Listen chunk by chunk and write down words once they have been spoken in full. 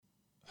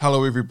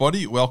Hello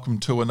everybody, welcome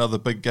to another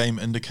Big Game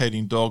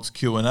Indicating Dogs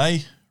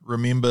Q&A.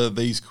 Remember,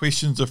 these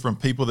questions are from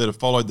people that have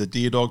followed the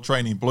Deer Dog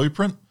Training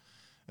Blueprint.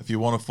 If you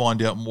want to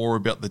find out more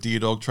about the Deer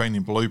Dog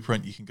Training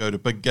Blueprint, you can go to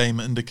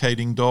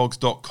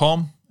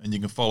biggameindicatingdogs.com and you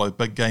can follow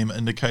Big Game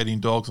Indicating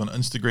Dogs on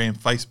Instagram,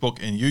 Facebook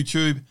and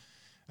YouTube.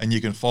 And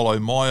you can follow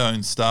my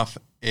own stuff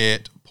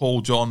at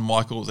Paul John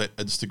Michaels at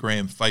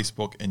Instagram,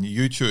 Facebook and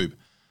YouTube.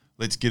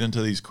 Let's get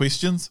into these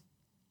questions.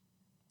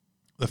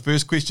 The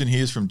first question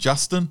here is from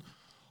Justin.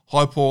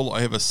 Hi Paul,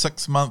 I have a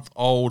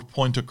 6-month-old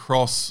pointer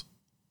cross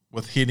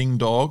with heading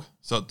dog.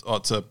 So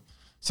it's a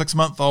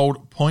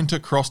 6-month-old pointer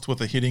crossed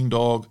with a heading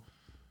dog,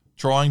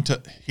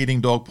 heading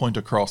dog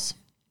pointer cross.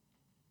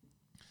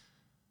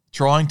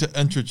 Trying to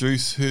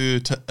introduce her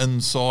to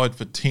inside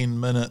for 10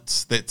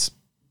 minutes. That's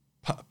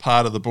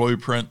part of the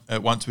blueprint.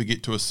 Once we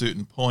get to a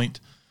certain point,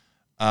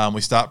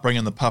 we start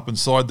bringing the pup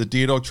inside. The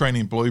Deer Dog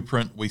Training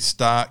Blueprint, we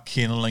start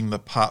kenneling the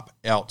pup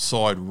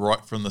outside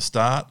right from the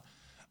start.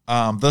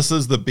 This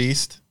is the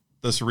best.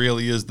 This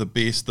really is the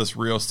best, this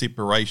real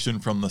separation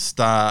from the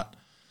start.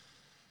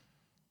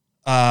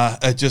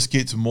 It just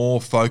gets more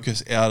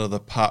focus out of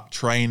the pup.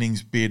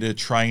 Training's better,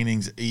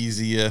 training's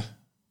easier.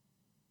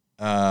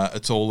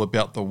 It's all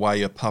about the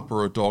way a pup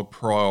or a dog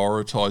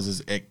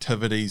prioritizes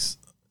activities.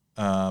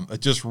 It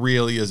just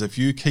really is. If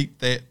you keep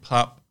that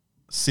pup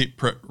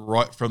separate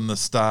right from the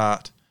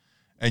start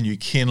and you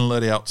kennel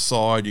it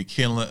outside, you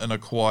kennel it in a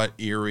quiet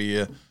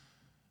area,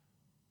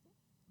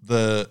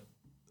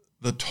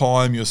 the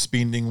time you're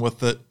spending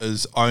with it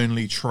is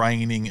only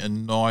training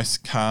in nice,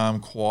 calm,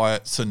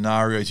 quiet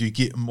scenarios. You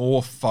get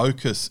more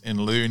focus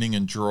and learning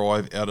and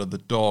drive out of the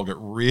dog. It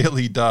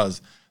really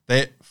does.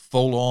 That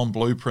full-on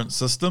blueprint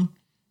system,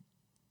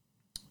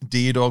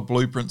 Deer Dog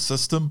blueprint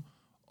system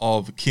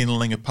of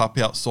kenneling a pup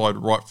outside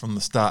right from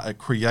the start, it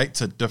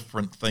creates a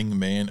different thing,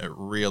 man. It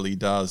really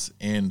does.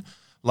 And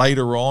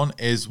later on,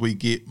 as we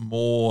get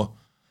more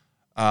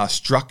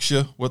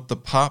structure with the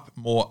pup,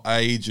 more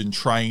age and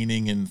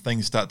training and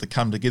things start to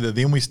come together,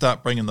 then we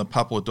start bringing the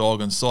pup or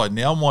dog inside.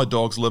 Now my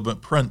dogs live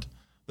at print,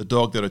 the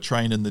dog that I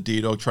trained in the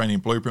Deer Dog Training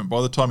Blueprint.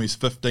 By the time he's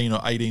 15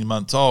 or 18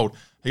 months old,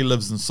 he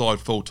lives inside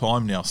full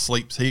time now. He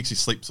actually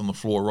sleeps on the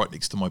floor right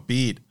next to my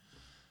bed.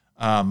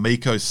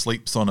 Miko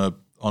sleeps on her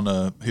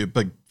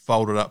big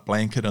folded up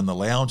blanket in the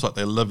lounge, like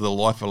they live the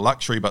life of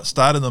luxury. But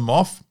starting them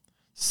off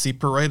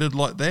separated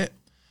like that,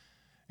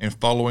 and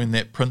following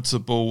that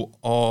principle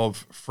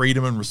of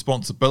freedom and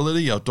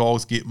responsibility, our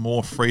dogs get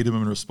more freedom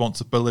and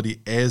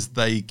responsibility as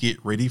they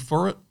get ready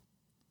for it.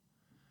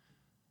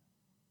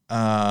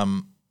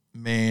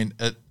 Man,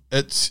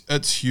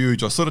 it's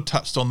huge. I sort of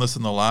touched on this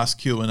in the last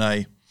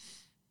Q&A.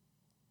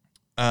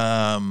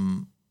 I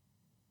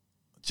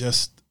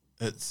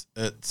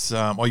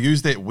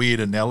use that weird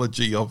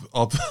analogy of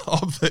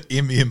the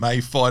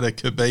MMA fighter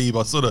Khabib.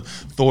 I sort of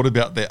thought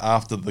about that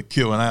after the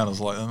Q&A, and I was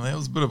like, that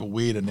was a bit of a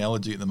weird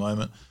analogy at the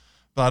moment.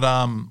 But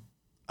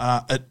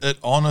it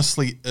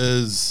honestly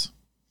is.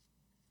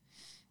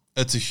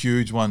 It's a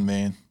huge one,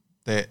 man.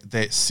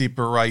 That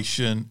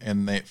separation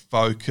and that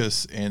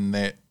focus and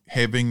that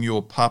having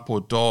your pup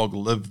or dog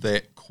live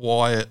that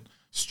quiet,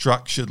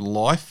 structured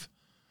life,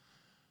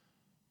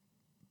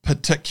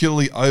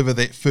 particularly over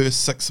that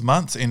first 6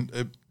 months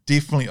and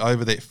definitely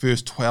over that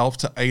first 12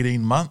 to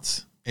 18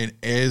 months. And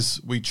as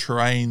we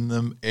train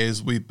them,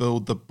 as we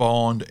build the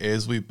bond,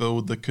 as we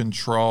build the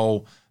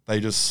control, they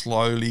just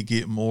slowly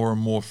get more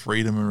and more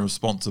freedom and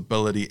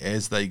responsibility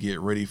as they get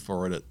ready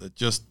for it. It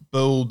just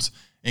builds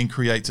and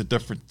creates a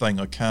different thing.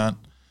 It's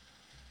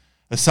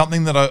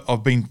something that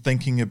I've been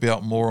thinking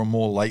about more and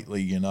more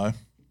lately, you know.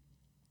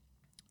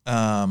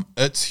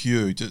 It's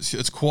huge.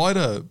 It's quite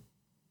a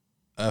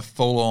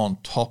full-on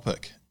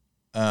topic,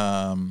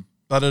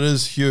 but it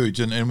is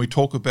huge, and we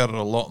talk about it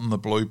a lot in the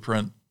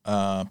blueprint,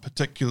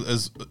 particularly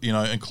as you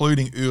know,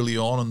 including early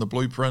on in the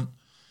blueprint.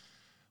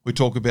 We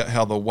talk about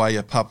how the way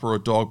a pup or a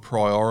dog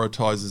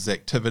prioritizes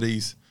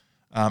activities,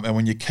 and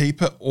when you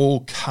keep it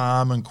all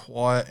calm and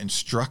quiet and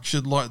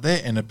structured like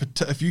that, and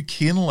if you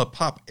kennel a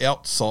pup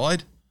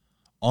outside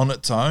on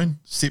its own,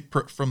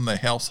 separate from the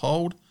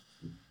household,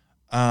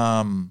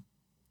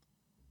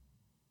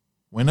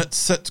 when it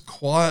sits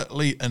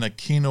quietly in a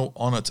kennel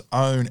on its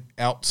own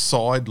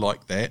outside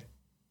like that,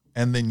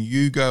 and then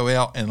you go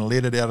out and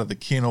let it out of the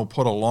kennel,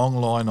 put a long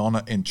line on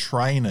it and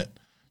train it,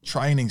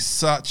 training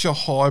such a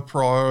high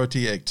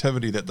priority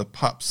activity that the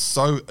pup's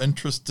so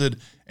interested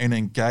and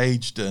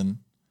engaged in,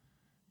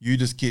 you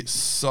just get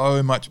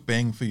so much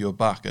bang for your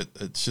buck.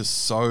 It's just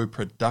so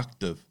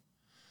productive.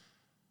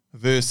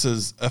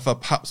 Versus if a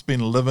pup's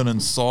been living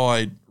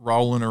inside,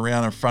 rolling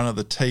around in front of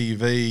the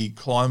TV,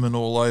 climbing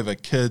all over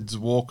kids,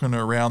 walking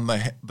around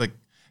the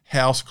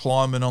house,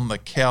 climbing on the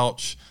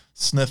couch,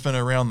 sniffing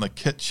around the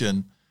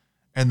kitchen,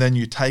 and then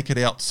you take it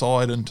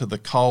outside into the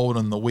cold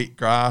and the wet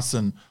grass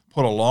and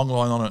put a long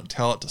line on it and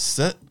tell it to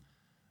sit,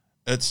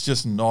 it's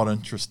just not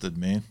interested,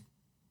 man.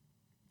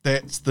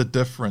 That's the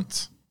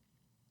difference.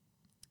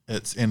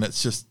 That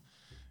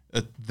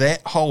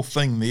whole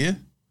thing there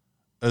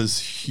is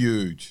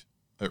huge.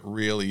 It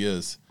really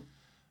is.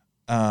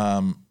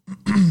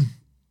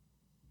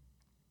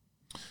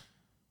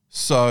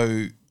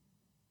 So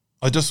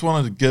I just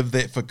wanted to give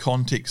that for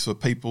context for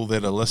people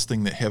that are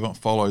listening that haven't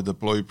followed the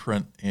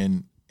blueprint,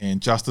 and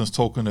Justin's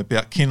talking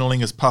about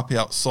kenneling his pup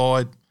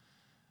outside.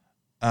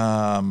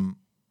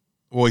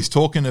 He's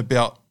talking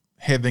about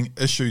having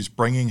issues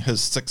bringing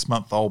his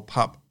 6-month-old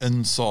pup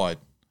inside,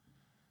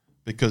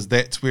 because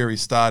that's where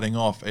he's starting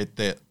off at.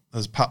 That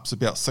his pup's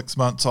about 6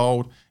 months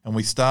old, and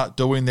we start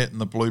doing that in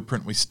the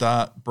blueprint. We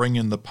start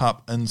bringing the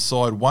pup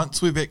inside.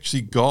 Once we've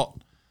actually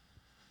got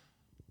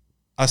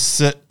a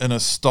sit and a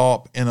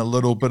stop and a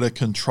little bit of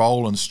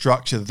control and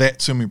structure,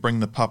 that's when we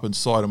bring the pup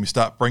inside, and we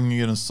start bringing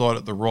it inside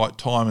at the right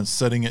time and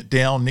sitting it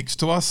down next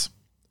to us,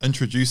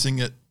 introducing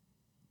it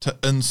to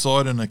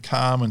inside in a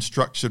calm and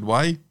structured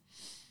way,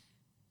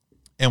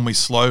 and we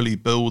slowly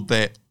build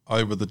that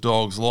over the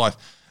dog's life.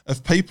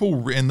 If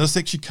people, and this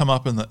actually come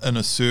up in the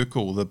Inner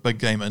Circle, the Big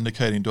Game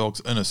Indicating Dogs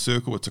Inner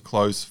Circle, it's a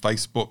closed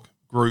Facebook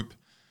group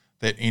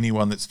that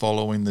anyone that's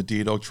following the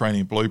Deer Dog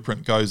Training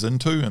Blueprint goes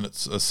into, and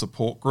it's a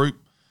support group.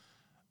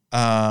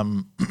 I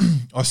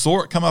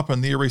saw it come up in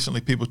there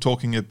recently, people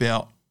talking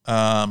about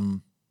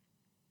it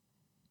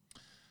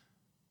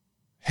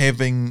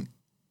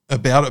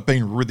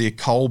being really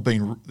cold,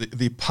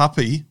 the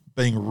puppy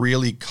being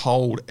really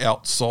cold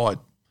outside.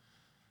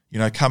 You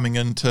know, coming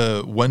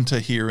into winter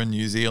here in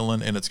New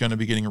Zealand, and it's going to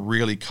be getting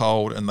really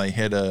cold, and they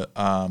had a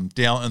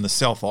down in the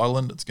South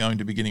Island, it's going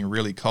to be getting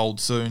really cold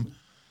soon.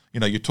 You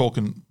know, you're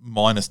talking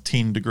minus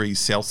 10 degrees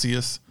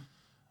Celsius.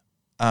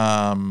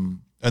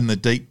 In the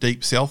deep,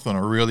 deep south on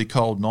a really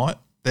cold night.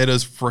 That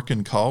is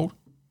frickin' cold.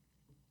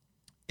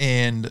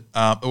 And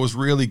it was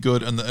really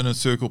good. In the Inner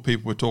Circle,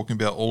 people were talking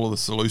about all of the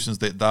solutions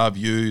that they've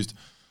used.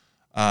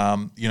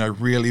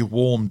 Really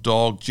warm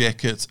dog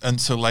jackets,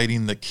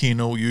 insulating the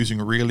kennel,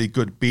 using really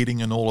good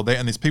bedding and all of that.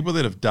 And there's people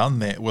that have done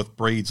that with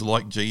breeds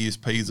like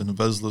GSPs and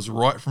Vizslas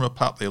right from a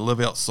pup. They live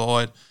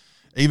outside.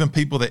 Even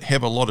people that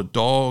have a lot of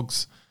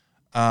dogs,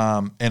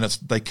 and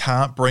they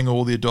can't bring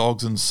all their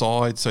dogs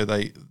inside, so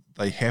they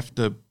have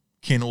to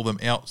kennel them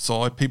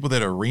outside. People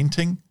that are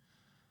renting,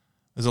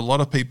 there's a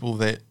lot of people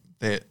that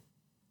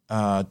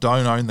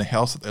don't own the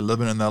house that they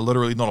live in, and they're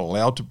literally not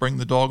allowed to bring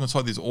the dog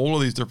inside. There's all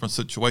of these different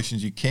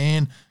situations. You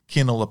can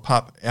kennel a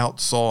pup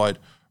outside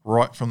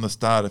right from the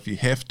start if you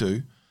have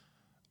to.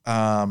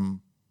 I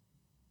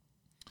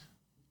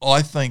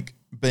think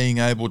being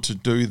able to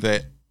do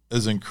that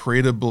is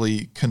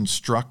incredibly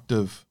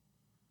constructive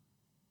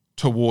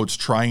towards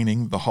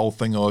training. The whole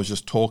thing I was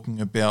just talking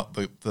about,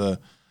 the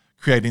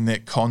creating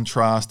that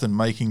contrast and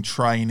making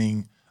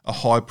training a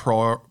high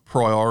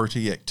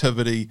priority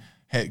activity,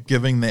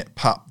 giving that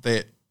pup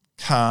that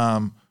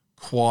calm,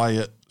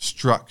 quiet,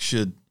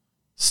 structured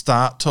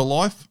start to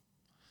life.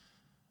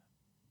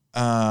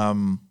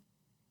 But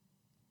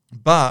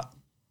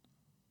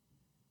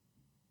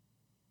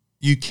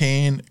you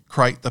can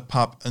crate the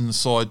pup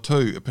inside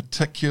too,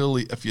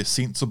 particularly if you're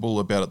sensible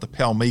about it. The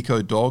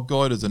Palmico Dog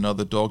Guide is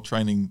another dog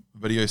training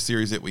video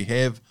series that we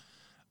have.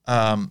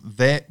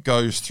 That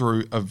goes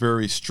through a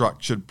very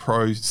structured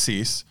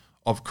process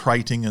of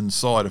crating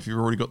inside. If you've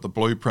already got the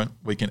blueprint,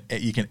 you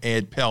can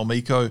add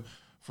Palmico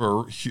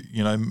for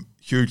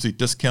hugely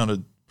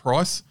discounted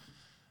price.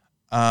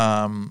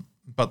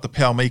 But the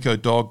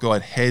Palmico Dog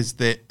Guide has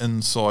that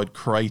inside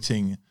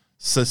crating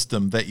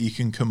system that you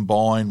can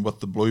combine with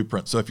the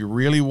blueprint. So if you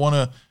really want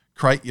to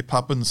crate your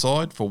pup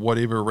inside for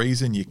whatever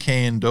reason, you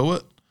can do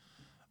it.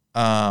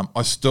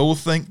 I still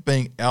think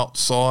being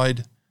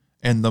outside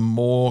and the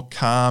more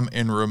calm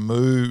and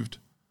removed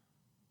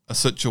a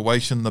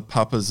situation the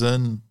pup is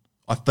in,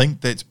 I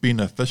think that's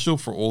beneficial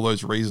for all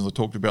those reasons I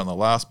talked about in the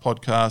last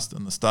podcast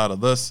and the start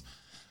of this.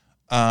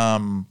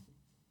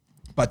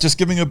 But just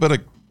giving a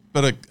bit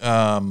of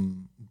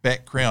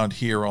background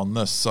here on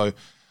this. So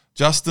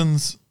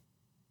Justin's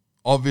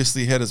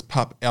obviously had his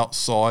pup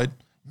outside,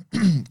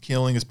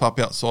 killing his pup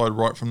outside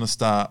right from the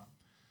start.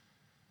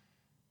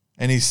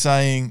 And he's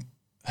saying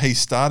he's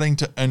starting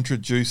to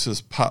introduce his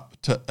pup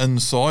to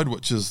inside,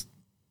 which is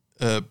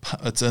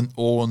it's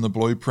all in the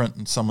blueprint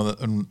and some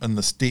of in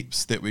the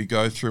steps that we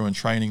go through in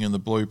training in the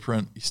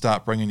blueprint. You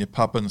start bringing your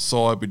pup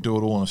inside. We do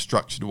it all in a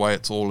structured way.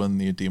 It's all in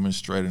there,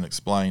 demonstrated and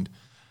explained.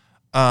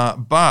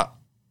 But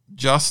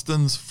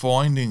Justin's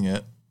finding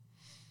it.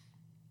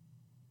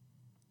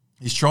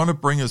 He's trying to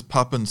bring his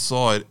pup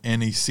inside,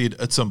 and he said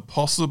it's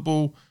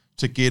impossible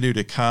to get her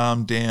to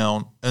calm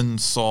down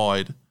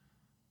inside.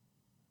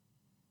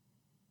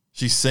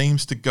 She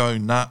seems to go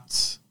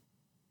nuts.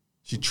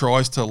 She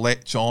tries to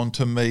latch on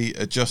to me.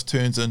 It just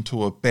turns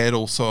into a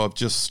battle, so I've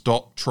just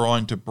stopped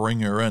trying to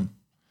bring her in.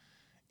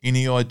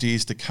 Any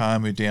ideas to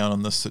calm her down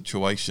in this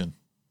situation?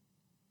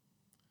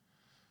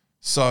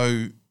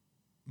 So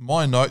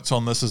my notes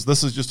on this is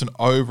just an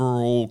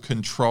overall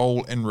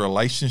control and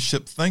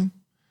relationship thing.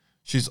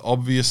 She's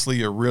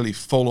obviously a really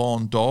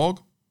full-on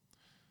dog.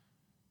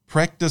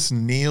 Practice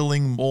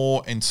kneeling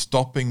more and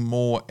stopping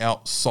more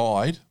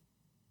outside,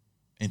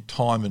 and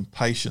time and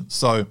patience.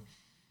 So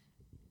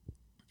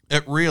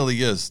It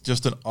really is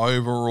just an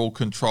overall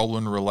control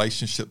and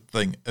relationship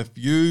thing. If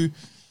you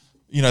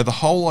know, the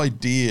whole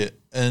idea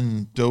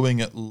in doing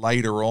it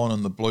later on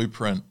in the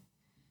blueprint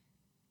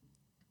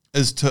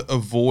is to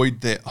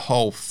avoid that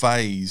whole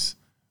phase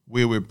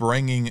where we're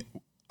bringing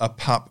a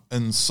pup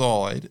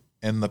inside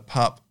and the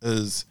pup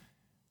is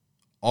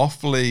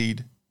off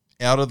lead,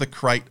 out of the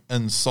crate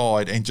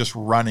inside and just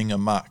running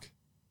amok,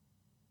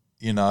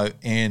 you know,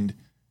 and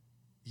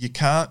you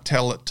can't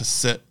tell it to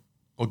sit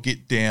or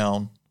get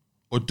down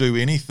or do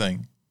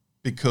anything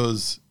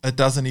because it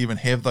doesn't even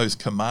have those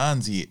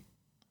commands yet.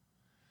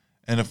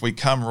 And if we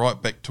come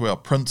right back to our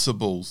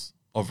principles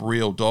of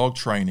real dog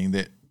training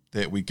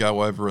that we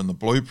go over in the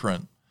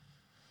blueprint,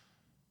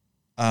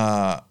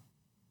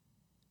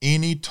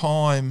 any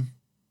time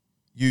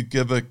you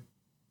give a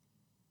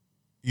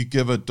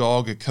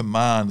dog a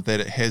command that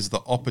it has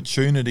the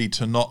opportunity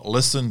to not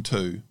listen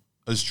to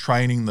is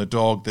training the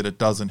dog that it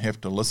doesn't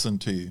have to listen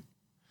to you.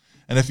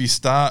 And if you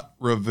start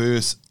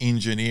reverse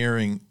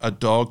engineering a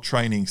dog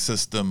training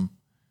system,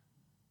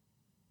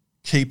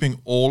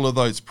 keeping all of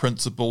those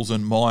principles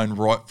in mind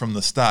right from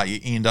the start, you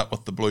end up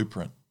with the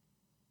blueprint.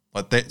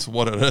 Like, that's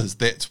what it is.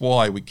 That's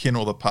why we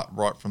kennel the pup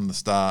right from the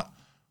start.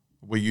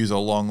 We use a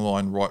long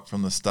line right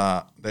from the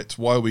start. That's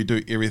why we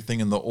do everything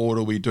in the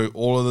order we do.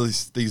 All of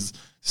these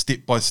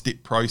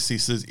step-by-step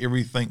processes,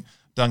 everything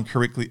done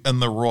correctly in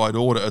the right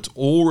order. It's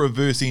all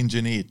reverse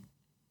engineered.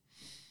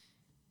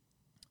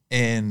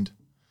 And,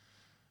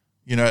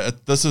 you know,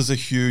 this is a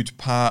huge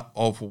part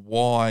of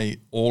why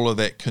all of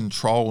that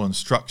control and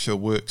structure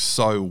works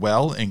so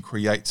well and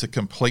creates a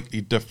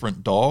completely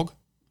different dog,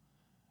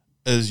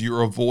 is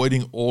you're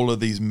avoiding all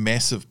of these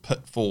massive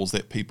pitfalls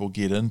that people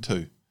get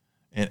into.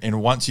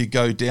 And once you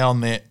go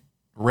down that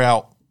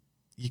route,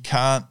 you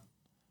can't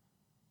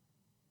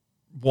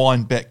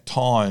wind back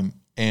time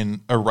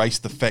and erase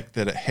the fact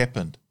that it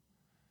happened.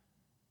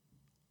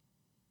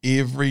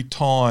 Every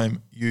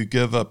time you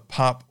give a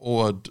pup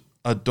or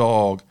a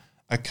dog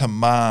a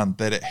command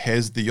that it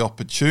has the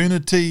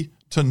opportunity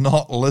to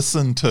not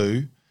listen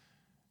to,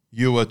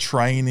 you are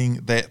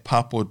training that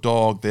pup or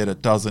dog that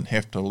it doesn't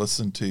have to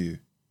listen to you.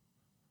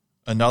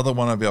 Another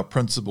one of our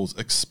principles,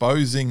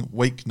 exposing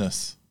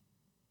weakness.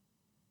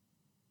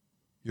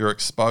 You're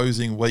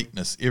exposing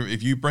weakness.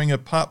 If you bring a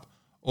pup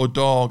or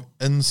dog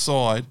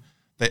inside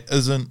that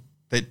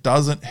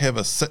doesn't have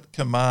a sit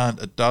command,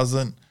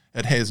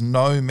 it has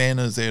no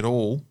manners at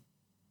all,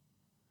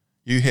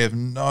 you have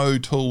no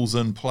tools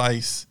in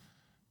place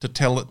to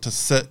tell it to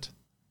sit,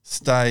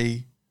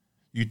 stay.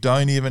 You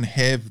don't even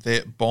have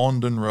that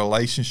bond and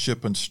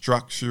relationship and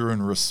structure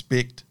and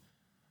respect.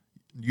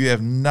 You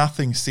have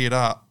nothing set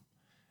up,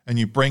 and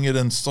you bring it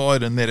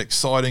inside in that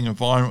exciting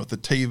environment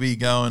with the TV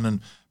going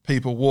and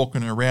people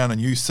walking around, and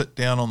you sit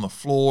down on the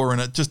floor,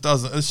 and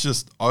it's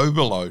just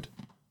overload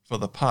for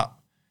the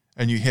pup,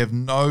 and you have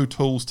no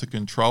tools to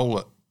control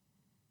it.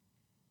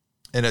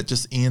 And it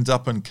just ends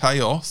up in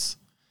chaos,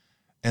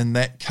 and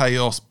that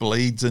chaos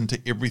bleeds into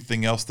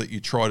everything else that you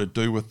try to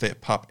do with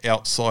that pup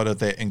outside of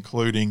that,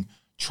 including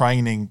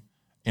training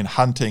and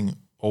hunting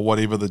or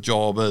whatever the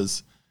job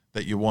is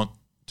that you want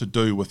to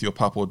do with your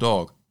pup or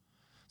dog.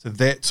 So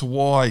that's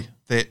why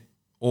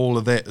all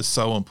of that is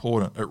so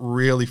important. It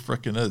really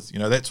freaking is. You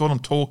know, that's what I'm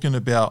talking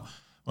about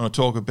when I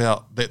talk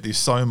about that there's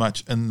so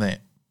much in that.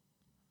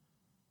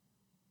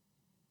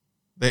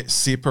 That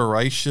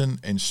separation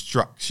and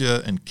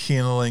structure and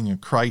kenneling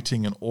and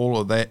crating and all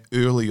of that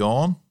early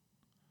on.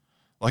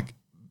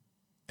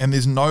 And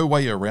there's no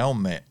way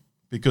around that,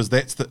 because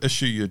that's the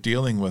issue you're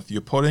dealing with. You're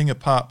putting a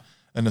pup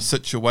in a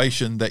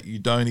situation that you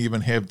don't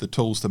even have the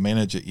tools to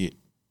manage it yet.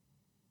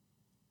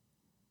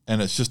 And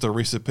it's just a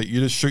recipe.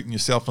 You're just shooting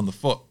yourself in the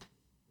foot.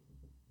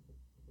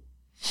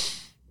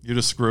 You're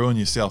just screwing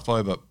yourself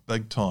over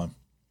big time.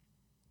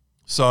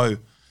 So,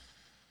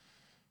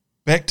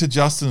 back to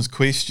Justin's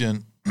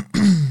question.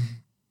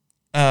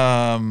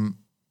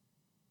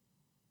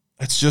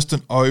 It's just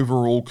an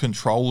overall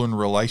control and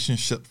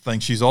relationship thing.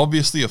 She's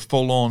obviously a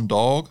full-on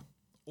dog,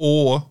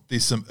 or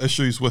there's some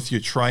issues with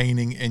your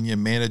training and your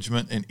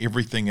management and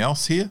everything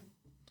else here.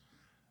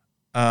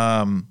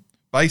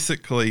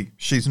 Basically,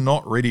 she's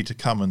not ready to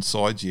come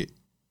inside yet.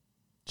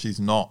 She's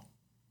not.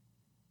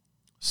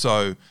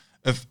 So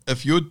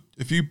if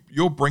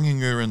you're bringing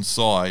her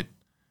inside,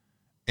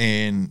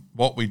 and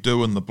what we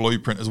do in the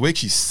blueprint is we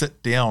actually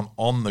sit down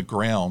on the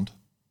ground,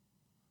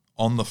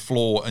 on the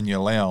floor in your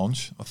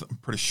lounge. I'm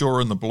pretty sure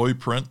in the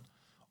blueprint,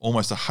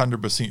 almost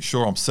 100%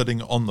 sure I'm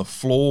sitting on the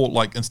floor.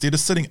 Like, instead of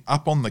sitting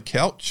up on the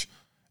couch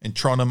and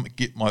trying to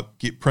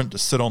get Print to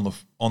sit on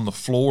the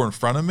floor in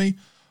front of me,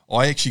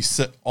 I actually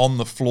sit on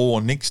the floor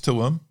next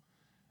to him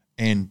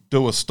and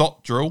do a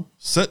stop drill.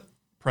 Sit,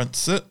 Print,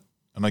 sit,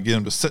 and I get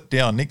him to sit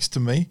down next to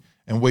me,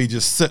 and we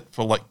just sit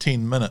for like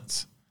 10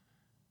 minutes.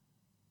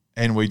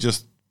 And we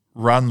just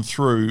run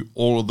through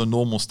all of the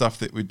normal stuff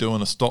that we do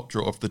in a stop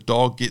drill. If the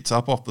dog gets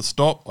up off the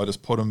stop, I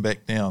just put him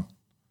back down.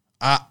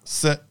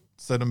 Sit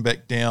him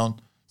back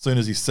down. As soon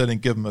as he's sitting,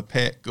 give him a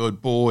pat, good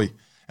boy.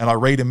 And I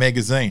read a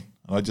magazine.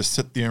 And I just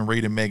sit there and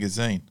read a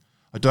magazine.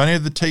 I don't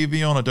have the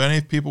TV on. I don't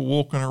have people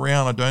walking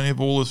around. I don't have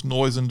all this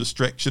noise and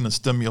distraction and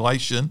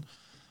stimulation.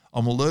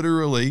 I'm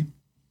literally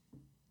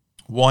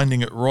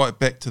winding it right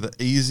back to the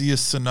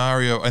easiest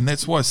scenario. And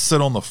that's why I sit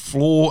on the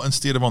floor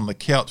instead of on the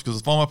couch.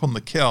 Because if I'm up on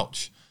the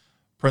couch,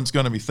 Print's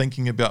going to be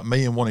thinking about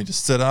me and wanting to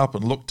sit up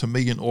and look to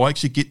me. Or I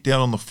actually get down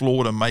on the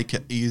floor to make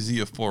it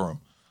easier for him.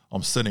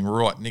 I'm sitting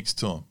right next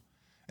to him.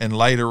 And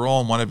later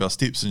on, one of our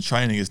steps in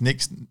training is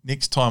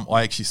next time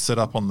I actually sit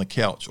up on the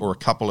couch, or a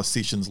couple of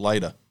sessions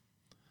later.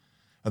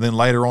 And then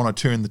later on, I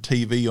turn the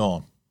TV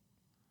on.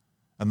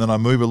 And then I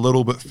move a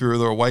little bit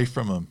further away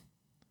from him.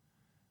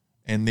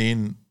 And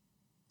then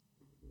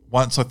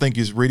once I think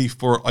he's ready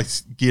for it, I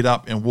get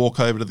up and walk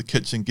over to the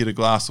kitchen, get a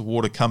glass of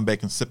water, come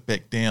back and sit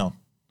back down.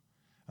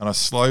 And I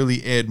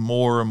slowly add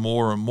more and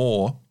more and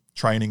more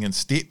training in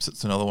steps.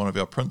 It's another one of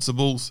our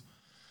principles.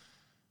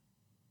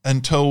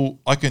 Until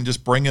I can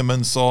just bring him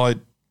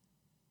inside,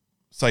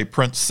 say,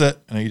 Print, sit,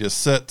 and he just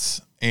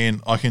sits,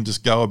 and I can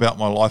just go about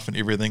my life and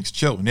everything's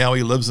chill. Now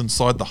he lives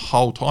inside the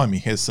whole time. He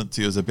has since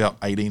he was about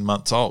 18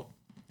 months old,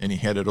 and he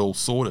had it all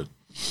sorted.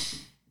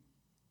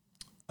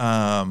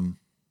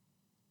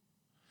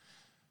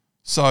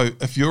 So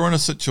if you're in a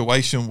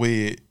situation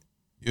where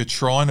you're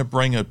trying to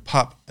bring a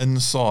pup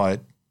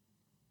inside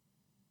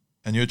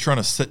and you're trying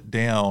to sit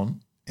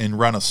down and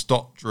run a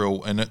stop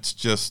drill, and it's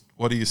just,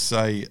 what do you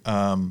say,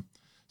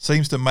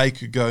 seems to make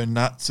her go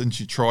nuts, and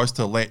she tries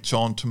to latch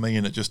on to me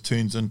and it just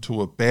turns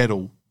into a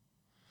battle.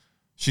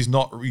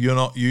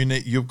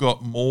 You've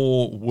got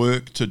more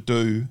work to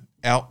do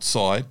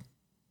outside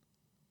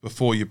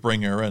before you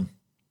bring her in.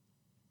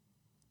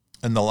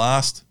 In the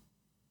last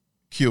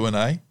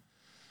QnA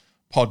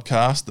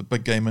podcast, the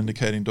Big Game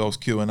Indicating Dogs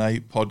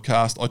QnA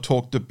podcast, I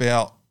talked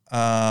about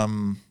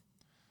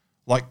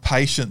like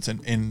patience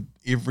and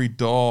every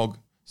dog.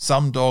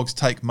 Some dogs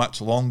take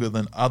much longer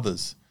than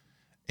others.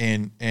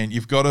 And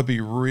you've got to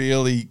be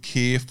really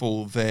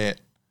careful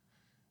that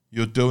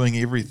you're doing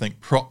everything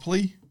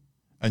properly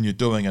and you're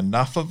doing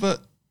enough of it,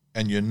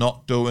 and you're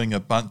not doing a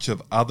bunch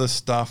of other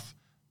stuff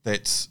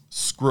that's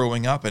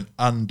screwing up and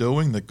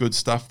undoing the good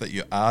stuff that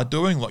you are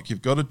doing. Like,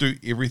 you've got to do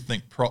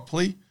everything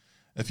properly.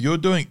 If you're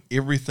doing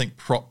everything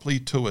properly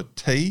to a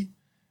T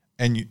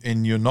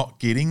and you're not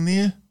getting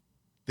there,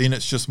 then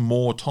it's just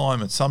more time.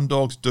 And some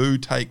dogs do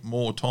take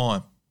more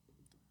time.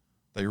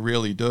 They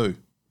really do.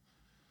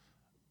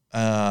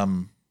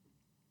 So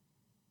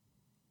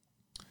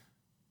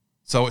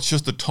it's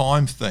just a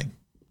time thing.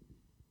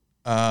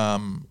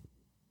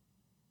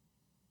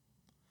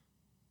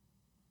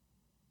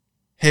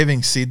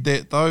 Having said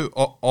that,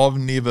 though, I've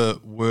never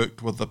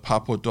worked with a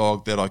pup or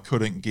dog that I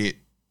couldn't get.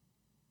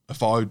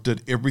 If I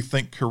did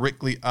everything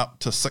correctly up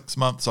to 6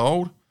 months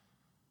old,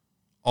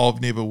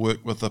 I've never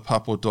worked with a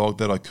pup or dog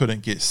that I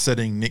couldn't get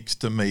sitting next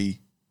to me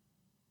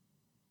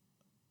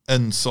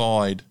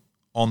inside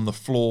on the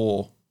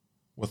floor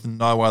with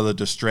no other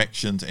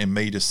distractions and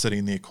me just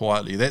sitting there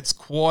quietly. That's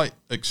quite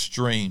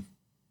extreme.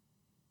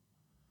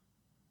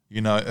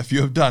 You know, if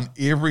you've done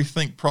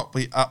everything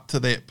properly up to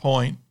that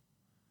point,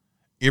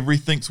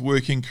 everything's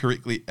working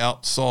correctly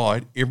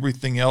outside,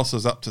 everything else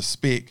is up to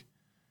spec,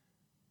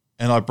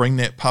 and I bring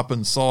that pup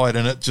inside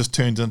and it just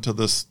turns into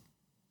this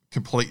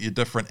completely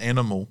different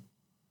animal.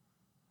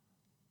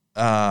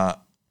 Yeah.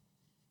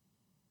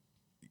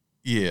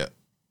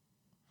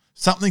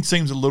 Something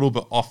seems a little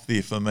bit off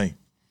there for me.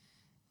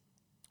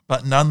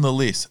 But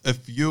nonetheless,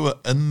 if you are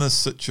in this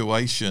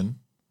situation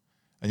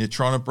and you're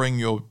trying to bring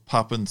your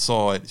pup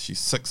inside, she's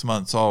 6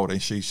 months old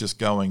and she's just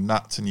going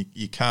nuts, and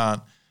you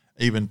can't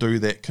even do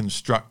that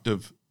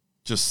constructive,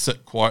 just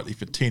sit quietly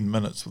for 10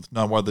 minutes with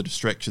no other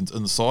distractions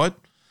inside,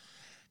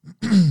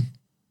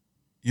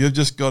 you've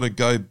just got to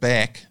go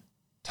back,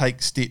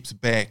 take steps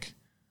back,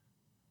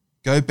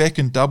 go back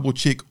and double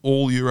check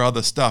all your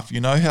other stuff. You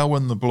know how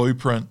in the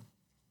blueprint,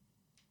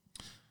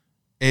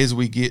 as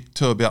we get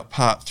to about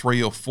part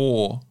 3 or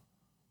 4,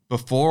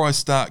 before I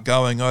start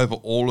going over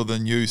all of the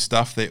new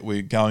stuff that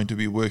we're going to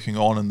be working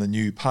on in the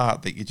new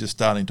part that you're just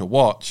starting to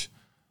watch,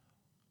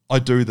 I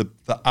do the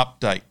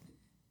update.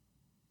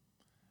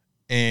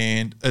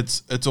 And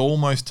it's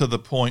almost to the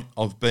point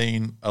of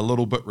being a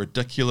little bit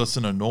ridiculous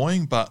and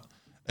annoying, but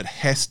it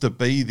has to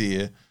be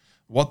there.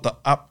 What the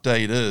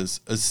update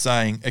is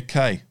saying,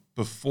 okay,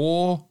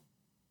 before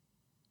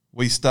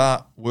we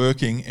start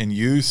working and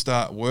you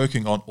start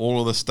working on all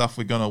of the stuff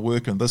we're going to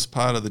work in this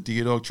part of the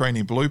Deer Dog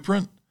Training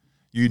Blueprint,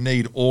 you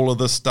need all of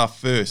this stuff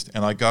first.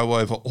 And I go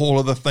over all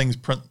of the things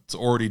Print's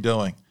already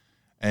doing.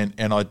 And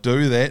I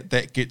do that.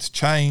 That gets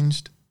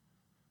changed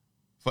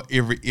for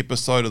every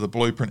episode of the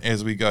Blueprint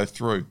as we go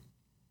through.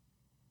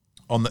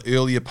 On the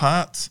earlier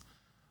parts,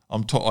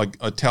 I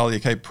tell you,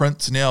 okay,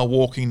 Print's now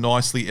walking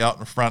nicely out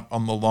in front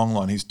on the long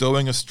line. He's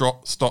doing a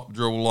stop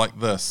drill like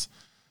this.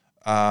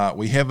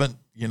 We haven't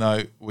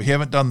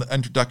done the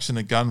introduction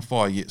to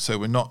gunfire yet, so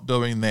we're not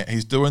doing that.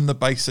 He's doing the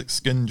basic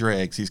skin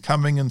drags. He's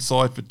coming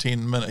inside for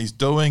 10 minutes. He's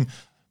doing,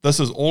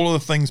 this is all of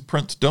the things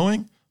Print's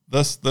doing.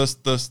 This,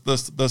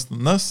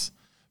 and this.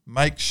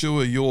 Make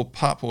sure your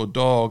pup or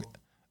dog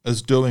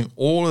is doing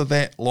all of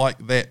that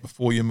like that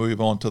before you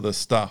move on to this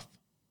stuff.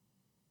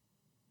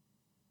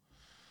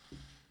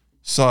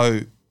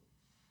 So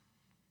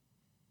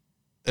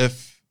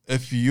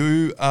if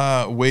you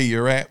are where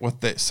you're at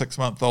with that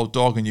 6-month-old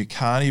dog and you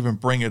can't even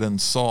bring it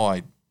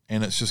inside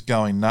and it's just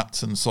going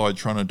nuts inside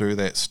trying to do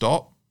that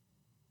stop,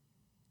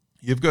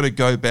 you've got to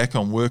go back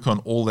and work on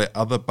all that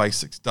other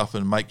basic stuff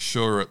and make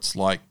sure it's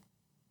like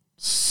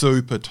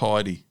super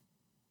tidy,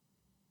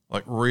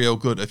 like real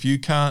good. If you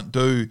can't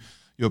do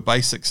your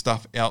basic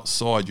stuff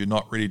outside, you're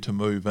not ready to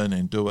move in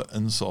and do it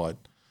inside.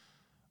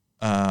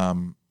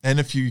 And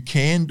if you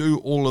can do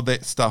all of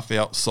that stuff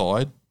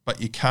outside,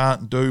 but you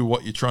can't do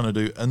what you're trying to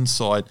do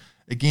inside,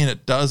 again,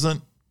 that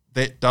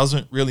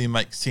doesn't really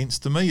make sense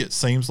to me. It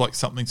seems like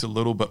something's a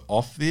little bit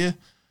off there.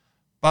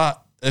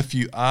 But if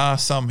you are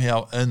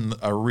somehow in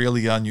a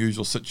really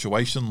unusual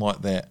situation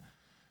like that,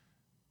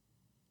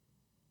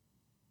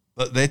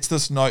 that's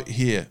this note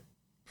here.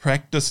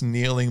 Practice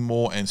kneeling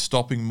more and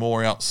stopping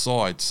more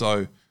outside.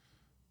 So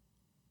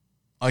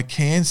I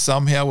can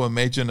somehow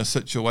imagine a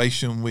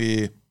situation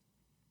where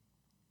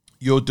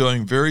you're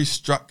doing very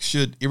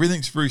structured,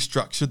 everything's very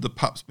structured, the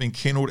pup's been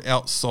kennelled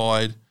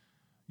outside,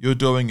 you're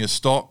doing your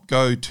stop,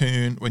 go,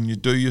 turn. When you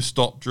do your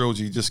stop drills,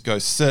 you just go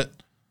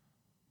sit,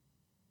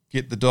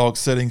 get the dog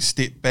sitting,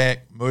 step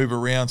back, move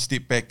around,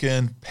 step back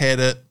in, pat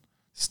it,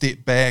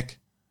 step back,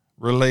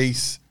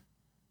 release,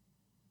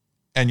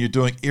 and you're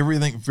doing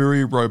everything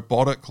very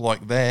robotic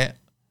like that,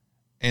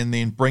 and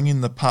then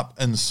bringing the pup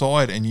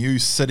inside and you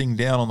sitting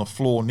down on the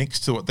floor next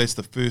to it. That's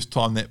the first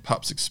time that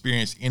pup's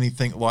experienced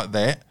anything like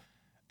that.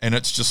 And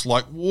it's just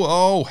like,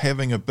 whoa,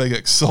 having a big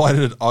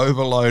excited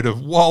overload of,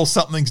 whoa,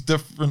 something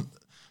different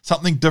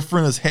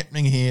is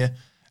happening here.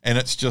 And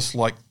it's just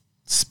like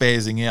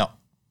spazzing out.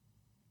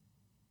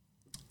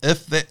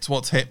 If that's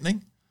what's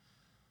happening,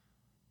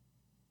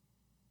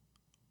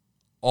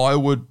 I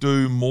would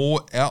do more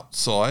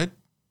outside,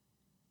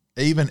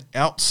 even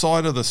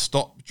outside of the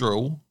stop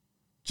drill.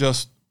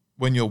 Just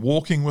when you're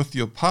walking with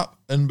your pup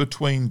in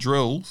between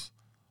drills,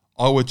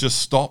 I would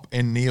just stop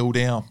and kneel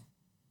down.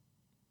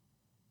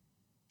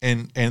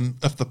 And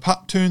if the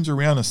pup turns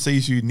around and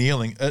sees you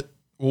kneeling, it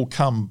will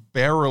come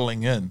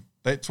barreling in.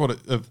 That's what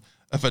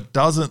if it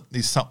doesn't,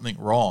 there's something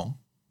wrong.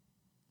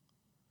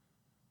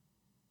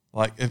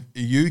 Like if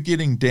you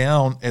getting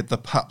down at the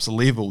pup's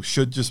level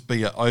should just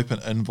be an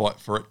open invite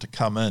for it to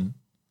come in.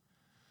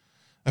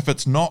 If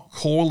it's not,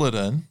 call it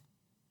in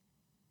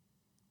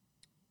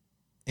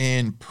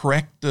and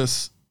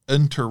practice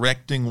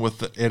interacting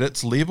with it at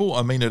its level.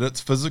 I mean, at its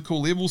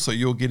physical level. So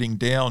you're getting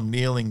down,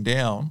 kneeling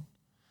down.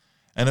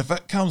 And if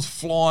it comes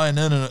flying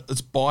in and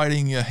it's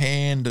biting your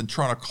hand and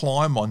trying to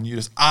climb on you,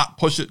 just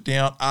push it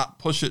down,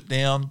 push it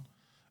down.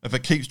 If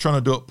it keeps trying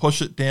to do it,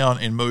 push it down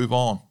and move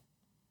on.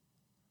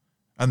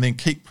 And then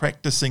keep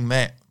practicing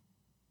that.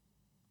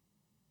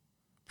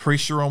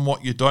 Pressure on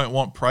what you don't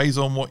want, praise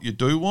on what you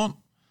do want.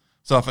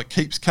 So if it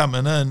keeps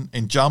coming in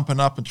and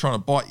jumping up and trying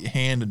to bite your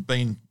hand and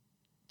being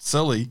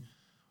silly,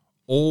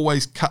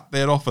 always cut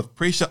that off with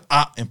pressure,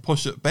 and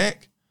push it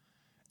back.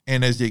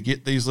 And as you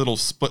get these little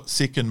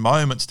split-second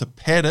moments to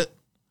pat it,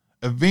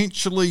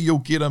 eventually you'll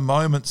get a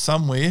moment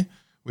somewhere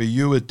where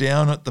you are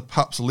down at the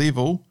pup's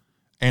level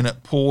and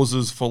it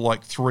pauses for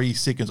like 3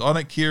 seconds. I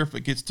don't care if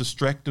it gets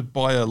distracted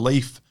by a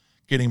leaf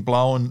getting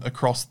blown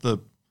across the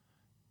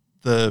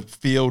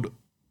field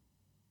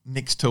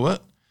next to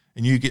it,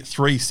 and you get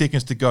 3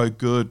 seconds to go,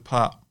 good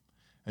pup.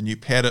 And you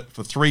pat it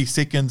for 3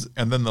 seconds,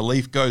 and then the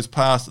leaf goes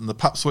past and the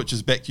pup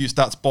switches back to you,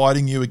 starts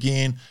biting you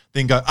again,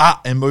 then go,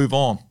 and move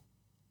on.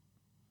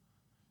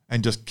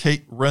 And just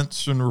keep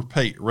rinse and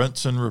repeat,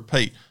 rinse and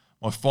repeat.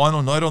 My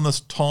final note on this: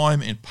 time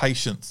and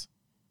patience.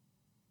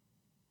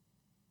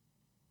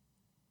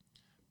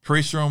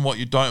 Pressure on what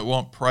you don't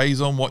want, praise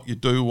on what you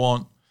do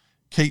want.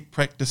 Keep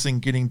practicing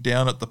getting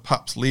down at the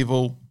pup's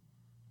level.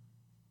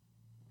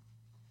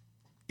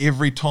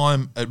 Every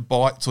time it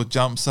bites or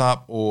jumps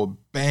up or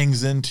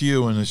bangs into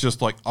you and it's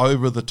just like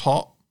over the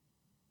top,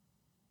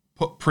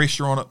 put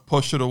pressure on it,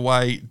 push it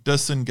away,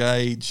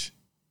 disengage,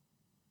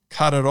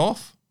 cut it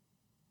off.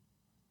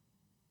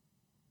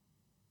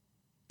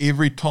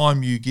 Every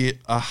time you get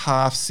a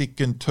half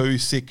second, 2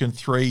 second,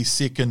 3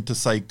 second to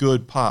say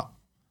good pup,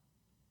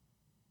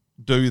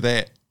 do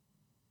that.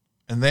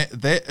 And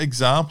that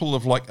example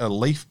of like a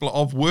leaf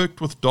blow, I've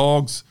worked with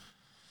dogs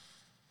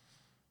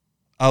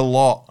a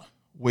lot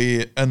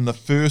where in the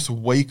first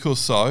week or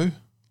so,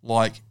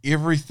 like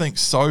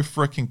everything's so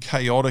freaking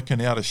chaotic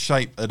and out of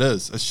shape. It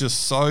is. It's just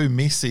so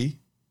messy.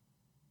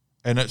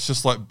 And it's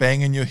just like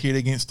banging your head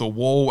against a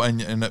wall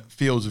and it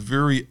feels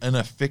very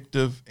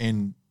ineffective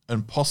and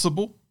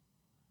impossible.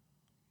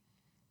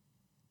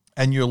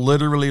 And you're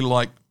literally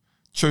like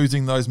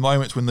choosing those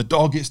moments when the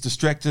dog gets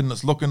distracted and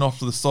it's looking off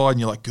to the side and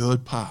you're like,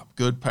 good pup,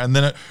 good pup. And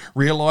then it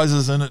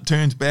realizes and it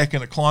turns back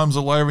and it climbs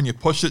all over and you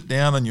push it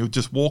down and you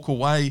just walk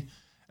away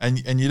and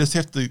you just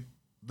have to,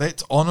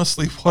 that's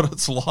honestly what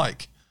it's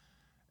like.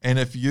 And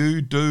if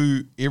you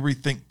do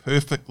everything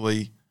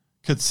perfectly,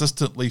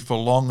 consistently for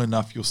long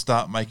enough, you'll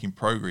start making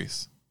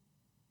progress.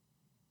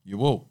 You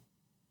will.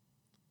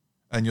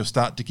 And you'll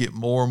start to get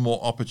more and more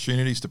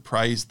opportunities to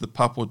praise the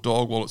pup or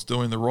dog while it's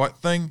doing the right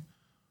thing.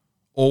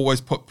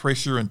 Always put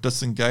pressure and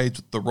disengage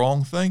with the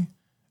wrong thing,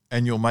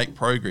 and you'll make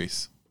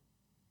progress.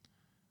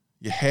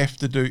 You have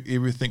to do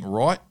everything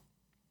right.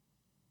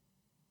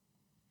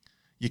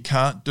 You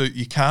can't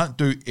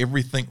do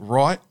everything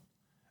right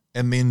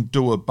and then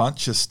do a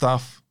bunch of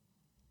stuff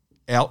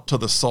out to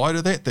the side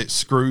of that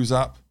screws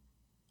up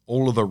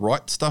all of the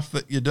right stuff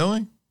that you're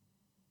doing.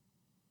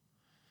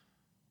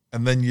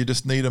 And then you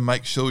just need to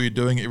make sure you're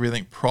doing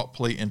everything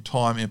properly in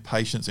time and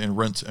patience and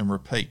rinse and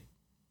repeat.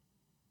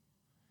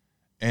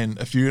 And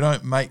if you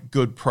don't make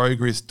good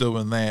progress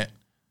doing that,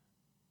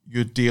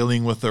 you're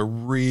dealing with a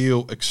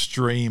real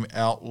extreme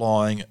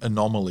outlying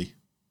anomaly.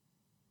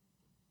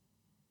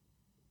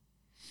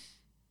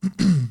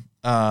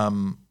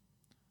 Let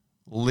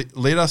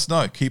us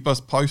know. Keep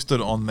us posted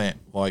on that.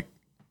 Like,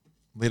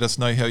 let us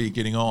know how you're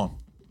getting on.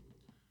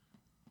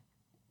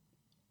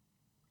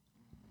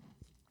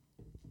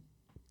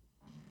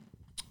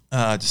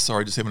 Just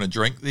having a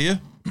drink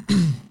there.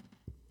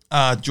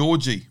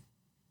 Georgie.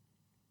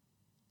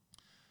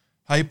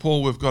 Hey,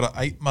 Paul, we've got an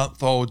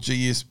 8-month-old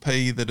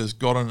GSP that has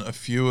gotten a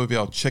few of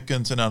our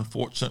chickens and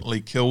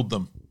unfortunately killed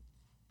them.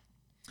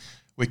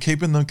 We're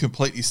keeping them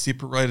completely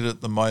separated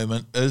at the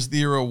moment. Is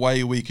there a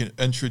way we can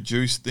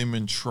introduce them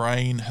and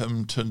train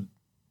him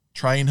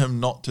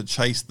not to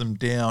chase them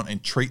down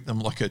and treat them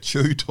like a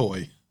chew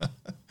toy?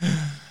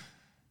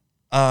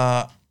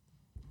 I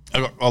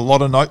got a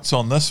lot of notes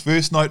on this.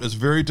 First note is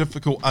very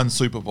difficult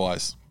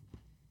unsupervised.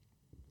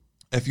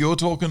 If you're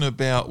talking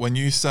about when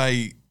you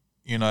say,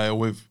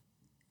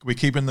 we're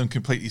keeping them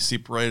completely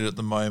separated at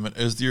the moment,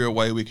 is there a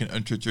way we can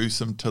introduce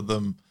them to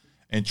them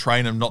and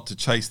train them not to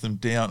chase them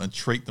down and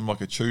treat them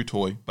like a chew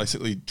toy?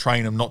 Basically,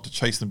 train them not to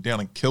chase them down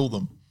and kill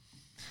them.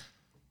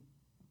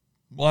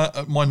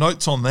 My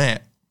notes on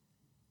that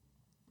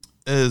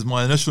is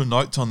my initial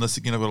notes on this.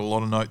 Again, I've got a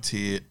lot of notes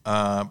here.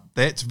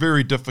 That's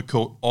very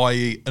difficult,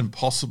 i.e.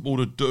 impossible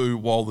to do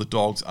while the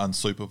dog's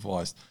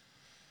unsupervised.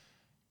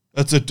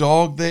 It's a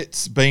dog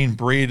that's been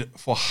bred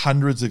for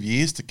hundreds of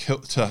years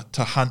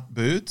to hunt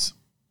birds.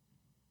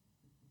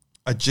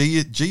 A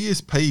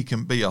GSP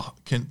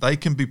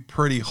can be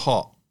pretty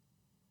hot.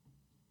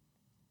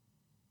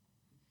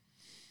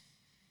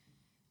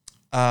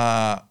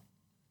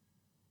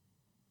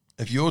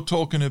 If you're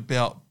talking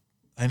about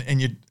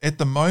and you at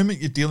the moment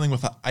you're dealing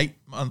with an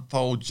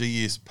 8-month-old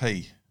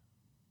GSP.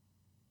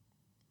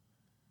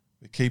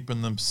 We're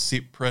keeping them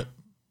separate.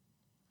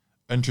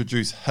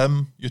 Introduce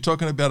him. You're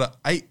talking about an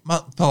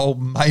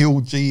 8-month-old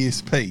male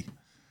GSP.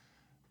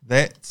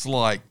 That's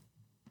like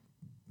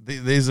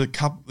there's a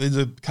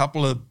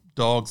couple of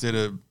dogs that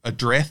are a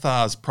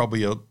Drathar's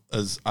probably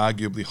is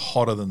arguably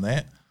hotter than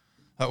that.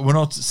 When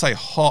I say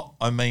hot,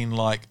 I mean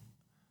like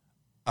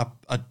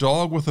a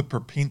dog with a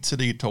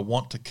propensity to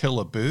want to kill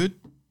a bird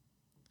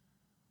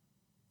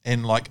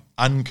and like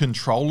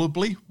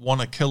uncontrollably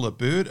want to kill a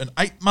bird. An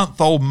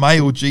 8-month-old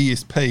male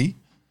GSP,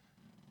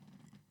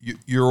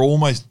 you're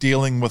almost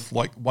dealing with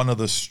like one of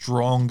the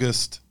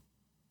strongest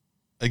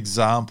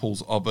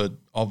examples of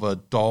a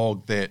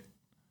dog that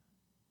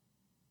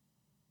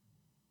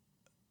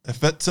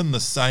if it's in the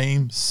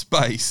same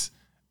space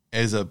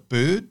as a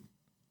bird,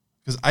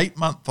 because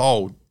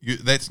 8-month-old,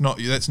 that's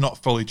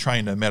not fully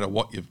trained no matter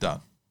what you've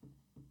done.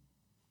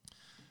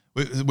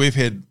 We've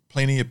had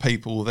plenty of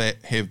people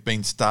that have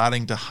been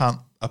starting to hunt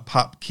a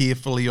pup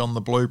carefully on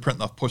the blueprint.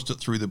 They've pushed it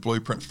through the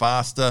blueprint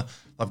faster.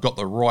 They've got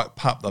the right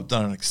pup. They've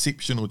done an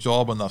exceptional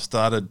job, and they've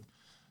started.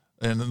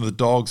 And the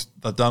dogs,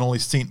 they've done all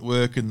this scent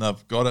work, and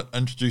they've got it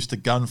introduced to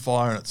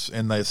gunfire,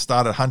 and they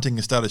started hunting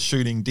and started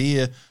shooting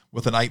deer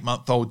with an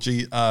 8-month-old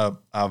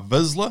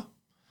Vizsla.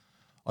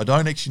 I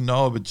don't actually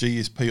know of a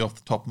GSP off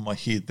the top of my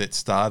head that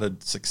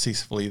started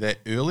successfully that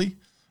early.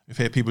 We've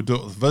had people do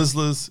it with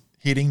Vizslas,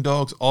 heading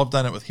dogs. I've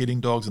done it with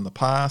heading dogs in the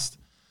past.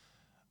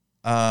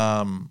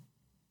 But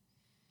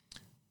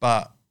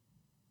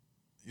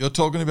you're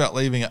talking about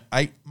leaving an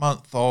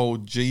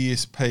 8-month-old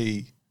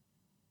GSP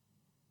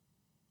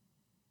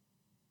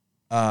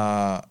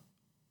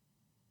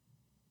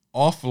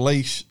off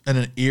leash in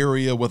an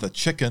area with a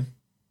chicken.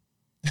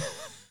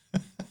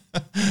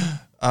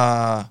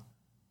 I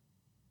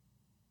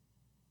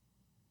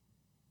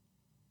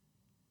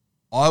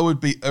would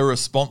be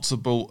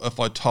irresponsible if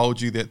I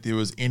told you that there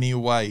was any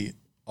way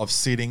of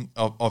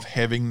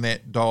having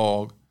that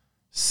dog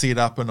set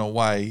up in a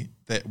way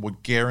that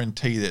would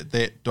guarantee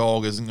that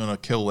dog isn't going to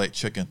kill that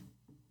chicken.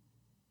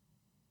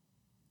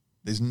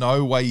 There's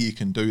no way you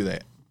can do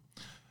that.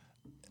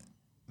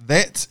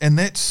 That's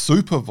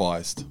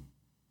supervised.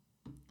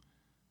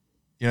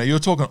 You're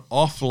talking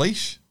off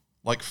leash,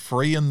 like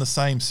free in the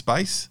same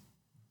space.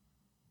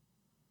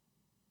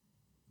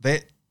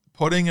 That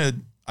putting a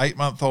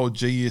 8-month-old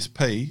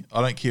GSP,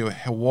 I don't care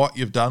what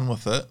you've done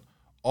with it,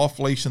 off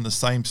leash in the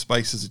same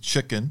space as a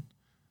chicken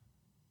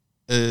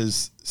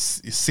is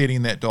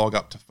setting that dog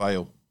up to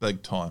fail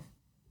big time.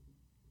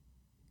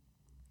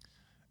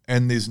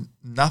 And there's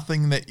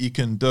nothing that you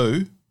can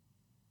do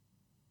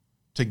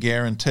to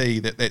guarantee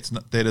that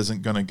that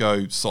isn't going to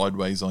go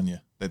sideways on you,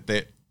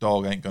 that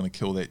dog ain't going to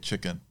kill that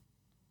chicken.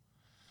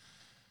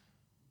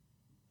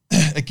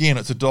 Again,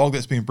 it's a dog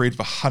that's been bred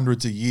for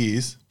hundreds of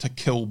years to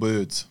kill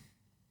birds.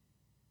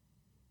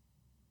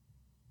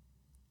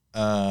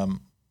 Not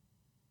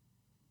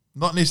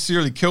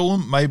necessarily kill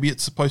them. Maybe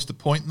it's supposed to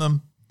point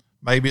them.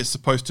 Maybe it's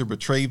supposed to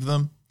retrieve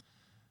them.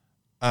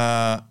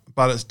 But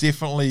it's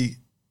definitely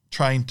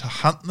trained to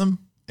hunt them,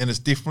 and it's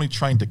definitely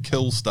trained to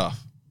kill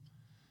stuff.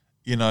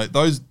 You know,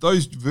 those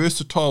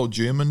versatile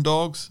German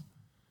dogs,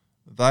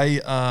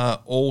 they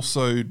are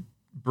also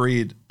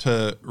bred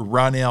to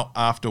run out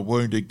after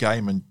wounded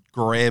game and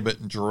grab it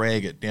and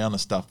drag it down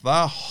and stuff.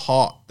 They're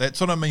hot.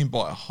 That's what I mean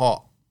by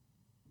hot.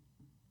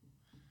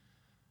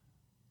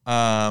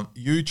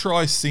 You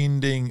try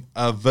sending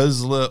a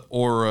Vizsla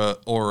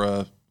or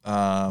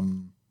a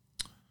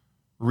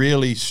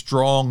really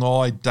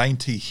strong-eyed,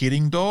 dainty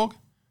heading dog.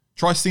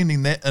 Try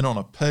sending that in on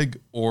a pig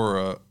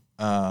or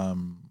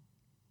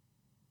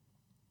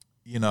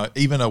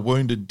even a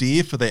wounded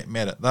deer for that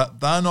matter.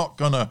 They're not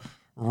going to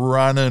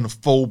run in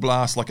full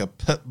blast like a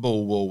pit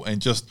bull will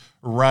and just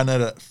run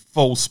it at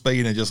full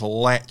speed and just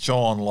latch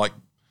on like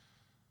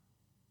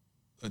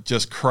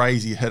just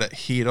crazy, hit it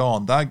head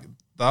on.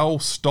 They'll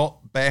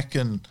stop back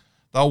and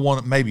they'll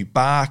want to maybe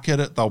bark at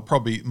it. They'll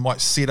probably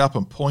might set up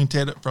and point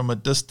at it from a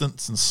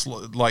distance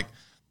and like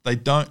they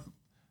don't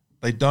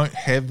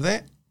have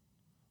that.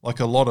 Like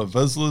a lot of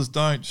Vizslas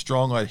don't,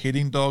 strong-eyed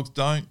heading dogs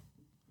don't.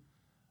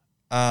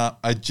 A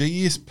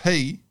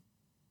GSP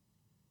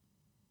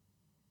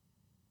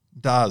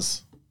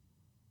does.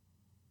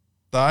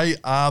 They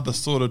are the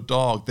sort of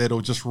dog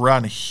that'll just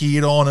run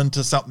head on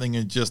into something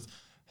and just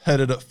hit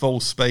it at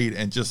full speed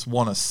and just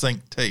want to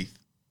sink teeth.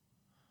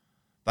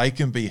 They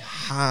can be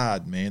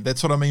hard, man.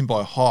 That's what I mean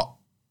by hot.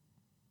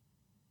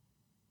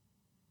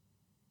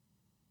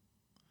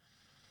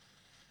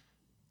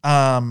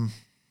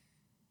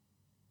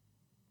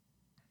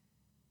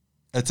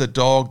 It's a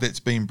dog that's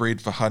been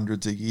bred for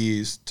hundreds of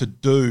years to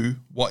do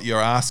what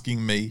you're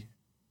asking me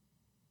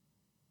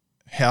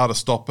how to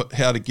stop it,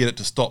 how to get it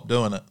to stop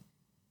doing it.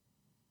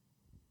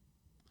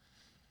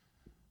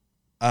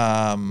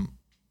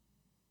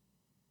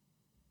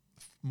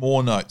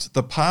 More notes.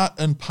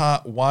 In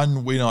part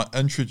one, when I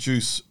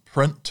introduce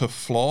print to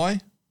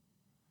fly,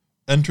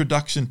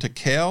 introduction to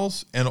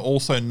cows, and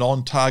also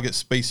non-target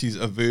species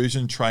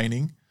aversion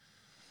training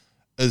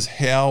is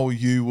how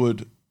you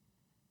would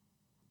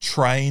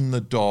train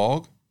the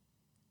dog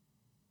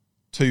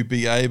to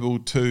be able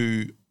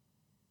to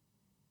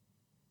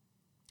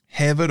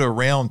have it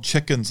around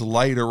chickens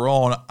later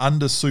on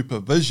under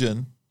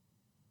supervision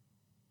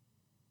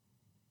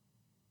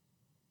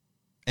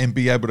and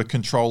be able to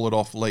control it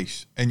off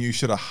leash. And you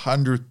should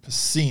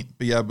 100%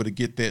 be able to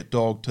get that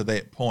dog to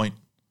that point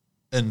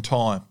in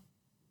time.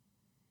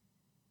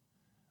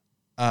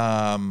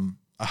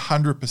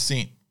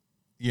 100%,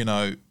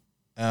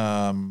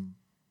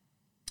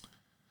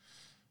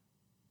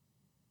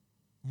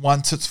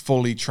 once it's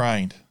fully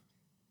trained.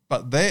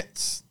 But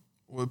that's,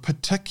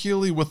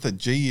 particularly with a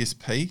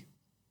GSP,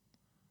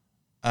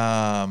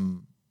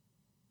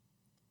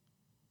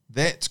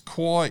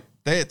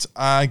 that's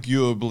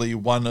arguably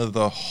one of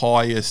the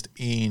highest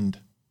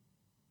end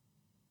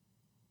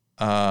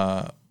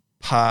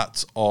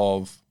parts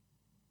of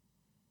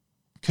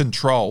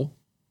control,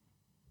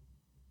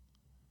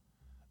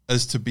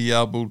 is to be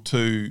able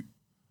to,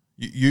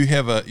 you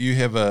have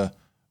a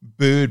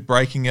bird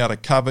breaking out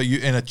of cover,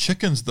 and a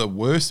chicken's the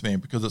worst, man,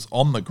 because it's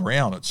on the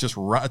ground. It's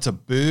a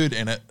bird,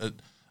 and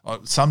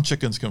some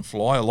chickens can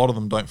fly. A lot of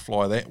them don't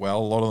fly that well.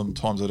 A lot of them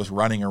times they're just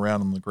running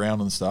around on the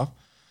ground and stuff.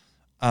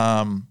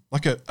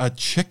 Like a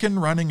chicken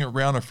running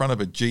around in front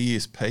of a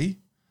GSP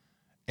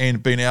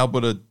and being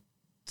able to,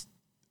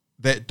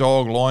 that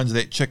dog lines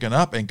that chicken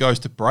up and goes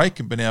to break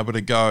and being able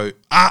to go,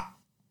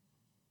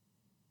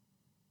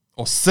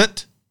 or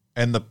sit,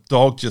 and the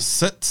dog just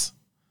sits.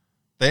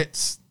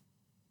 That's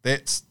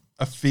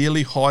a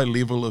fairly high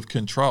level of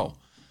control.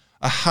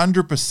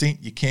 100%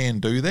 you can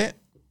do that,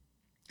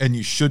 and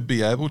you should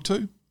be able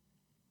to.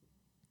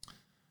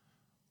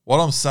 What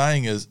I'm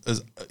saying is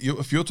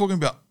if you're talking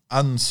about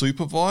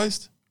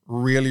unsupervised,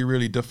 really,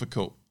 really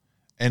difficult.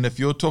 And if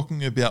you're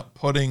talking about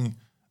putting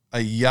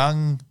a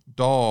young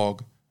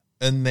dog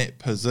in that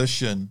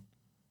position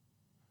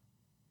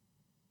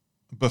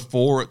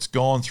before it's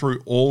gone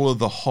through all of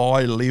the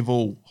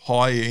high-level,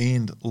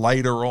 high-end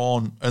later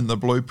on in the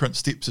blueprint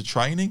steps of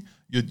training,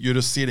 you're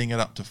just setting it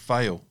up to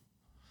fail.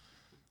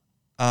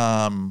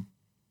 As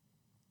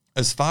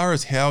far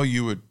as how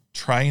you would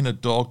train a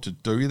dog to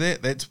do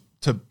that, that's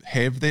to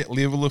have that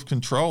level of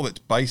control. That's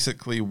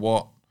basically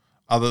what,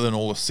 other than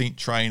all the scent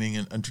training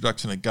and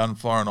introduction to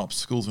gunfire and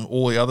obstacles and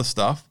all the other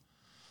stuff,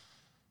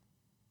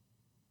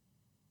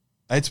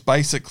 it's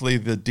basically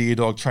the deer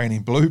dog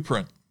training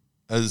blueprint.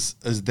 Is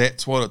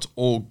that's what it's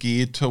all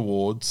geared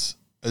towards,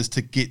 is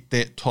to get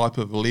that type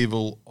of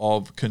level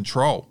of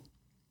control.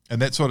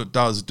 And that's what it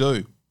does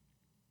do.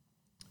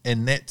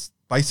 And that's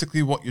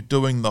basically what you're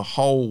doing the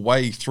whole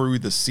way through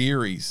the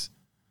series,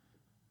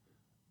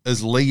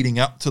 is leading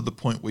up to the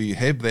point where you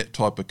have that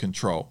type of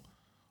control.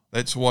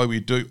 That's why we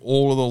do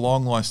all of the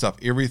long line stuff.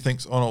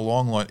 Everything's on a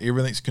long line.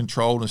 Everything's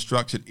controlled and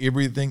structured.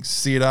 Everything's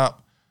set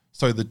up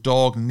so the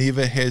dog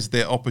never has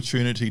that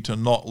opportunity to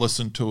not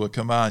listen to a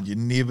command. You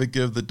never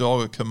give the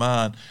dog a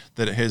command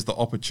that it has the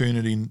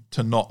opportunity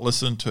to not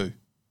listen to.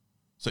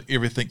 So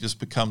everything just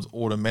becomes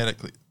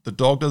automatically. The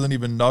dog doesn't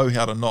even know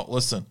how to not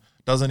listen.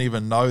 Doesn't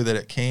even know that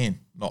it can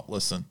not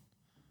listen.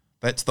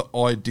 That's the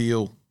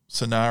ideal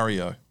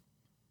scenario.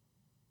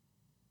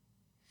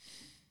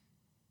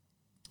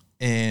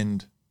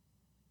 And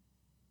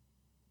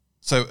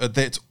so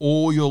that's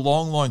all your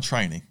long line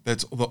training.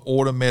 That's the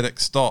automatic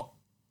stop,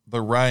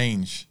 the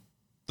range,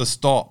 the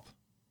stop,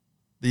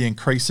 the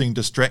increasing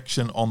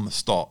distraction on the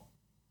stop.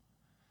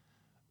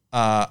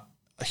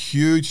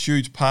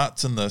 Huge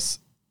parts in this.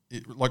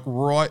 Like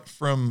right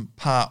from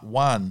part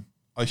 1,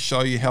 I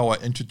show you how I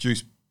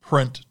introduce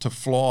print to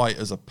fly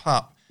as a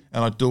pup,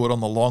 and I do it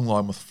on the long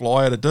line with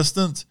fly at a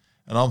distance,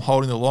 and I'm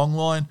holding the long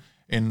line,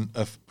 and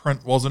if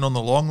print wasn't on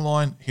the long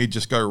line, he'd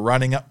just go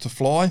running up to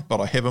fly, but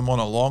I have him on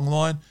a long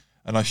line,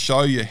 and I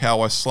show you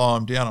how I slow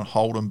him down and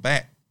hold him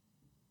back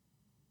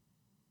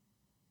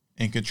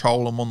and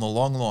control him on the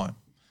long line.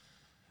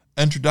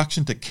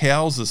 Introduction to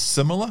cows is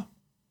similar.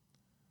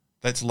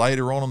 That's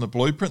later on in the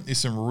blueprint. There's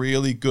some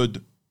really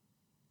good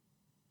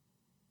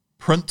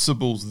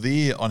principles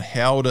there on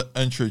how to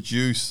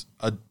introduce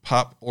a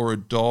pup or a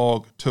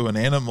dog to an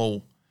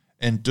animal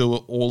and do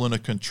it all in a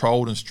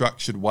controlled and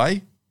structured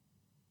way.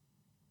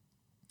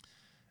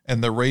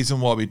 And the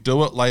reason why we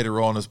do it later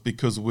on is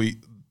because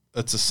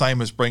it's the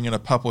same as bringing a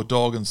pup or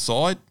dog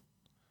inside,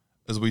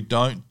 is we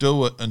don't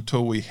do it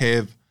until we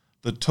have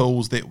the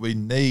tools that we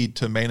need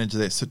to manage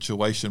that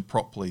situation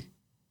properly.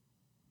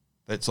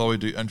 That's why we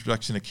do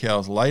introduction to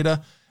cows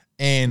later.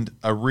 And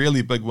a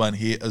really big one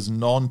here is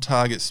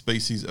non-target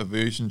species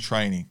aversion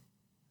training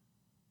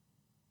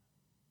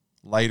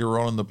later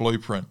on in the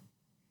blueprint.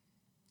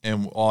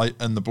 And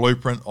in the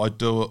blueprint, I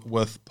do it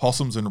with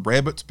possums and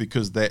rabbits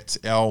because that's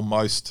two of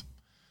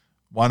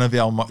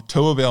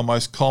our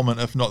most common,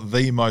 if not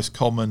the most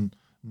common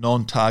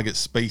non-target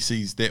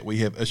species that we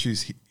have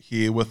issues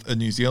here with in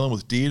New Zealand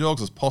with deer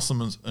dogs is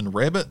possums and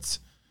rabbits.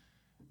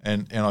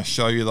 And I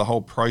show you the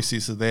whole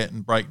process of that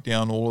and break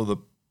down all of the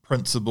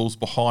principles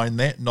behind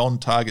that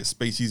non-target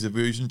species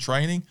aversion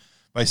training.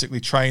 Basically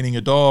training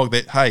a dog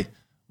that, hey,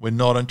 we're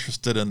not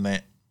interested in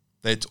that.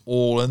 That's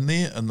all in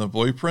there in the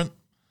blueprint.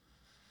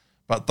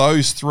 But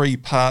those 3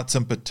 parts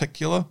in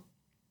particular,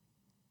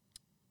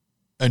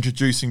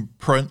 introducing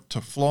print to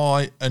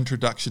fly,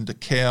 introduction to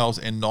cows,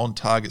 and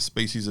non-target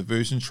species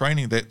aversion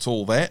training, that's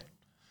all that.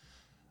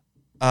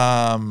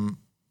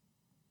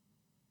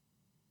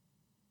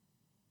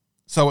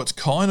 So it's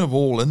kind of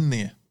all in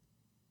there,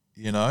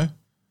 you know,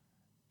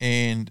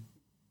 and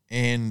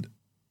you're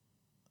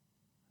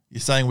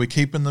saying we're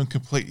keeping them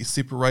completely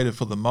separated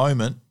for the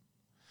moment.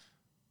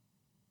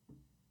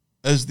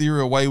 Is there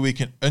a way we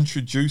can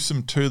introduce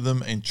him to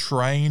them and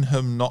train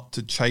him not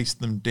to chase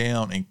them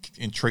down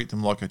and treat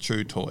them like a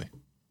chew toy?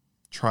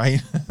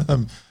 Train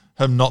him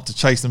not to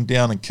chase them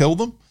down and kill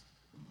them?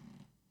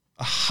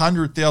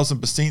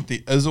 100,000% there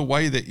is a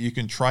way that you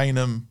can train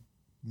him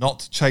not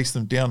to chase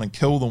them down and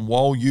kill them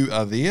while you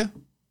are there.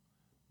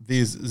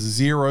 There's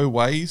 0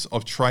 ways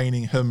of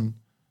training him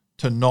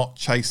to not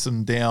chase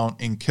them down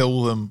and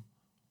kill them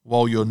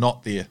while you're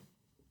not there.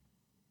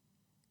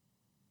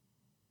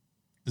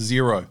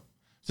 0.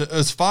 So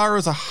as far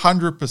as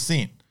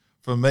 100%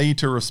 for me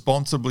to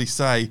responsibly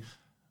say,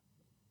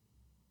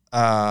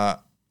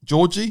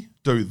 Georgie,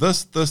 do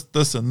this, this,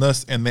 this, and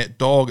this, and that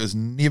dog is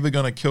never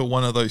going to kill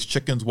one of those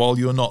chickens while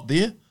you're not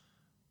there,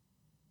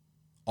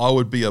 I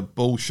would be a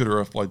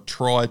bullshitter if I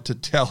tried to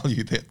tell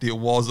you that there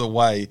was a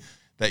way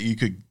that you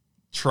could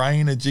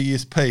train a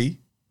GSP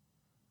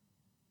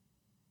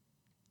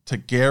to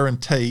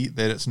guarantee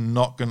that it's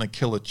not going to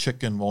kill a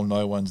chicken while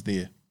no one's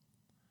there.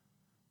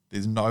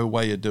 There's no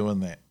way of doing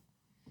that.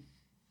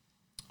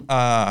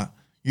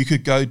 You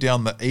could go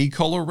down the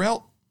e-collar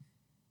route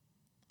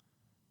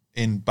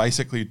and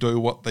basically do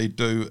what they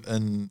do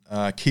in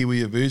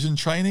Kiwi aversion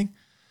training.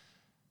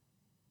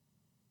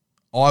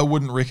 I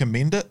wouldn't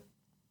recommend it.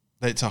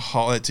 That's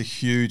a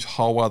huge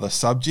whole other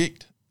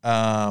subject.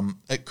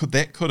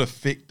 That could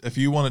affect, if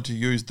you wanted to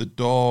use that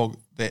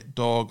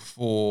dog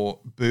for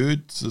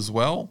birds as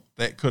well,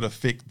 that could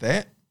affect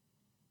that.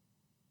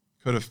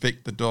 Could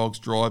affect the dog's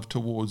drive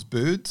towards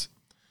birds.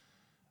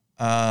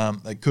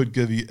 It could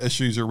give you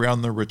issues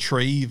around the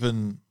retrieve,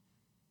 and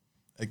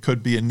it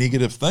could be a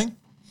negative thing.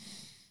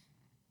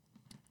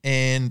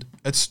 And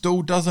it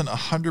still doesn't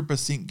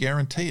 100%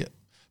 guarantee it,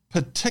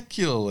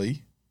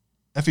 particularly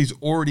if he's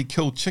already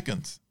killed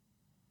chickens,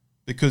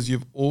 because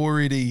you've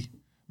already,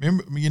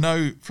 remember, you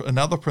know,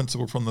 another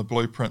principle from the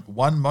blueprint,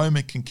 1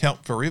 moment can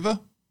count forever.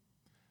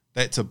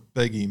 That's a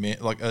biggie, man.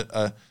 Like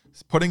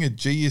putting a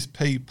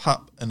GSP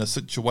pup in a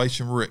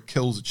situation where it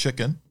kills a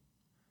chicken,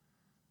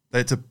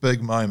 that's a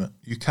big moment.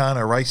 You can't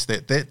erase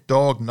that. That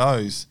dog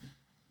knows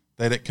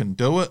that it can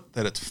do it,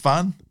 that it's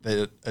fun,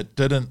 that it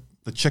didn't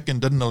the chicken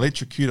didn't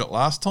electrocute it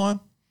last time.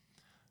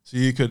 So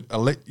you could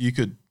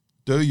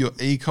do your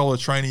e-collar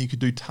training, you could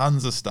do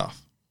tons of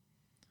stuff.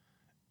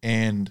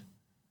 And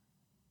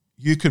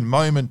you can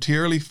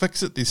momentarily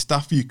fix it. There's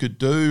stuff you could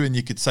do, and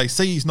you could say,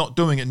 see, he's not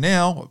doing it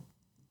now,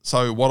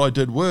 so what I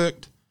did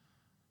worked.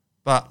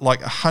 But like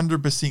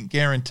 100%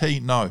 guarantee,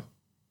 no.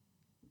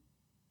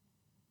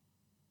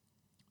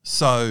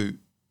 So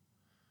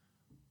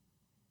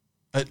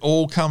it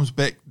all comes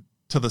back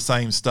to the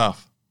same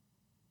stuff.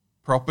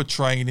 Proper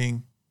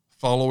training,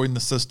 following the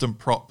system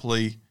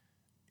properly,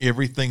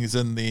 everything is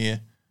in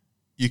there.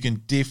 You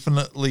can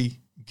definitely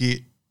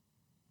get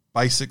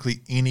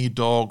basically any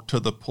dog to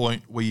the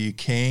point where you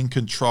can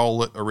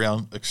control it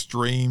around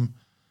extreme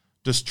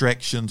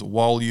distractions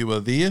while you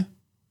are there.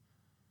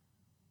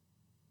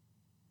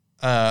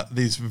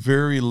 There's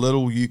very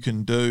little you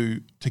can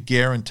do to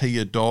guarantee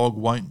a dog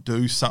won't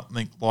do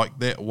something like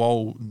that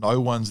while no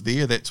one's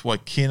there. That's why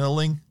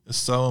kenneling is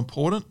so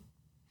important.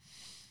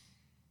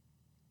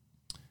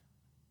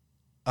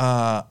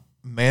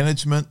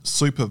 Management,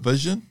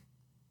 supervision.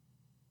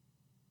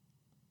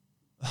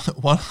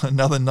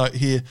 Another note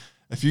here.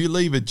 If you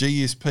leave a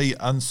GSP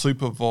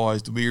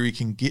unsupervised where he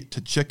can get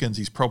to chickens,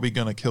 he's probably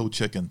going to kill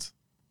chickens.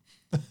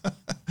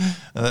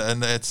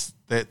 And that's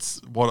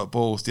what it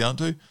boils down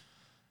to.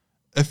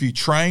 If you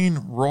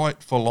train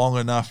right for long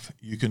enough,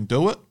 you can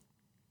do it.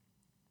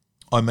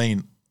 I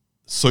mean,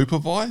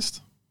 supervised.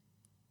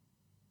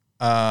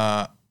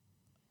 Here's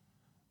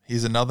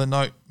another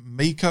note.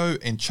 Miko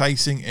and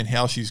chasing and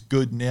how she's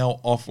good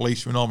now off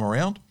leash when I'm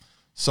around.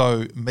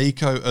 So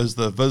Miko is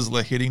the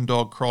Vizsla heading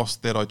dog cross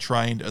that I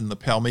trained in the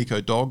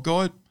Palmiko dog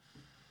guide.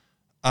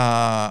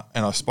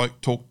 And I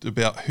talked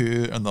about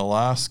her in the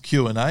last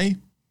QnA.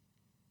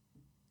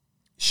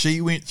 She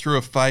went through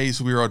a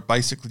phase where I'd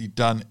basically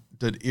did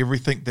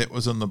everything that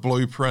was in the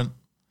blueprint.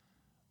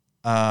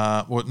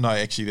 Well, no,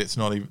 actually, that's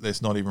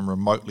not even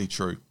remotely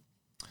true.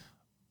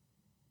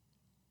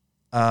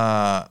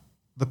 The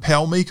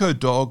Palmiko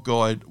dog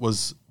guide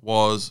was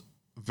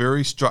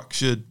very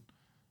structured.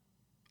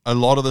 A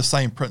lot of the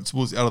same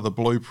principles out of the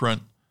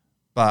blueprint,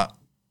 but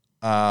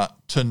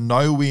to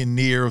nowhere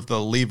near of the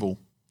level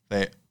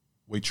that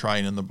we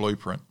train in the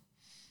blueprint.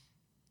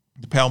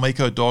 The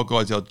Palmiko Dog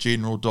Guide is our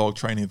general dog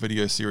training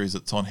video series.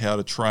 It's on how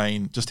to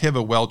train, just have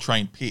a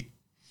well-trained pet.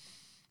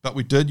 But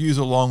we did use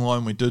a long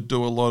line. We did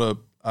do a lot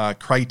of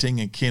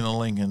crating and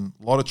kenneling and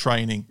a lot of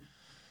training.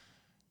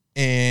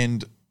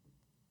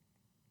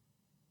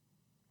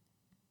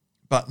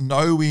 But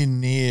nowhere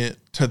near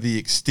to the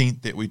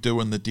extent that we do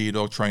in the deer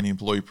dog training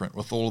blueprint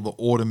with all of the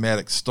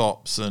automatic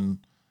stops and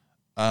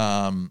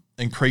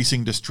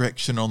increasing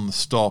distraction on the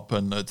stop.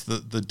 And it's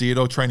the deer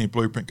dog training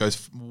blueprint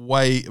goes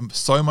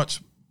so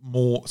much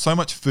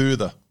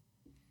further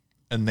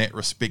in that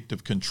respect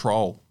of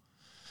control.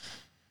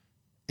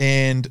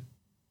 And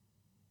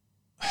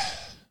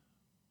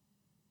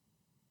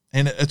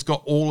it's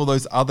got all of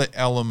those other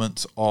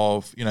elements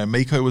of,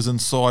 Miko was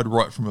inside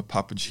right from a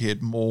pup and she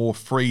had more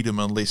freedom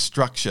and less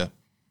structure.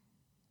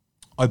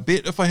 I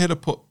bet if I had to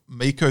put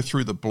Miko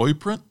through the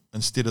blueprint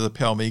instead of the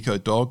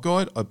Palmiko dog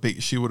guide, I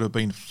bet she would have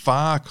been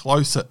far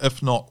closer,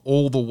 if not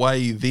all the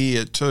way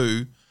there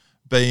to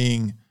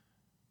being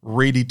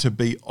ready to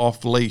be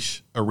off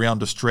leash around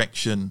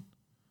distraction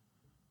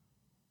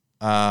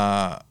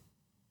far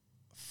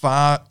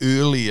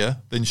earlier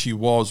than she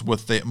was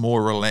with that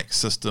more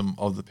relaxed system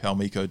of the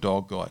Palmiko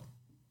dog guide.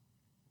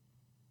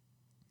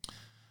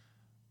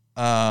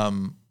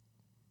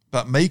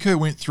 But Miko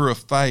went through a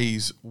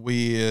phase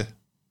where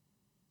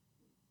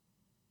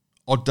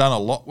I'd done a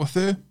lot with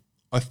her.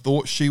 I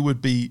thought she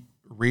would be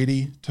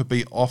ready to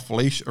be off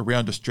leash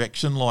around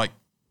distraction like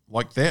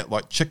that,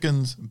 like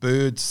chickens,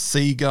 birds,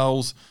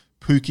 seagulls,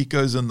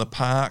 pukikos in the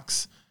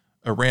parks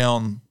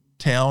around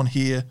town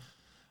here.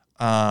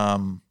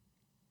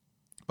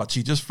 But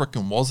she just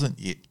frickin' wasn't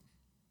yet.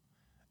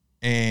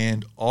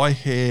 And I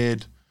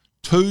had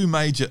 2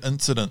 major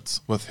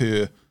incidents with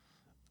her.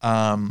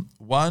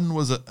 One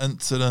was an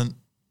incident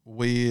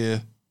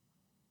where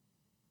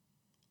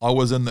I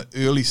was in the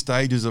early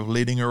stages of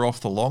letting her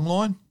off the long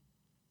line.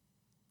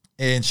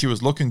 And she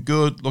was looking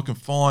good, looking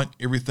fine.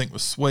 Everything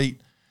was sweet.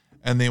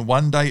 And then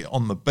one day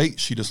on the beach,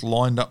 she just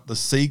lined up the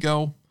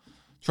seagull.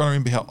 Trying to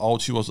remember how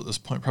old she was at this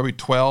point, probably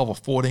 12 or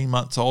 14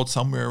 months old,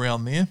 somewhere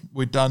around there.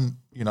 We'd done,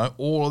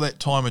 all of that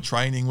time of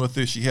training with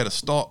her. She had a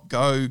stop,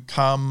 go,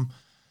 come.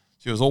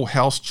 She was all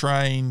house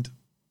trained.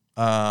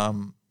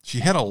 She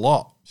had a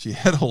lot.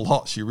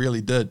 She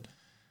really did.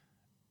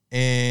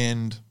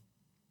 And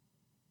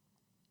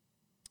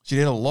she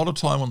had a lot of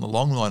time on the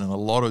long line and a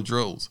lot of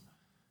drills.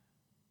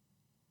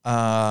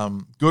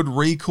 Good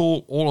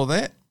recall, all of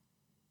that.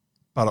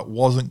 But it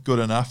wasn't good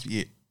enough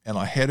yet. And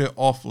I had her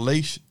off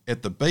leash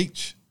at the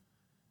beach,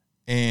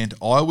 and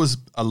I was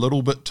a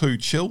little bit too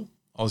chill.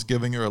 I was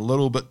giving her a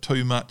little bit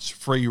too much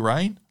free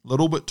rein, a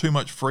little bit too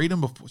much freedom.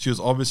 Before she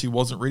obviously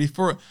wasn't ready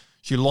for it.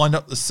 She lined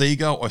up the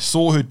seagull. I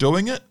saw her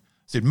doing it.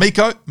 I said,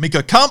 Miko,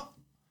 come.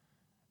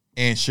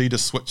 And she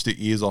just switched her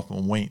ears off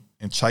and went.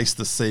 and chase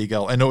the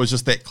seagull. And it was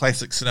just that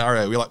classic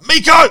scenario. We're like,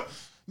 Miko!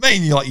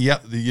 Man,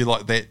 you're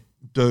like that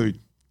dude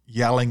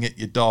yelling at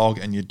your dog,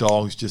 and your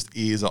dog's just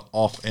ears are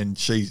off, and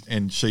she's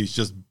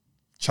just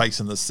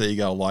chasing the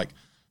seagull like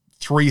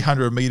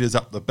 300 meters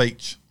up the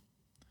beach.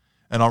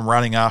 And I'm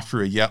running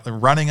after her,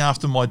 running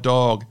after my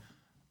dog,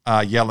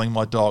 yelling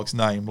my dog's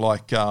name.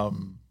 Like,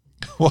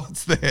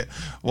 what's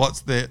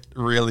that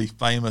really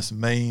famous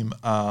meme?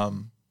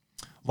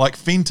 Like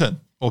Fenton,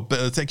 or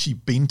it's actually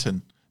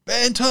Benton.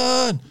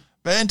 Benton,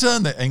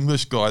 the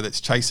English guy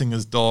that's chasing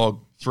his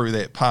dog through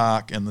that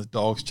park, and the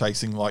dog's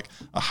chasing like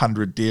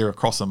 100 deer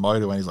across a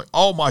motorway. And he's like,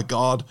 oh my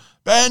God,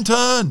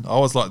 Benton. I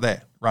was like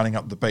that, running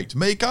up the beach.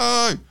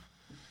 Miko!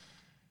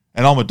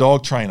 And I'm a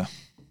dog trainer,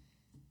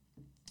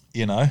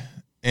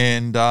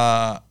 and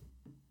got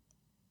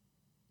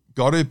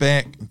her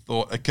back and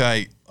thought,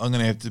 okay, I'm going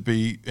to have to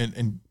be,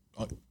 and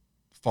I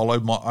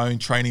followed my own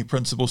training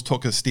principles,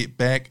 took a step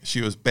back.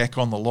 She was back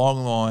on the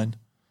long line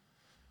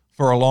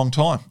for a long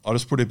time. I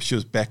just put her, she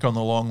was back on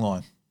the long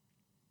line.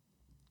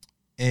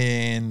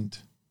 And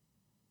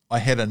I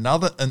had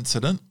another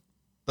incident.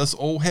 This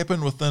all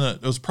happened within it.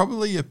 It was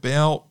probably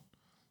about,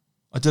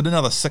 I did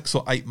another 6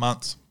 or 8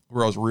 months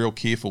where I was real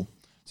careful.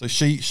 So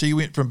she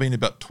went from being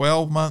about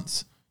 12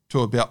 months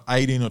to about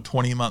 18 or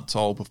 20 months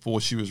old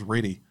before she was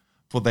ready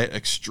for that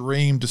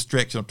extreme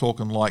distraction. I'm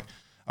talking like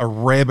a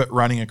rabbit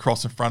running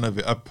across in front of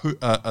it,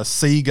 a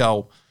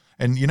seagull.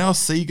 And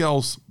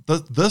seagulls,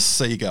 this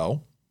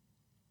seagull,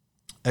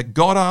 it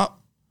got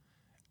up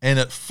and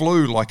it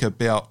flew like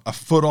about a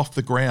foot off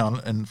the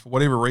ground, and for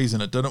whatever reason,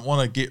 it didn't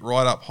want to get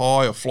right up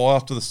high or fly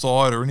off to the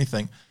side or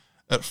anything.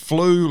 It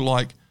flew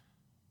like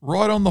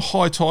right on the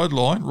high tide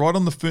line, right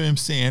on the firm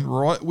sand,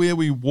 right where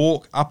we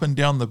walk up and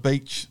down the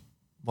beach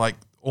like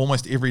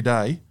almost every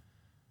day.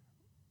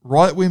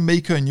 Right when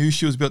Miko knew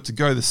she was about to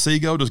go, the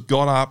seagull just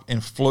got up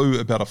and flew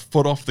about a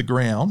foot off the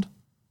ground,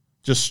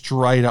 just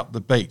straight up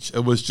the beach.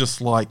 It was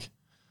just like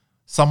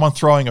someone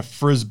throwing a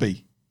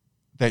frisbee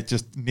that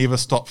just never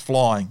stopped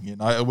flying.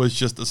 It was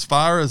just, as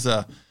far as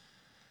a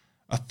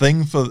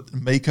thing for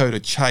Miko to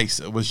chase,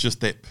 it was just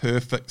that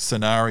perfect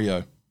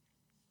scenario.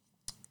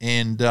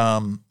 And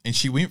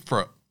she went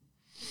for it.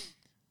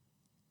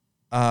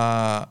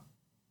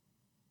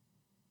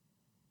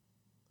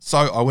 So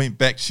I went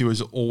back. She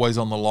was always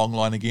on the long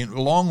line again.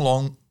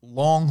 Long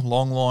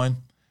line.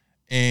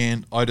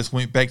 And I just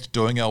went back to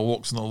doing our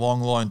walks on the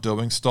long line,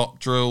 doing stop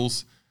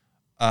drills.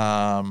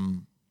 I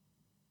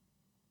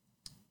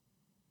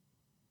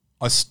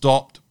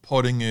stopped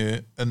putting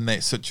her in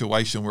that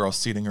situation where I was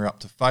setting her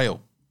up to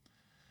fail.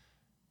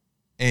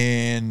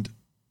 And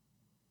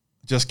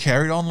just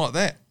carried on like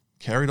that.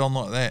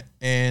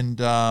 And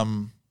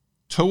 2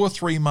 or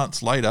 3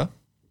 months later,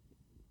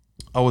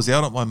 I was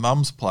out at my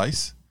mum's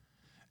place.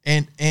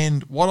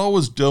 And what I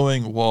was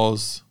doing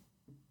was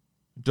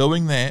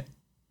doing that,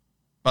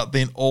 but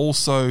then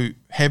also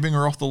having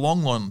her off the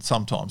long line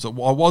sometimes. I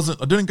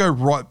didn't go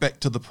right back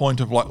to the point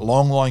of like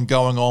long line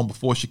going on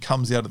before she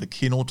comes out of the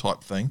kennel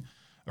type thing.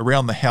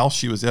 Around the house,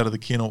 she was out of the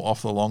kennel,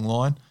 off the long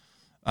line.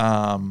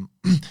 And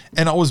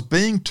I was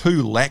being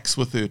too lax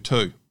with her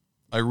too.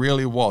 I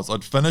really was.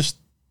 I'd finished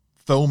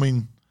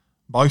filming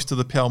most of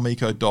the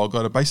Palmiko dog.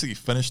 I'd basically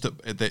finished it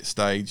at that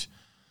stage.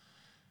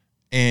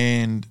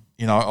 And,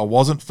 I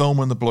wasn't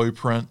filming the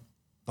blueprint.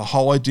 The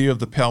whole idea of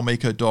the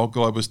Palmiko dog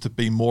guide was to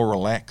be more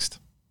relaxed.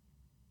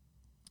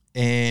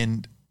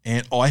 And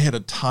I had a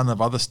ton of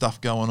other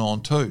stuff going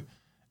on too.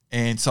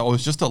 And so I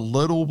was just a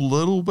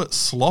little bit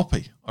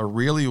sloppy. I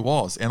really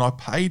was. And I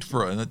paid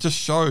for it. And it just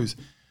shows.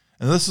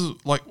 And this is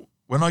like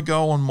when I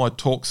go on my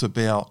talks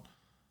about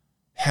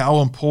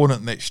how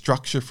important that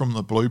structure from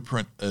the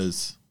blueprint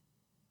is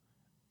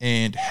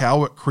and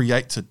how it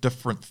creates a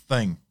different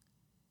thing.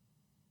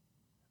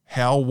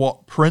 How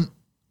what print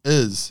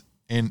is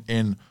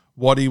and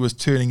what he was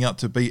turning out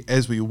to be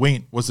as we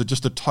went was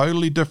just a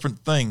totally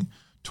different thing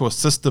to a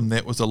system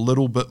that was a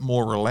little bit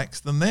more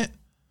relaxed than that.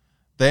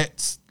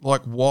 That's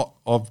like what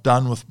I've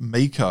done with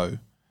Miko,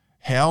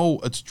 how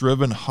it's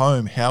driven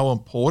home, how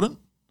important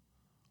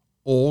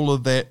all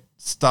of that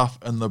stuff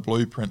in the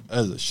blueprint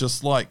is. It's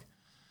just like,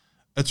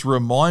 it's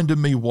reminded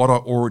me what I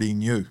already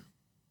knew.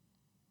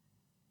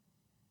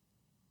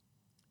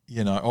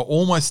 I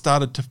almost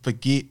started to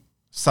forget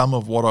some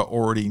of what I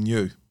already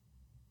knew.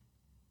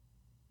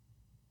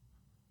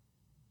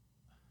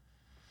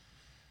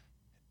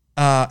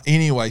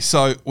 Anyway,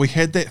 so we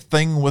had that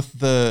thing with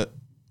the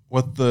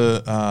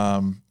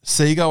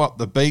seagull up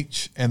the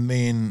beach, and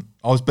then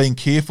I was being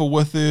careful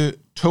with her.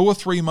 2 or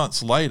 3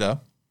 months later,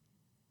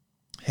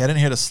 hadn't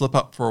had a slip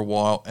up for a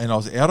while, and I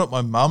was out at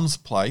my mum's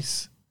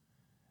place,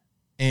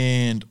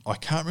 and I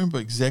can't remember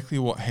exactly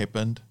what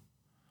happened.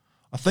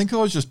 I think I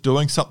was just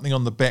doing something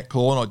on the back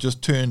lawn. I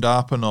just turned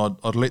up and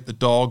I'd let the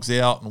dogs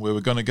out, and we were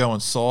going to go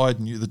inside,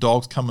 and the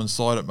dogs come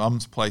inside at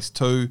mum's place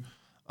too.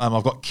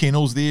 I've got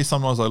kennels there.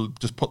 Sometimes I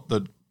just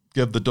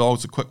give the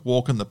dogs a quick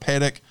walk in the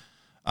paddock.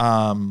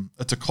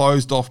 It's a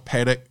closed off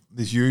paddock.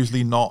 There's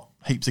usually not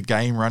heaps of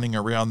game running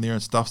around there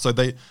and stuff. So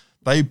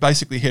They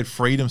basically had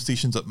freedom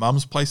sessions at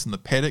Mum's place in the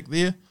paddock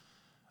there,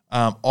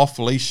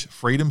 off-leash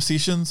freedom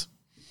sessions.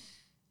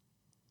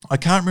 I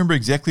can't remember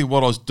exactly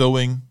what I was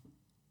doing,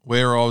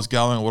 where I was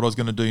going, what I was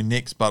going to do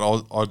next,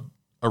 but I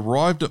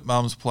arrived at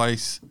Mum's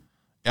place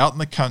out in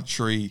the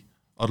country.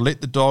 I'd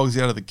let the dogs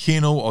out of the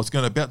kennel. I was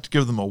about to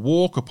give them a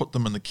walk or put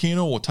them in the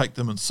kennel or take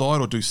them inside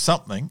or do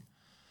something.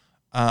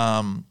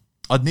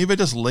 I'd never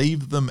just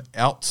leave them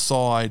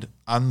outside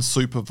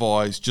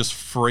unsupervised, just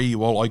free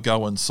while I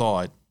go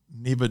inside.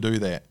 Never do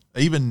that.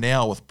 Even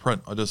now with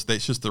print, that's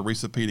just the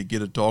recipe to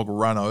get a dog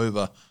run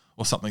over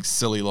or something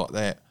silly like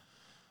that.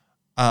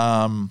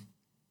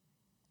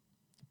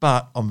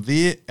 But I'm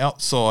there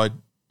outside,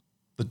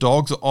 the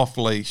dogs are off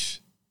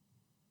leash,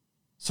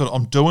 so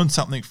I'm doing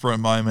something for a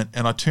moment,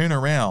 and I turn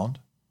around,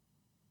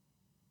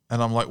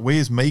 and I'm like,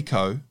 where's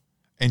Miko?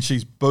 And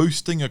she's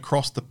boosting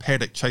across the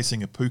paddock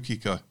chasing a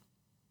pukeko.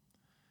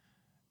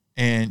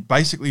 And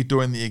basically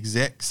doing the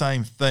exact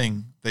same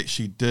thing that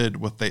she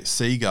did with that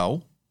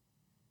seagull,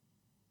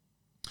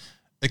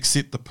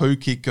 except the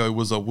pukeko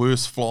was a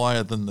worse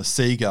flyer than the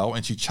seagull,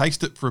 and she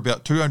chased it for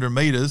about 200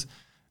 metres,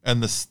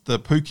 and the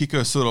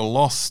pukeko sort of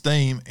lost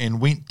steam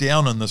and went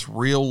down in this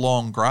real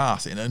long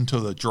grass and into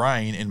the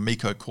drain, and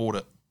Miko caught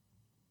it.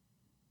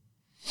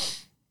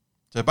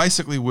 So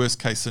basically, worst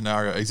case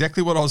scenario,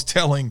 exactly what I was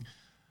telling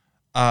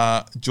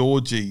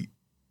Georgie.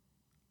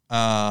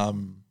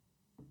 Now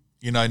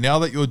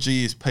that your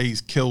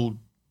GSP's killed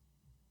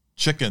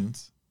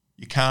chickens,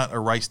 you can't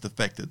erase the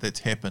fact that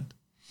that's happened.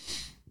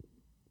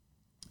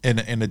 And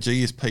the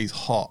GSP's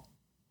hot.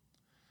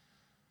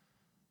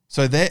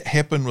 So that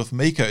happened with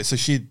Miko. So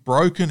she'd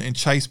broken and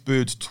chased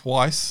birds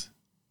twice,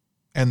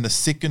 and the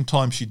second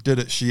time she did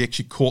it, she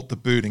actually caught the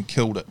bird and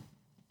killed it.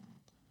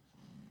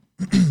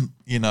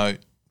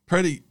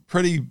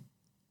 Pretty.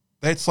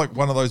 That's like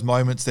one of those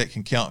moments that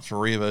can count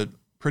forever.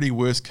 Pretty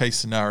worst case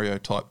scenario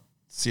type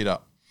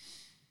setup.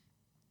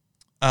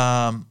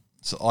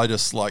 So I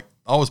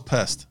was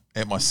pissed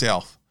at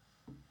myself.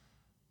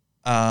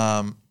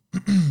 And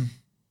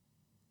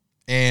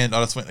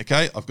I just went,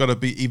 okay, I've got to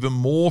be even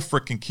more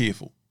freaking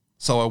careful.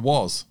 So I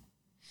was.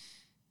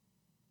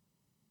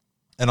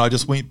 And I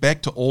just went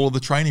back to all of the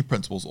training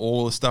principles,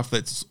 all of the stuff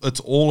it's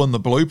all in the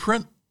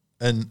blueprint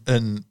and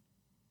in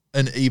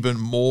even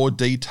more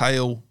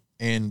detail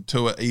and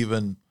to an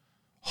even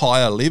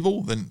higher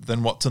level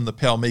than what's in the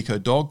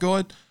Palmiko Dog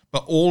Guide.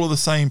 But all of the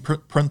same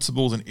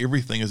principles and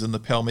everything is in the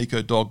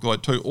Palmiko Dog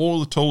Guide too.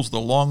 All of the tools, the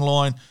long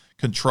line,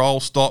 control,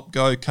 stop,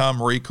 go,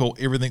 come, recall,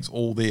 everything's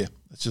all there.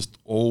 It's just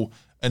all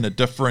in a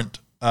different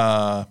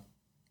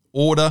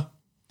order.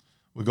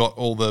 We've got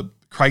all the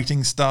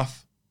crating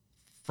stuff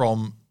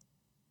from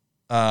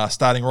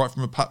starting right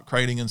from a pup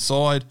crating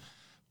inside,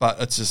 but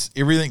it's just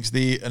everything's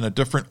there in a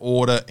different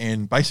order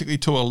and basically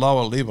to a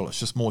lower level. It's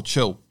just more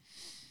chill.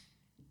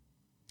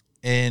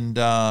 And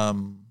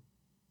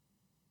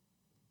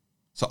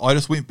so I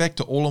just went back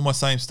to all of my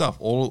same stuff,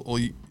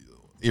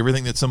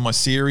 everything that's in my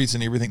series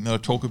and everything that I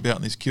talk about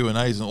in these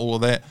Q&As and all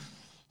of that.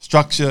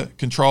 Structure,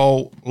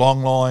 control,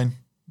 long line,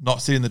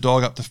 not setting the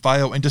dog up to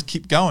fail, and just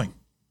keep going.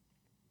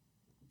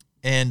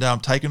 And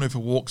taking her for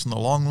walks on the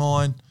long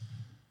line,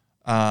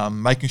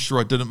 making sure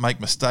I didn't make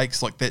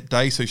mistakes like that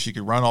day so she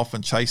could run off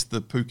and chase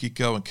the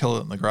pukeko and kill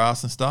it in the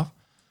grass and stuff.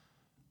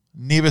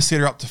 Never set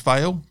her up to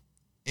fail.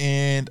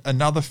 And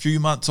another few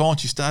months on,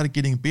 she started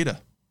getting better.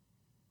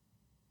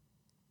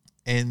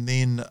 And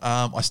then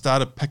I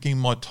started picking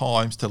my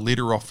times to let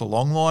her off the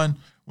long line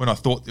when I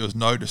thought there was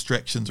no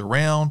distractions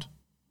around,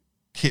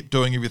 kept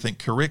doing everything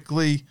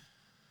correctly,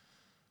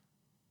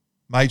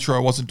 made sure I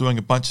wasn't doing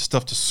a bunch of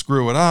stuff to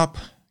screw it up,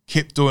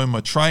 kept doing my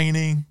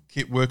training,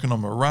 kept working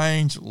on my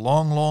range,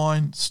 long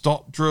line,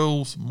 stop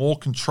drills, more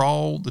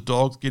control, the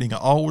dog's getting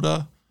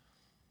older.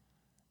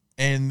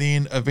 And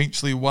then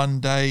eventually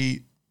one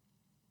day,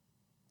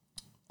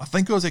 I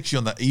think I was actually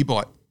on the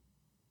e-bike,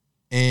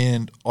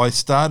 and I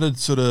started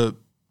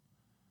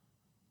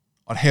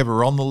I'd have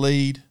her on the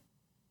lead,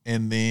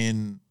 and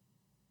then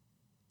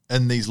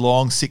in these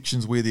long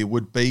sections where there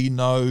would be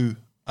no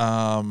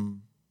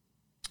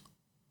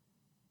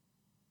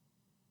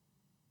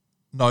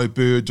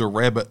birds or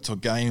rabbits or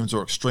games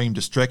or extreme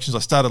distractions, I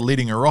started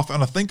letting her off.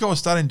 And I think I was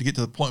starting to get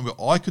to the point where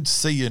I could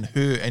see in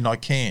her, and I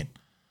can.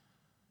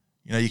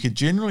 You could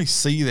generally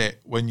see that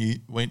when you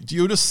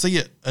just see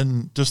it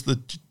in just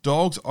the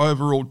dog's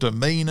overall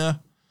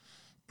demeanor,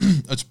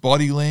 its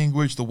body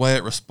language, the way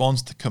it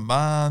responds to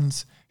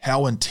commands,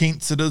 how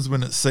intense it is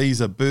when it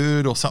sees a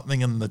bird or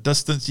something in the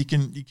distance. You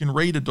can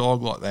read a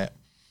dog like that.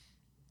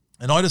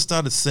 And I just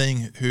started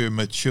seeing her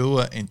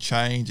mature and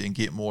change and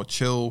get more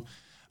chill.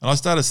 And I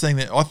started seeing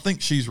that I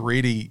think she's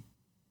ready.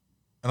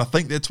 And I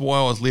think that's why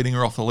I was letting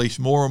her off the leash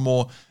more and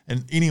more.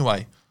 And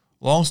anyway,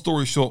 long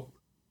story short,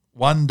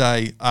 one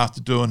day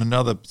after doing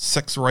another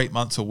 6 or 8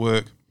 months of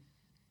work,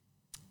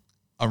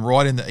 I'm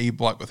riding the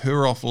e-bike with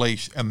her off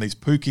leash, and these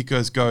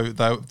pukekos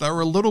they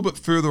were a little bit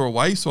further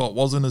away, so it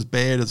wasn't as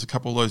bad as a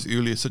couple of those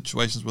earlier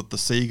situations with the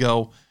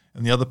seagull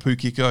and the other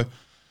pukeko.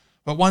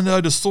 But one day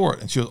I just saw it,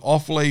 and she was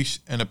off leash,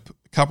 and a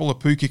couple of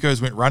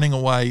pukikos went running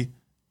away,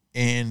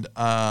 and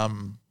her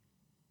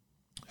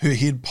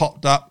head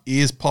popped up,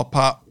 ears pop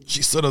up.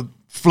 She sort of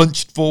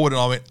flinched forward,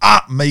 and I went,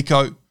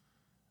 Miko.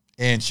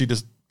 And she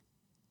just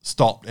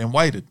stopped and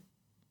waited.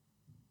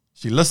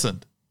 She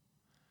listened.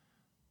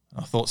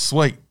 I thought,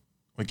 sweet,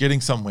 we're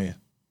getting somewhere.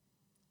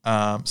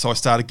 So I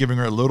started giving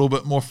her a little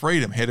bit more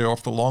freedom, had her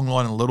off the long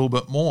line a little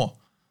bit more.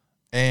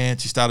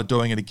 And she started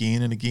doing it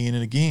again and again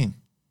and again.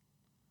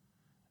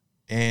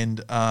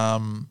 And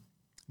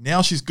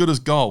now she's good as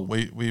gold.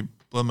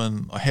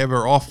 I have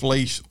her off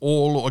leash.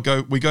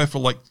 We go for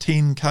like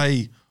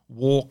 10K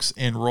walks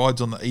and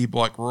rides on the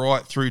e-bike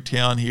right through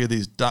town here.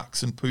 There's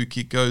ducks and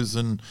pukikos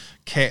and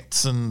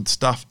cats and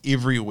stuff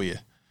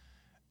everywhere.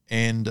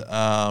 And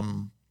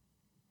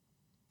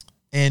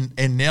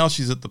now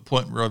she's at the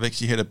point where I've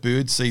actually had a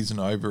bird season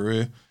over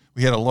her.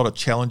 We had a lot of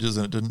challenges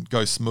and it didn't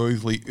go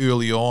smoothly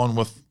early on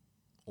with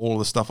all of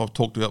the stuff I've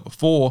talked about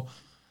before.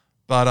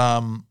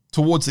 But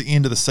towards the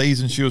end of the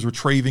season, she was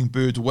retrieving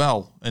birds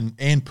well, and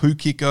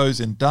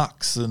pukikos and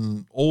ducks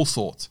and all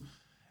sorts.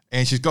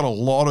 And she's got a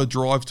lot of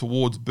drive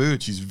towards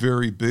birds. She's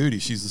very birdy.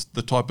 She's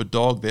the type of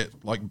dog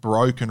that like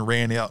broke and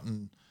ran out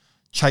and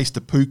chased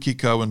a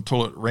pukiko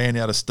until it ran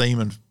out of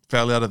steam and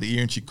fell out of the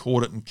air, and she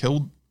caught it and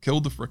killed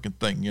the freaking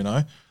thing, you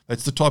know.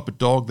 That's the type of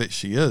dog that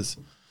she is.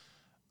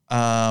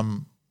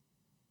 And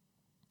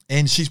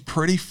she's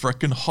pretty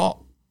freaking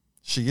hot.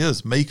 She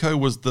is. Miko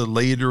was the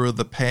leader of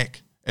the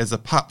pack as a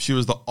pup. She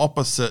was the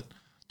opposite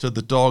to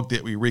the dog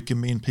that we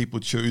recommend people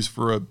choose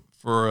for a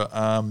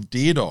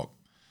deer dog.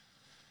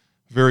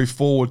 Very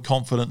forward,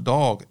 confident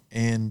dog.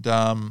 And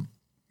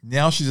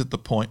now she's at the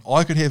point,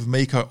 I could have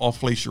Miko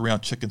off leash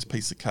around chicken's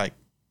piece of cake.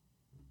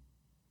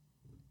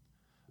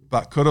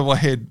 But could have I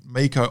had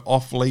Miko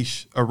off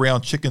leash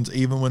around chickens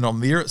even when I'm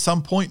there at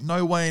some point?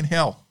 No way in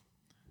hell.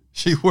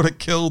 She would have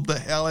killed the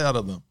hell out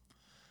of them.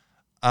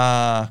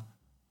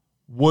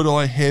 Would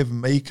I have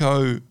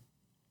Miko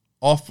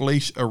off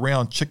leash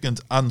around chickens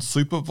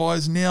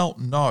unsupervised now?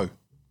 No.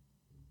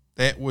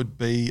 That would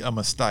be a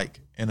mistake,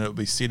 and it would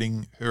be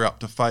setting her up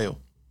to fail.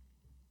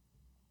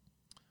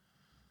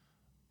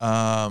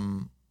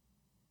 So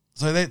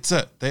that's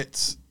it.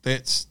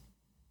 That's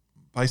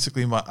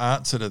basically my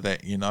answer to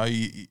that. You know,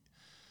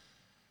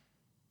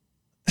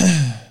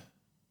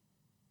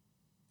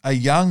 a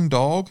young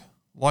dog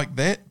like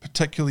that,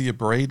 particularly a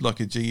breed like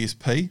a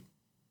GSP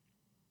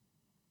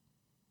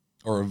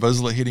or a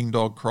Vizsla heading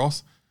dog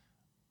cross,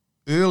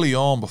 early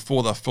on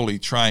before they're fully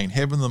trained,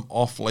 having them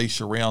off leash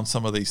around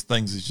some of these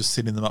things is just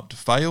setting them up to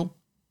fail.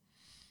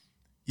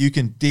 You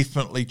can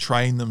definitely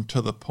train them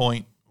to the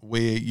point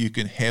where you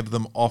can have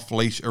them off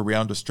leash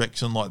around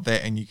distraction like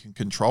that and you can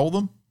control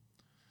them.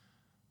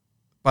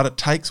 But it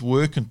takes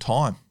work and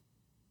time.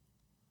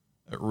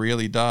 It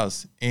really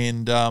does.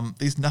 And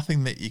there's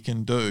nothing that you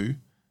can do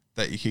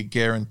that you can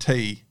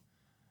guarantee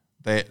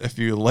that if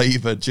you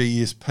leave a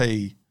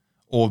GSP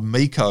or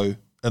Miko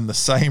in the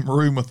same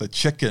room with a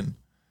chicken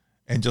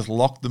and just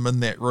lock them in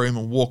that room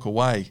and walk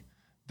away,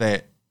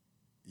 that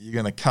you're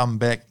going to come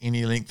back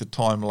any length of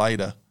time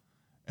later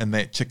and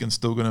that chicken's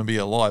still going to be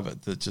alive.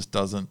 It just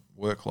doesn't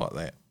work like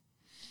that.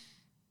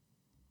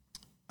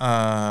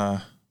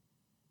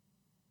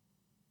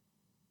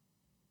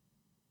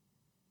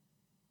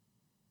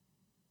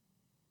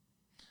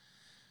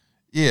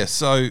 Yeah,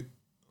 so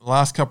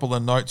last couple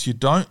of notes. You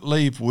don't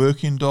leave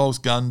working dogs,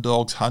 gun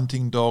dogs,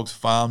 hunting dogs,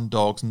 farm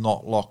dogs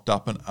not locked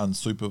up and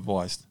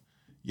unsupervised.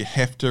 You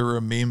have to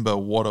remember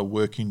what a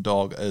working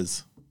dog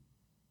is.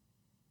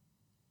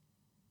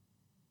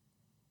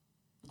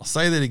 I'll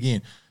say that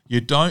again.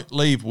 You don't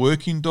leave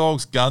working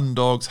dogs, gun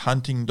dogs,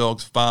 hunting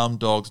dogs, farm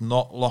dogs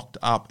not locked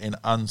up and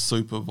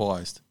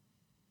unsupervised.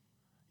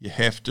 You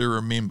have to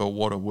remember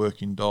what a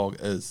working dog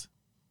is.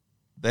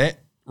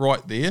 That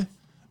right there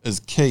is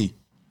key.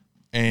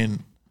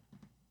 And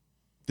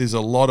there's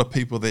a lot of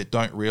people that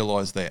don't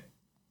realise that.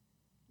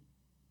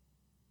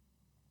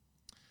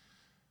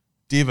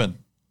 Devon.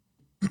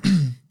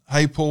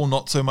 Hey, Paul,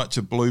 not so much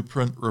a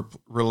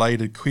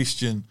blueprint-related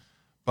question,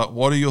 but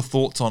what are your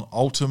thoughts on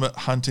Ultimate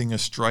Hunting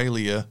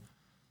Australia,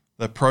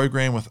 the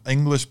program with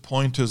English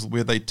pointers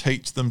where they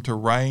teach them to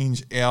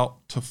range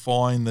out to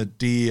find the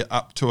deer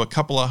up to a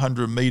couple of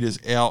 100 metres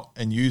out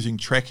and using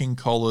tracking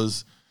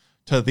collars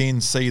to then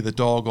see the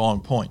dog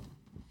on point?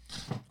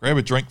 Grab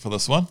a drink for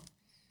this one.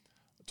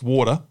 It's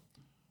water.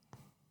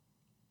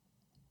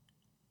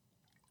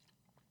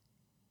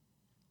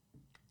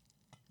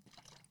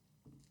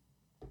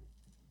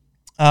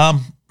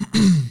 I've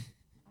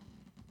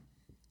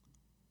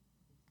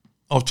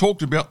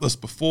talked about this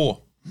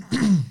before.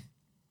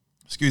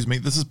 Excuse me.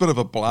 This is a bit of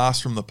a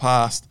blast from the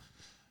past.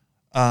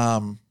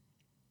 I've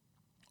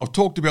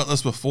talked about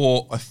this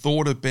before. I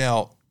thought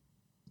about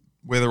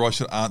whether I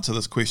should answer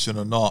this question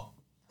or not.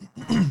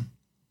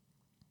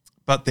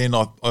 But then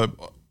I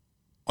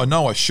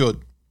know I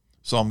should,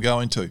 so I'm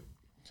going to.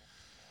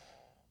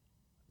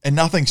 And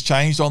nothing's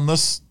changed on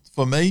this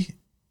for me,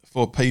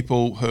 for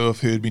people who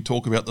have heard me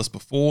talk about this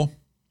before.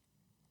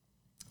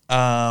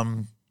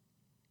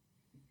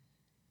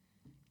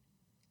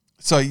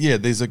 So yeah,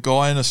 there's a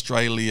guy in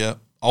Australia,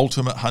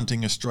 Ultimate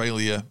Hunting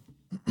Australia,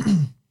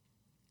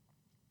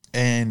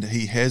 and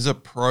he has a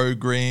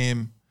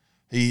program.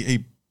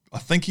 I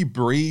think he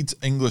breeds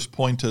English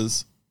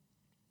pointers,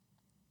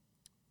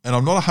 and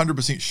I'm not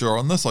 100% sure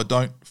on this. I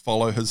don't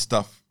follow his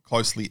stuff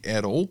closely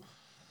at all.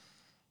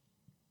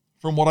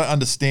 From what I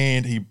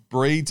understand, he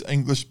breeds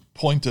English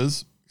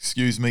pointers,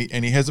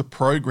 and he has a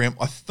program,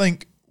 I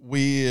think,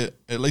 where,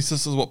 at least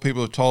this is what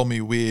people have told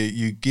me, where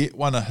you get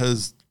one of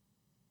his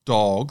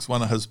dogs,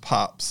 one of his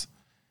pups,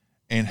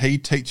 and he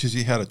teaches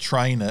you how to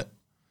train it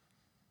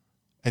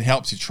and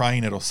helps you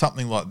train it or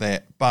something like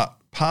that. But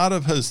part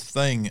of his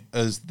thing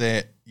is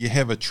that you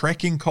have a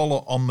tracking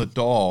collar on the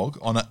dog,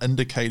 on an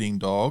indicating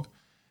dog,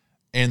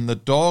 and the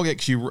dog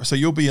actually, so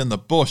you'll be in the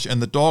bush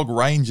and the dog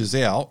ranges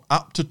out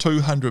up to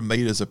 200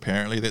 meters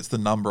apparently. That's the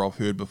number I've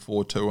heard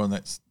before too, and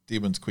that's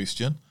Devon's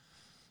question.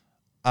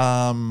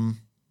 The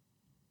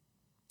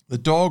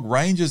dog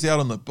ranges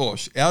out in the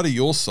bush, out of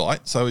your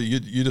sight, so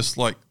you just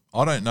like,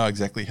 I don't know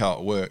exactly how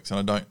it works, and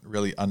I don't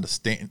really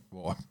understand.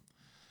 Well,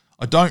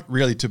 I don't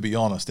really, to be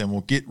honest, and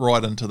we'll get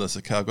right into this,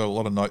 okay? I've got a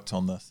lot of notes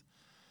on this.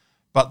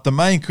 But the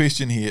main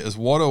question here is,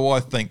 what do I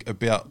think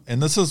about,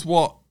 and this is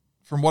what,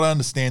 from what I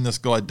understand this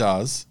guy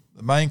does,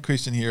 the main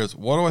question here is,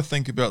 what do I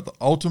think about the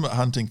ultimate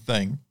hunting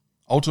thing,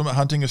 Ultimate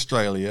Hunting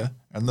Australia,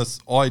 and this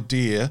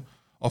idea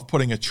of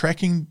putting a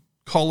tracking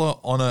collar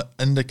on an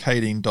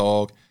indicating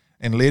dog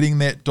and letting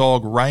that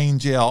dog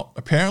range out.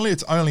 Apparently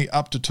it's only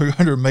up to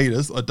 200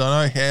 meters. I don't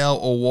know how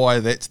or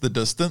why that's the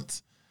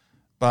distance,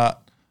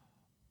 but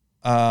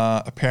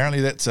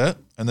apparently that's it.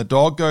 And the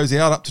dog goes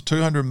out up to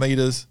 200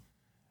 meters.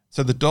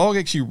 So the dog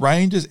actually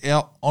ranges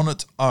out on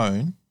its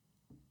own,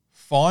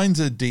 finds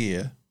a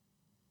deer,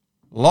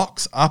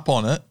 locks up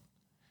on it,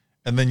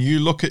 and then you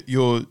look at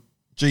your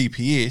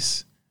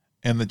GPS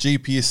and the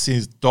GPS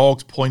says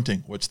dog's pointing,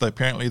 which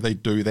apparently they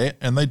do that,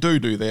 and they do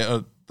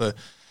that.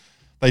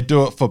 They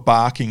do it for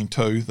barking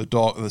too. The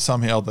dog,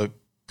 somehow the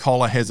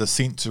collar has a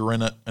sensor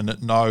in it, and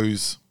it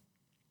knows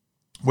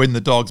when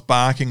the dog's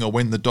barking or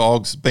when the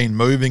dog's been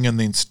moving and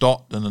then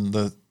stopped, and then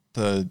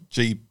the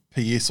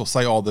GPS will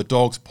say, oh, the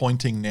dog's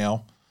pointing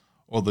now,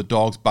 or the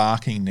dog's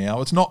barking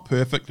now. It's not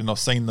perfect, and I've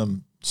seen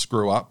them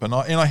screw up, and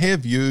I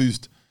have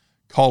used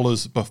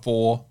collars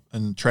before,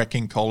 and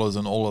tracking collars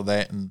and all of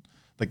that, and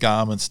the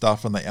Garmin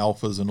stuff and the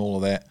Alphas and all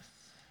of that.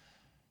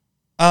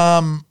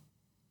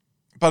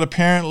 But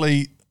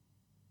apparently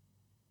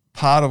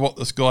part of what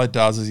this guy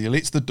does is he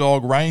lets the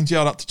dog range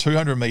out up to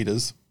 200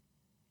 meters.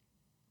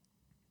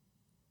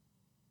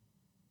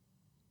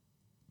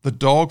 The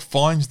dog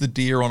finds the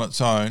deer on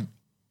its own,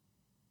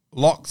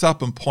 locks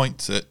up and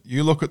points it.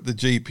 You look at the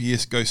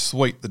GPS, go,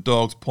 sweet, the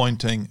dog's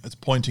pointing, it's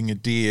pointing a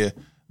deer.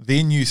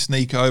 Then you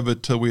sneak over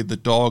to where the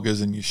dog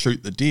is and you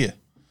shoot the deer.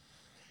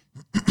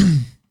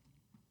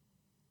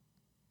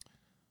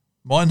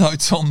 My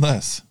notes on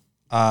this,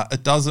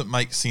 it doesn't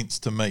make sense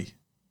to me.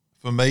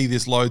 For me,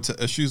 there's loads of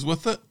issues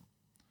with it.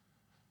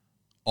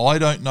 I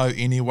don't know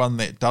anyone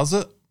that does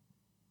it.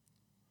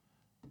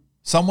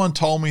 Someone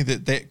told me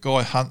that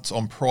guy hunts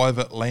on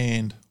private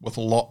land with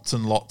lots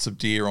and lots of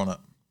deer on it.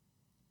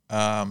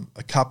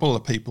 A couple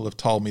of people have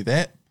told me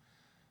that.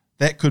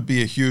 That could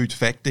be a huge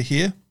factor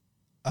here.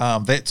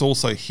 That's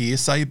also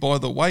hearsay, by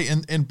the way.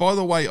 And by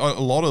the way, a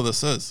lot of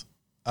this is.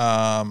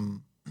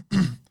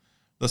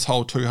 This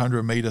whole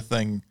 200 meter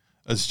thing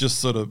is just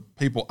sort of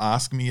people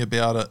ask me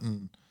about it,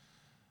 and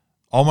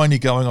I'm only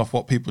going off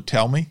what people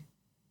tell me.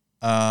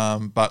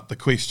 But the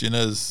question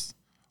is,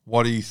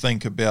 what do you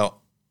think about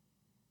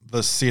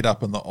this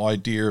setup and the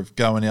idea of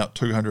going out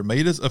 200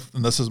 meters?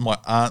 And this is my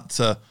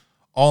answer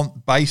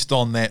based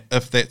on that,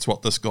 if that's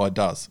what this guy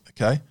does.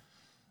 Okay.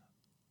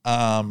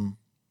 So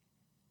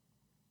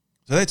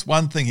that's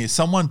one thing here.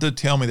 Someone did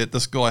tell me that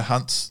this guy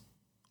hunts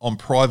on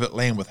private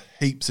land with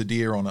heaps of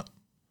deer on it.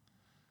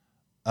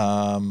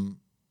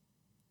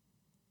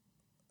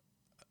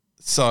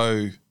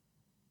 So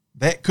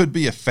that could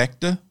be a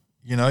factor.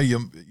 You know,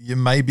 you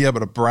may be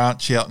able to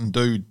branch out and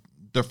do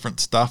different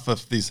stuff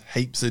if there's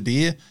heaps of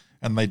deer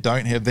and they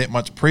don't have that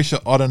much pressure.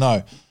 I don't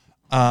know.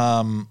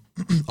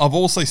 I've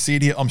also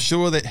said here, I'm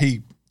sure that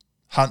he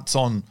hunts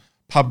on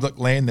public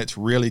land that's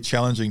really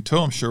challenging too.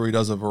 I'm sure he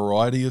does a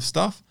variety of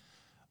stuff.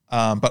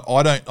 But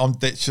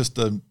that's just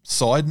a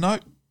side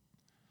note.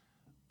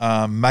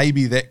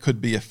 Maybe that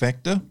could be a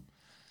factor.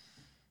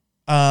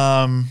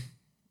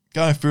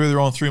 Going further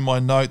on through my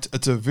notes,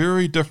 it's a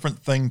very different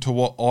thing to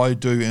what I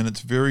do, and it's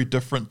very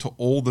different to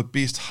all the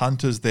best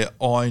hunters that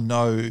I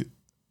know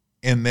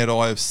and that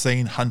I have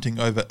seen hunting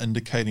over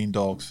indicating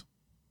dogs.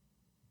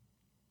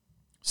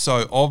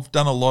 So I've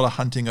done a lot of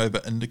hunting over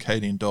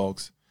indicating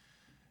dogs,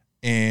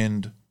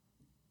 and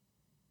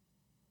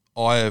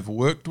I have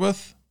worked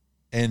with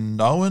and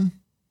known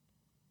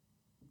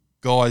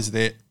guys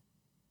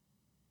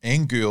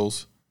and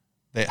girls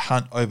that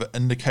hunt over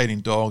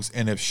indicating dogs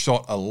and have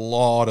shot a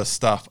lot of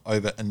stuff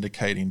over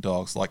indicating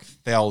dogs, like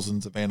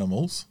thousands of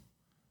animals,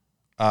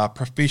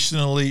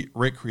 professionally,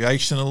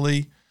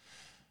 recreationally.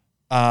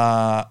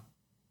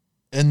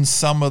 in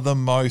some of the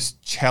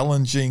most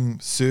challenging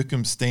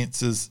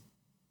circumstances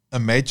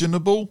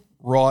imaginable,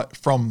 right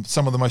from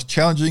some of the most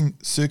challenging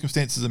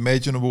circumstances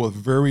imaginable with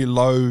very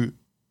low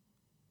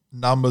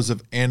numbers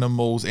of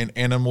animals and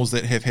animals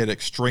that have had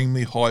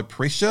extremely high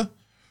pressure,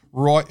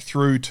 right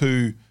through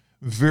to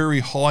very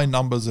high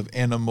numbers of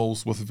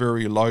animals with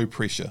very low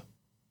pressure.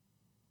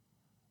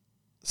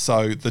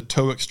 So the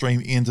two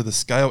extreme ends of the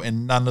scale,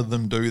 and none of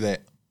them do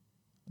that.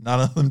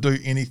 None of them do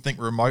anything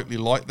remotely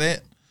like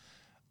that.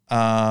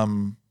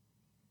 And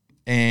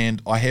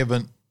I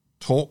haven't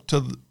talked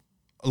to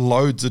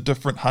loads of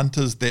different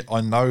hunters that I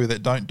know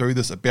that don't do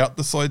this about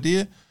this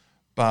idea,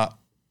 but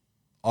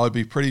I'd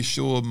be pretty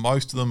sure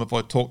most of them, if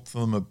I talked to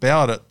them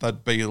about it,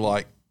 they'd be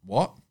like,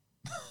 what?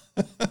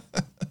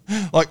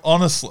 Like,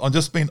 honestly, I'm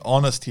just being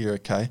honest here,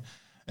 okay?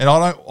 And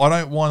I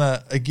don't want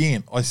to,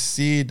 again, I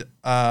said,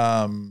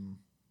 I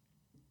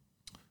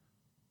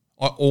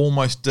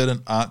almost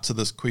didn't answer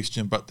this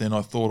question, but then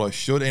I thought I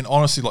should. And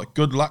honestly, like,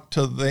 good luck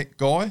to that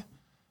guy,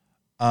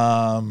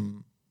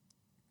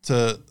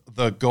 to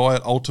the guy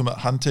at Ultimate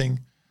Hunting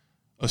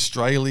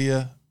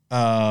Australia,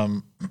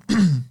 and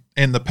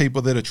the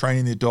people that are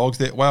training their dogs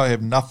that way. I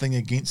have nothing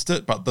against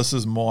it, but this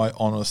is my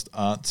honest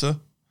answer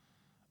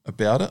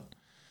about it.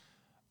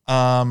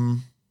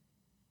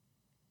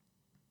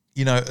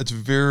 You know, it's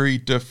very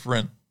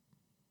different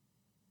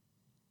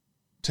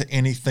to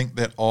anything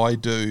that I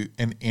do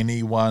and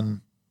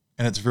anyone,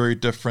 and it's very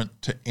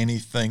different to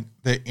anything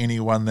that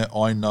anyone that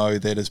I know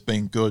that has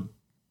been good.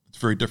 It's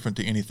very different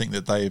to anything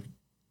that they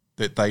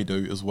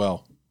do as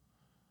well.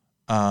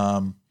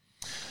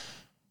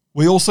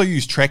 We also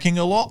use tracking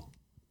a lot.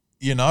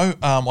 You know,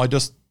 I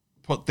just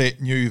put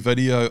that new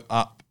video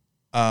up,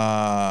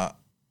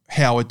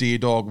 how a deer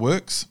dog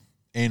works,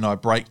 and I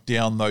break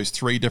down those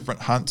 3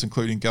 different hunts,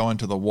 including going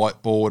to the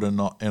whiteboard,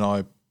 and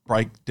I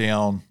break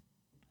down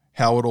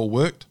how it all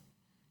worked.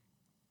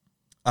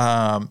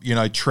 You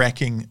know,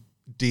 tracking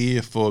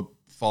deer for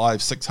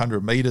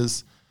 500-600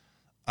 meters.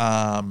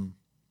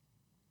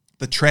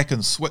 The track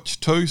and switch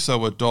too,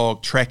 so a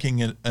dog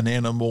tracking an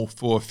animal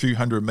for a few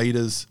hundred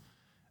meters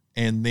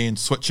and then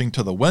switching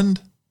to the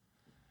wind.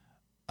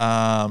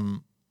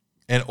 And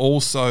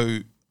also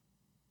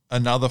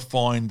another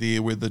find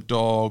there where the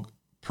dog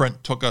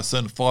print took us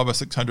in 500 or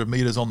 600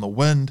 meters on the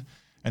wind,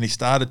 and he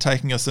started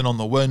taking us in on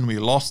the wind. We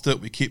lost it.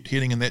 We kept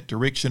heading in that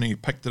direction, and he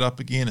picked it up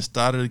again and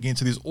started again.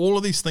 So there's all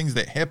of these things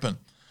that happen.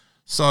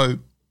 So,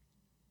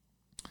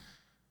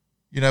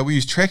 you know, we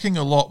use tracking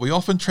a lot. We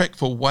often track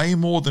for way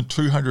more than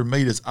 200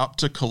 meters, up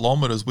to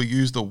kilometers. We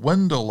use the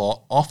wind a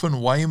lot,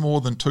 often way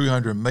more than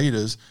 200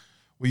 meters.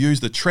 We use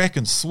the track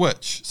and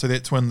switch. So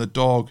that's when the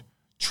dog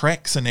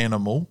tracks an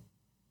animal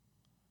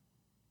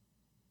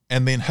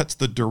and then hits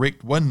the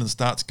direct wind and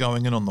starts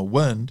going in on the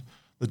wind.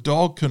 The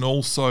dog can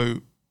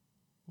also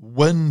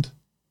wind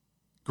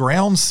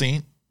ground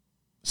scent,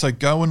 so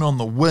go in on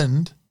the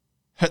wind,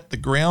 hit the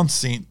ground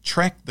scent,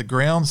 track the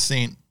ground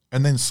scent,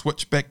 and then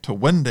switch back to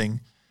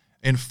winding.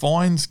 And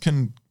finds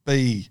can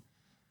be,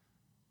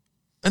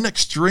 in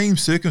extreme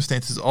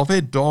circumstances, I've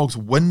had dogs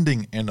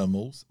winding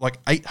animals like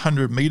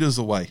 800 meters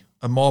away,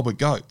 a mob of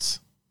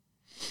goats.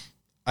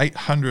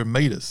 800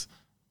 meters.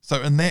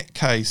 So in that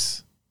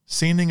case,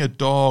 sending a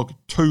dog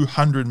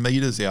 200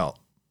 meters out,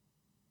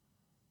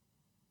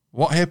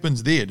 what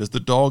happens there? Does the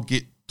dog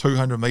get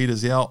 200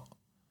 meters out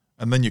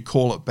and then you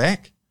call it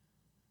back?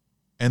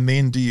 And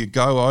then do you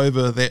go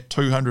over that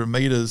 200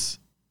 meters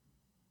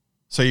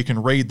so you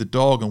can read the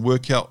dog and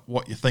work out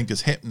what you think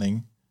is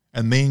happening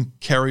and then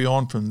carry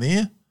on from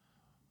there?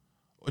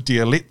 Or do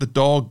you let the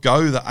dog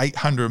go the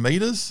 800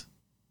 meters?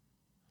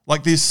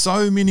 Like, there's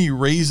so many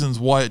reasons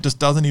why it just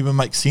doesn't even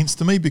make sense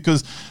to me,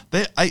 because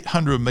that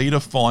 800 meter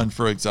find,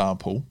 for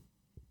example,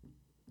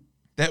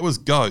 that was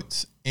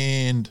goats,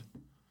 and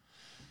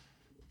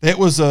that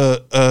was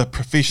a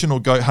professional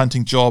goat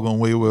hunting job, and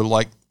we were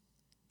like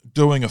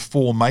doing a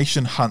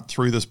formation hunt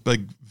through this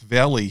big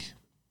valley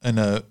in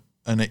an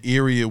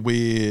area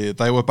where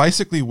they were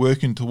basically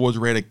working towards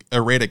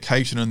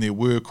eradication, and there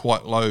were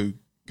quite low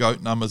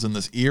goat numbers in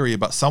this area,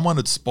 but someone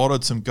had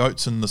spotted some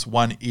goats in this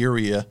one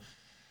area.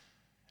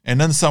 And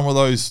in some of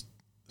those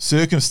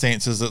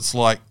circumstances, it's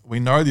like, we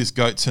know there's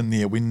goats in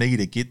there, we need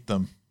to get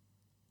them.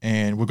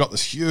 And we've got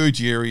this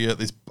huge area,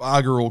 there's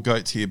bugger all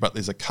goats here, but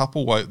there's a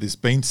couple, there's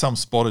been some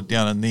spotted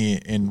down in there,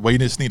 and we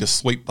just need to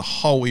sweep the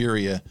whole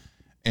area,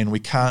 and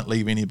we can't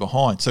leave any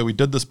behind. So we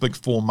did this big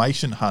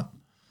formation hunt.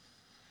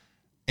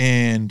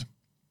 And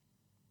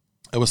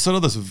it was sort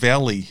of this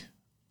valley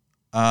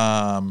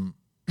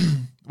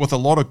with a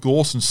lot of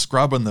gorse and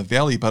scrub in the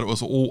valley, but it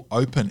was all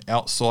open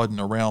outside and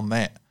around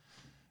that.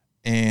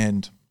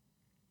 And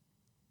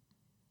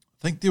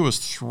I think there was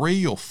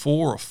 3 or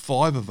 4 or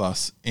 5 of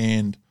us,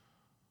 and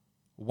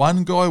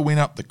one guy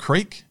went up the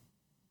creek,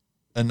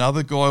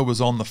 another guy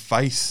was on the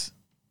face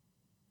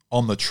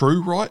on the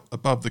true right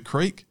above the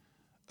creek,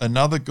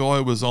 another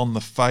guy was on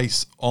the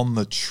face on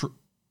the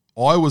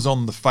I was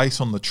on the face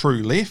on the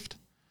true left,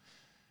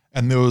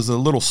 and there was a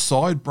little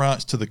side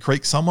branch to the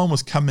creek. Someone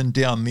was coming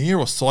down there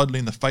or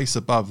sidling the face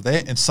above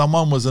that, and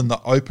someone was in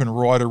the open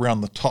right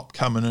around the top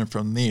coming in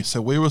from there.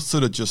 So we were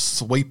sort of just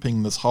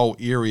sweeping this whole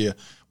area.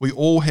 We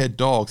all had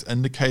dogs,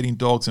 indicating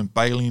dogs and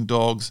bailing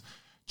dogs,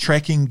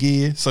 tracking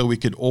gear so we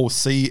could all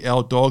see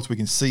our dogs. We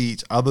can see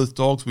each other's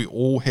dogs. We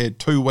all had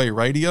two-way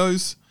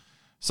radios.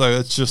 So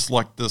it's just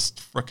like this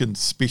freaking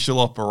special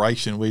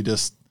operation.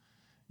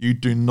 You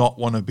do not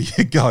want to be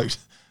a goat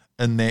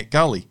in that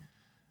gully.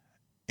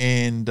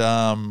 And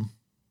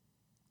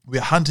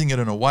we're hunting it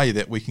in a way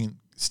that we can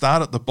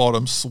start at the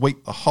bottom,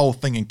 sweep the whole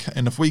thing,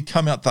 and if we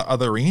come out the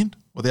other end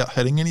without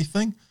hitting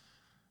anything,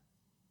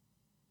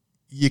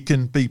 you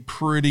can be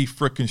pretty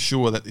freaking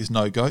sure that there's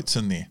no goats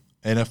in there.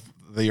 And if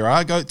there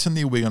are goats in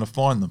there, we're going to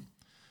find them.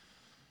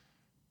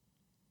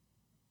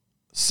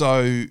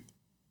 So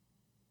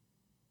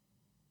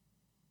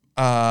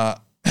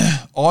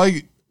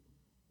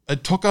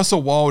it took us a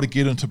while to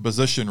get into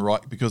position,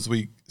 right? Because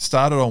we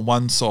started on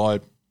one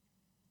side,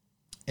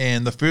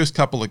 and the first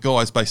couple of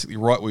guys, basically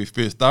right where we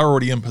first, they're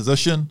already in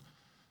position.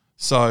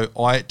 So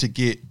I had to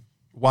get,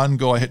 one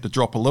guy had to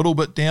drop a little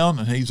bit down,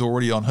 and he's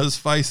already on his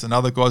face.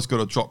 Another guy's got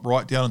to drop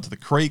right down into the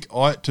creek.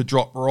 I had to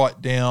drop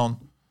right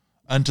down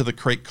into the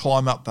creek,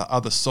 climb up the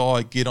other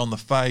side, get on the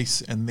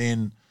face, and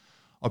then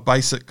I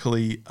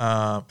basically,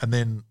 but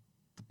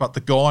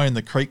the guy in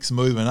the creek's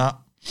moving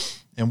up,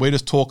 and we're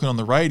just talking on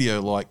the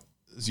radio like,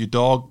 is your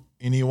dog,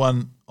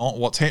 anyone,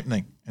 what's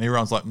happening? And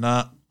everyone's like,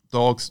 nah,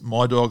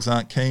 my dogs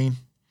aren't keen.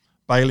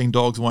 Bailing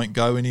dogs won't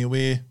go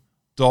anywhere.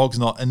 Dog's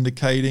not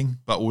indicating,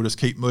 but we'll just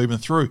keep moving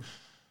through.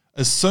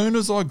 As soon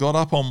as I got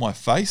up on my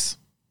face,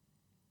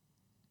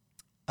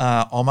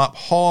 I'm up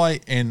high,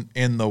 and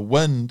the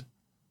wind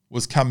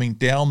was coming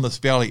down this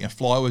valley, and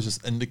Fly was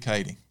just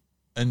indicating,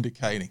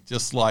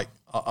 just like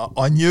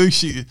I knew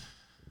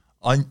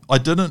I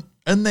didn't,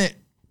 in that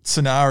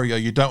scenario,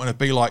 you don't want to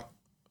be like,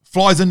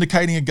 Fly's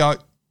indicating a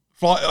goat.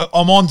 Fly,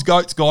 I'm on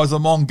goats, guys.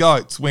 I'm on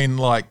goats. When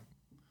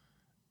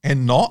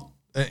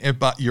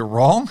but you're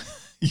wrong.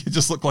 You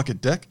just look like a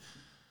dick.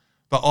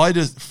 But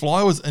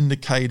Fly was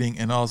indicating,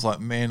 and I was like,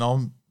 man,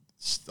 I'm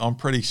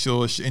pretty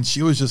sure. And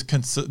she was just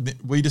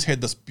we just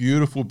had this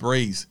beautiful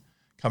breeze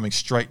coming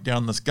straight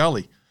down this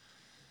gully.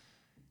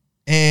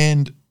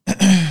 And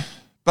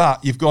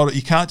but you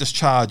can't just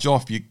charge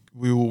off.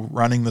 We were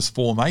running this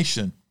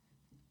formation,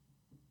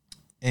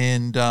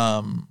 and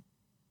I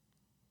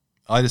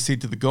just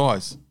said to the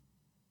guys,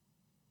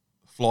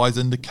 Fly's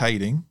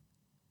indicating.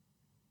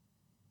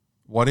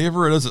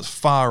 Whatever it is, it's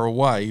far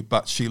away,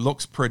 but she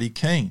looks pretty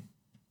keen.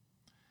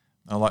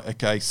 I'm like,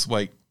 okay,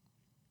 sweet.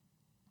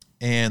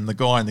 And the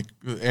guy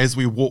as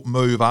we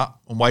move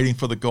up, I'm waiting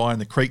for the guy in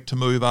the creek to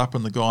move up,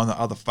 and the guy on the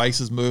other face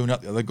is moving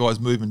up, the other guy's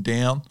moving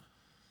down,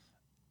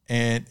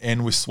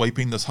 and we're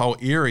sweeping this whole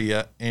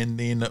area. And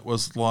then it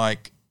was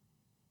like,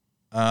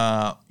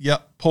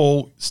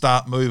 Paul,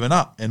 start moving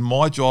up. And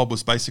my job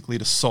was basically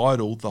to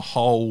sidle the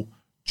whole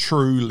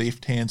true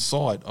left-hand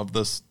side of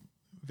this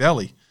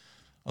valley.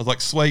 I was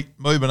like, sweet,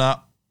 moving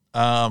up.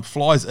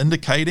 Fly's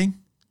indicating,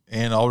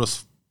 and I'll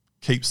just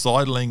keep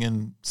sidling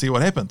and see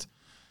what happens.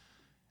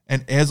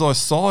 And as I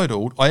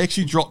sidled, I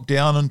actually dropped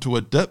down into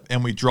a dip,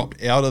 and we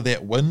dropped out of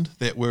that wind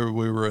that we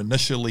were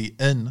initially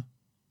in,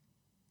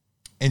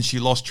 and she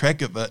lost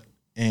track of it.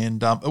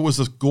 And it was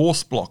this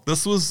gorse block.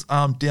 This was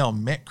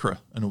down Macra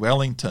in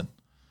Wellington.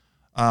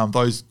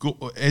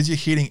 As you're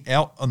heading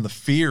out on the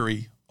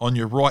ferry, on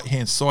your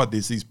right-hand side,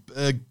 there's these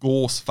big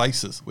gorse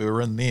faces. We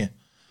were in there.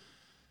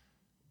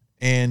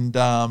 And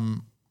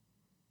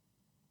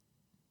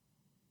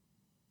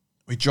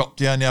we dropped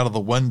down out of the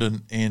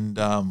wind, and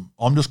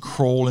I'm just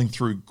crawling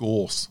through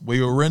gorse.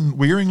 We were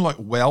wearing like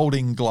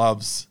welding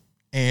gloves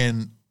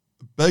and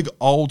big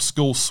old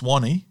school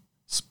swan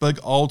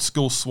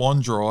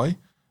dry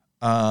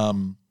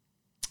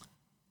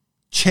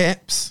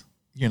chaps,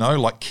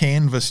 like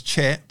canvas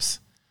chaps,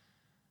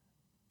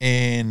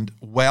 and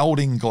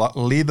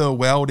leather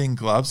welding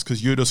gloves,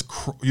 because you're just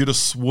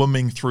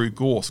swimming through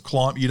gorse.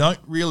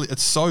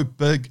 It's so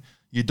big,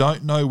 you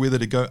don't know whether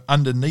to go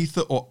underneath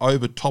it or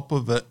over top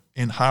of it,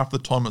 and half the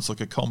time it's like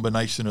a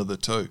combination of the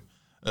two.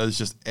 It's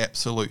just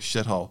absolute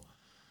shithole.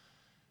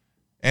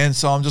 And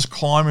so I'm just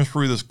climbing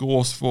through this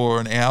gorse for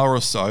an hour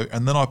or so,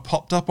 and then I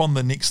popped up on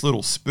the next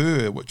little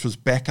spur, which was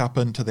back up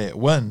into that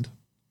wind.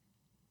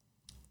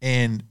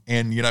 And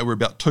we're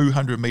about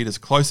 200 meters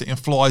closer, and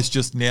Fly's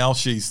just now,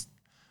 she's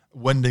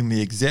winding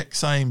the exact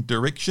same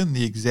direction,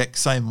 the exact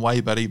same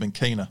way, but even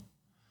keener.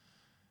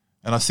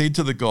 And I said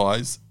to the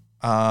guys,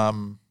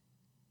 Fly's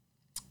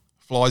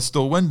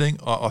still winding.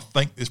 I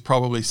think there's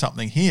probably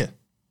something here.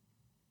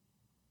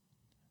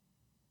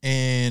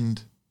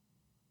 And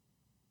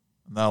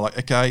they're like,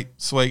 okay,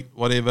 sweet,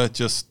 whatever,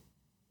 just,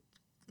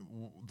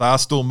 they're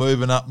still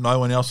moving up. No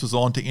one else was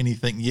on to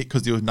anything yet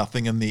because there was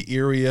nothing in the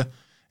area,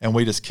 and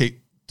we just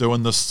keep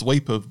doing this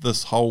sweep of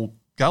this whole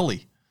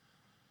gully.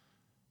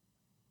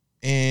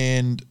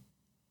 And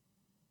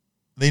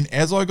then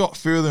as I got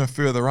further and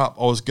further up,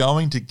 I was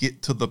going to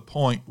get to the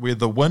point where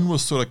the wind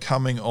was sort of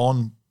coming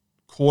on,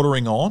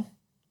 quartering on,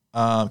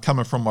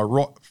 coming from my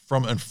right,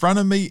 from in front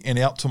of me and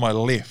out to my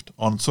left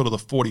on sort of the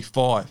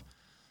 45.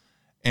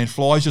 And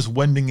flies just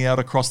winding out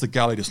across the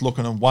gully, just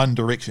looking in one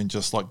direction,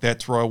 just like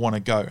that's where I want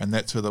to go, and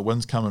that's where the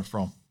wind's coming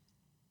from.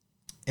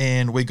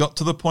 And we got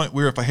to the point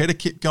where if I had to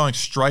keep going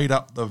straight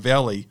up the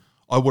valley,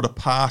 I would have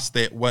passed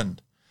that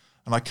wind.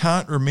 And I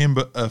can't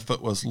remember if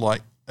it was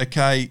like,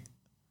 okay,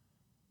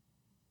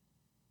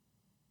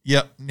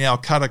 yep, now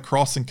cut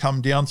across and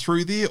come down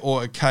through there,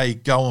 or okay,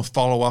 go and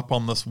follow up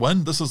on this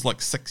wind. This is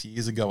like 6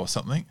 years ago or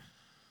something.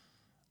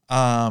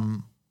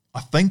 I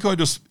think I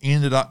just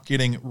ended up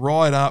getting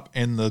right up,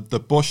 and the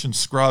bush and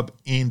scrub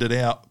petered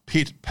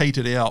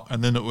out,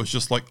 and then it was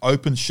just like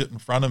open shit in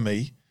front of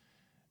me,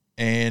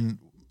 and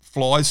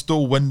flies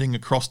still winding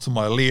across to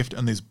my left,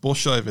 and there's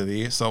bush over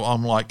there. So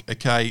I'm like,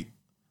 okay,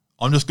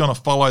 I'm just going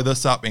to follow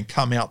this up and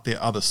come out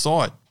the other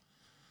side.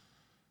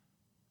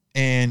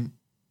 And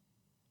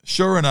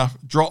sure enough,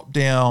 drop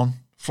down,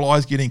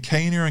 flies getting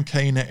keener and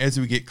keener as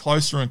we get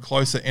closer and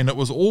closer, and it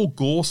was all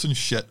gorse and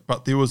shit,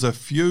 but there was a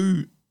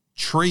few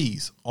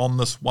trees on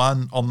this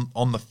one,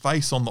 on the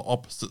face on the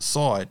opposite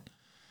side.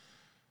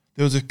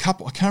 There was a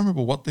couple, I can't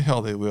remember what the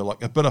hell they were,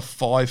 like a bit of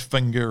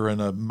 5-finger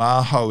and a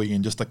mahoe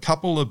and just a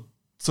couple of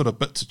sort of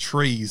bits of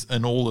trees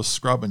and all the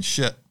scrub and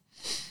shit.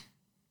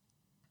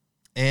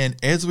 And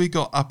as we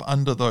got up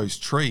under those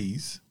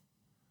trees,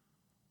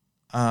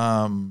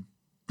 there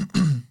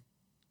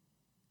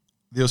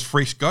was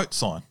fresh goat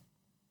sign.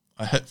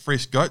 I hit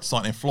fresh goat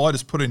sign, and fly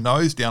just put her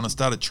nose down and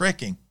started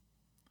tracking.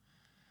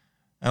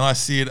 And I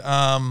said,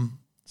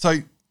 so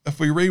if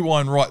we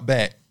rewind right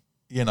back,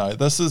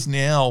 this is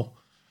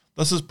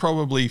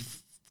probably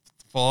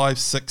 500,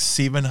 600,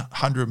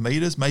 700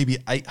 meters, maybe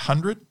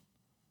 800.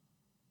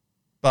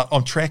 But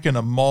I'm tracking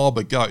a mob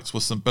of goats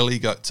with some billy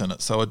goats in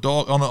it. So a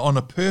dog, on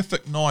a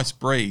perfect nice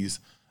breeze,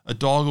 a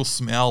dog will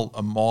smell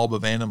a mob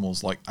of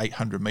animals like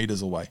 800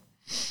 meters away.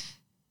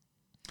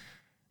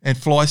 And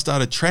fly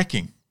started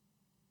tracking.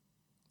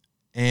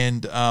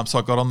 And so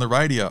I got on the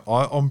radio.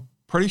 I'm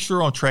pretty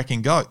sure I'm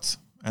tracking goats.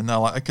 And they're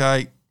like,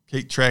 okay,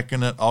 keep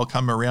tracking it. I'll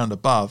come around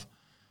above.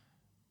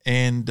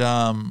 And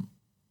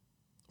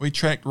we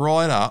tracked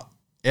right up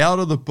out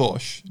of the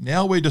bush.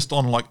 Now we're just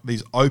on like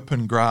these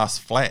open grass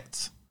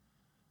flats.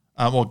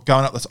 Or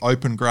going up this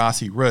open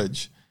grassy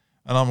ridge.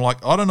 And I'm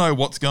like, I don't know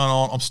what's going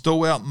on. I'm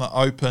still out in the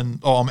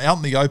open. I'm out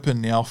in the open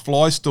now.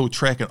 Fly's still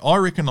tracking. I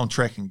reckon I'm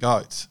tracking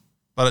goats.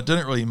 But it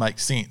didn't really make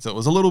sense. It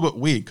was a little bit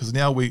weird because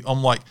now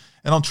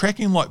I'm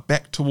tracking like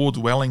back towards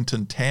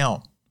Wellington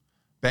town.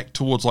 Back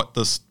towards like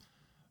this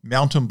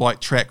mountain bike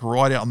track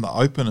right out in the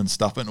open and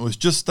stuff. And it was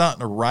just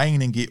starting to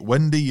rain and get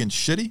windy and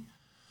shitty.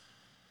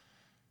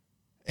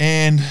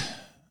 And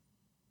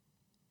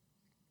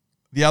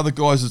the other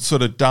guys had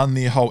sort of done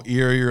their whole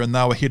area, and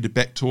they were headed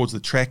back towards the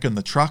track and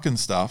the truck and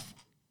stuff.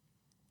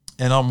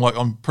 And I'm like,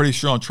 I'm pretty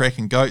sure I'm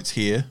tracking goats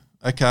here.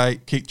 Okay,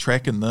 keep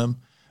tracking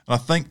them. And I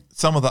think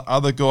some of the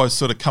other guys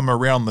sort of come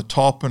around the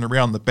top and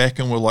around the back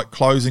and were like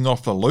closing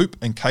off the loop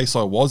in case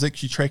I was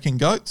actually tracking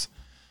goats.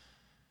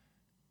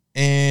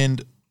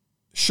 And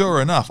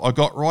sure enough, I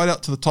got right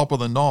up to the top of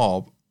the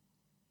knob,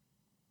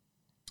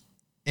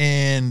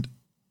 and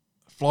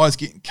flies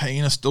getting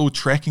keener, still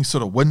tracking,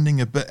 sort of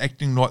winding a bit,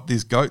 acting like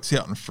there's goats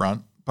out in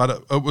front.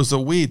 But it was a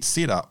weird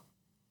setup.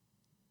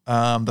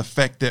 The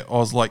fact that I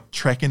was like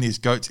tracking these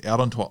goats out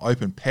onto an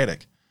open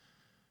paddock.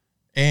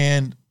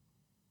 And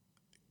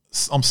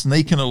I'm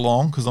sneaking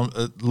along because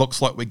it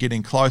looks like we're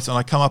getting close. And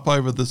I come up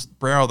over this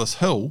brow of this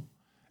hill,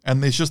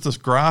 and there's just this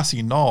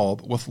grassy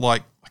knob with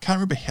like, I can't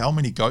remember how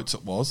many goats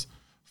it was,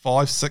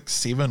 5, 6,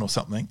 7 or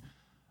something.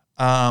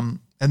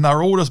 And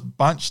they're all just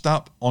bunched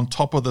up on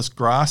top of this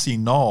grassy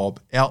knob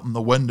out in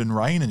the wind and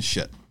rain and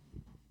shit.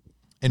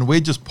 And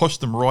we just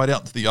pushed them right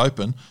out to the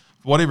open.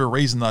 For whatever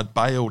reason, they'd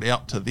bailed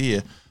out to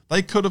there.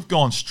 They could have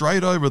gone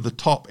straight over the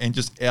top and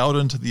just out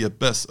into the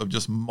abyss of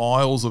just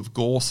miles of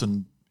gorse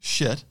and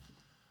shit.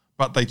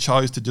 But they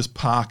chose to just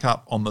park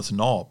up on this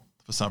knob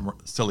for some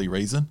silly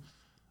reason.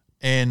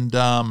 And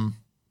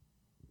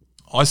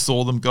I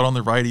saw them, got on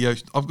the radio.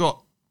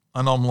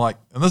 And I'm like,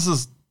 and this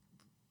is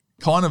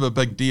kind of a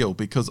big deal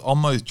because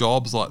on those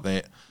jobs like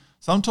that,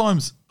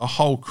 sometimes a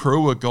whole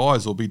crew of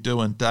guys will be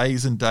doing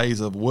days and days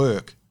of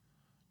work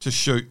to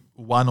shoot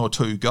 1 or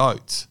 2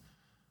 goats.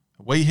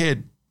 We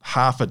had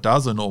half a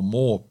dozen or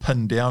more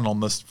pinned down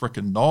on this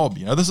freaking knob.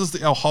 This is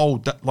our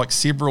whole, like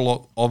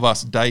several of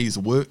us days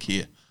work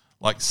here,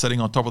 like sitting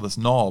on top of this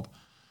knob.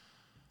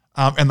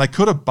 And they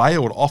could have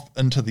bailed off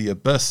into the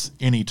abyss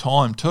any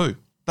time too.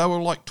 They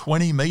were like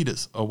 20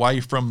 meters away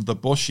from the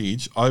bush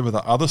edge over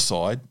the other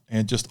side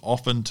and just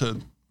off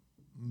into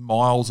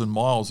miles and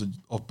miles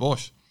of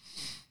bush.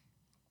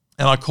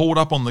 And I called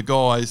up on the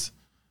guys,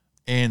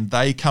 and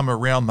they come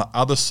around the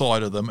other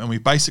side of them, and we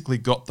basically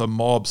got the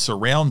mob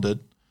surrounded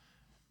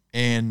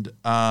and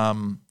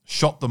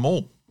shot them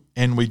all.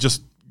 And we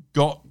just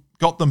got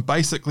them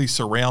basically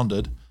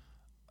surrounded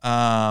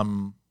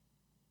and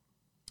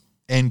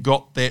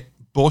got that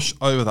bush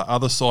over the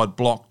other side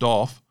blocked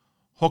off,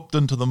 hooked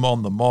into them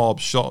on the mob,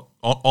 shot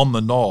on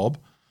the knob,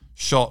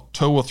 shot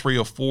 2 or 3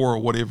 or 4 or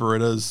whatever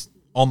it is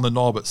on the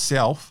knob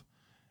itself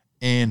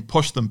and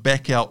pushed them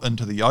back out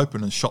into the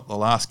open and shot the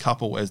last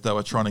couple as they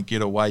were trying to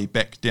get away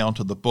back down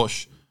to the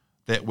bush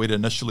that we'd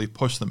initially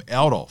pushed them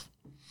out of.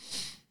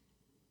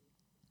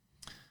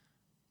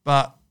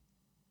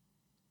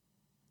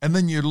 And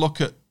then you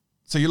look at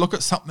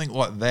something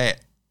like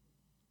that,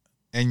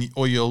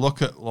 or you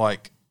look at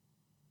like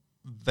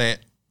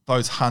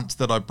those hunts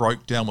that I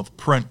broke down with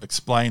print,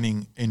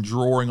 explaining and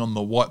drawing on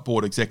the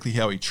whiteboard exactly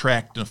how he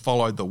tracked and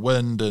followed the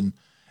wind,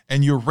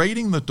 and you're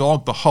reading the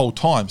dog the whole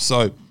time.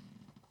 So,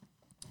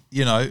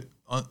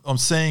 I'm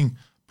seeing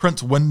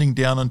Prince winding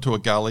down into a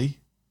gully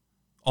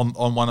on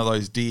one of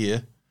those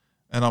deer,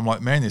 and I'm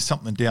like, man, there's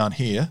something down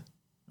here.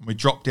 And we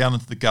drop down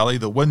into the gully,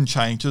 the wind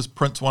changes,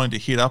 Prince wanting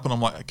to head up, and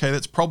I'm like, okay,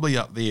 that's probably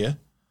up there.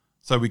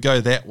 So we go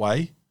that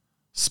way,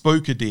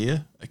 spook a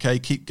deer, okay,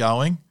 keep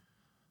going.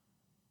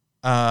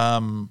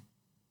 Next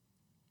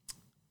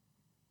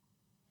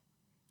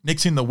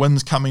thing, the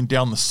wind's coming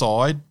down the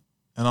side,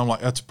 and I'm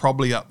like, that's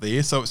probably up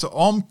there. So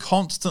I'm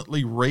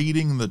constantly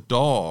reading the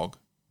dog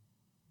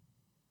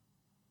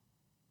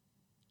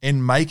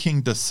and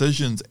making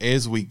decisions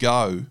as we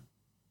go.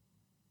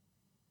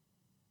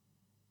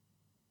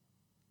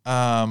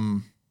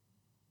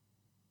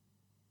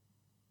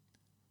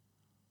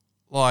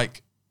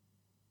 Like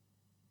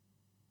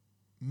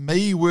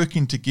me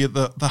working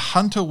together, the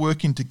hunter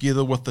working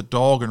together with the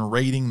dog and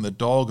reading the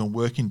dog and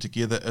working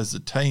together as a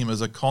team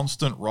is a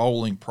constant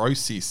rolling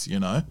process,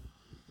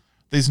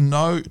 There's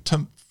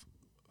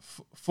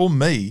for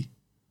me,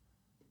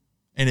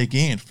 and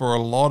again, for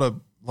a lot of,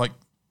 like,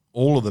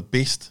 all of the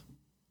best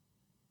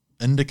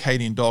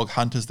indicating dog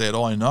hunters that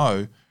I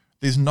know,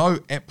 there's no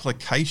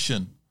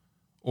application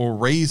or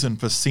reason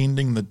for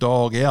sending the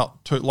dog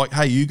out to, like,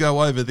 hey, you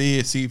go over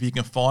there, see if you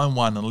can find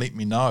one and let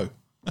me know.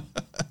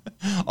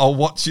 I'll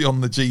watch you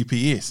on the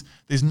GPS.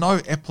 There's no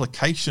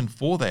application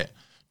for that.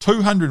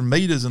 200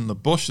 meters in the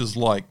bush is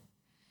like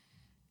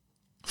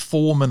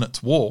 4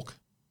 minutes walk.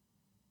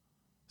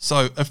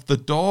 So if the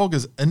dog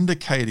is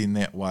indicating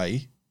that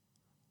way,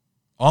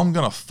 I'm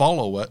going to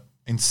follow it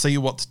and see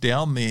what's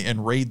down there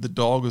and read the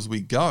dog as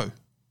we go.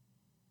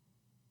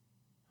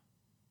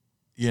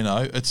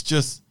 It's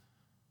just,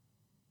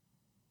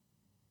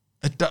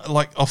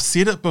 like, I've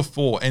said it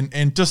before,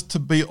 and just to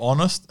be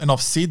honest, and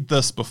I've said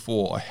this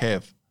before, I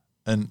have,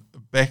 and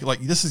back,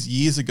 like, this is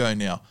years ago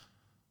now,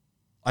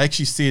 I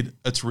actually said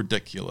it's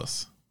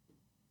ridiculous.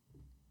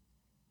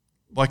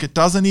 Like, it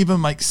doesn't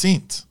even make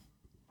sense.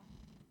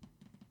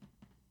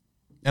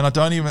 And I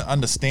don't even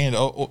understand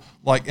it.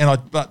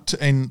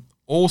 And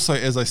also,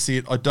 as I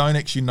said, I don't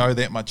actually know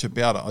that much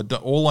about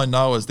it. All I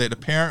know is that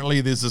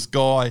apparently there's this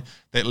guy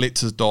that lets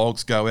his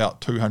dogs go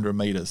out 200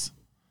 meters.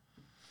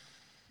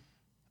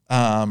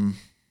 And,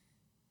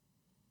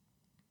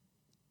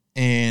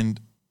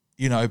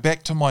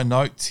 back to my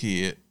notes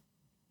here,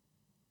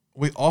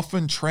 we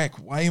often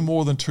track way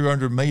more than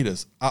 200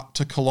 meters, up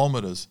to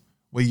kilometers.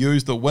 We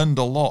use the wind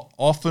a lot,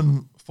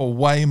 often for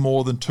way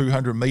more than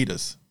 200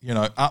 meters,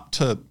 up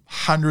to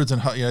hundreds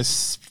and,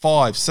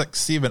 5, 6,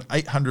 7,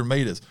 800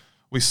 meters.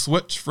 We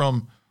switch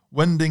from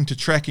winding to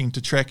tracking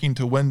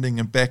to winding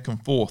and back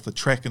and forth, the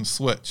track and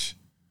switch.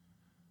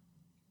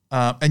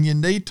 And you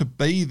need to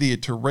be there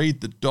to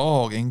read the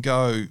dog and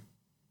go,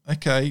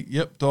 okay,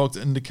 yep, dog's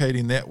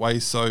indicating that way,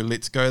 so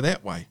let's go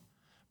that way.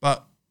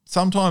 But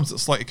sometimes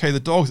it's like, okay, the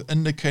dog's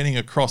indicating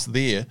across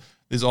there.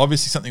 There's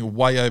obviously something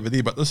way over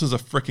there, but this is a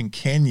freaking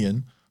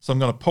canyon. So I'm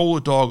going to pull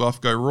the dog off,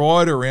 go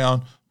right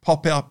around,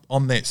 pop out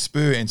on that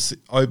spur and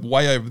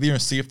way over there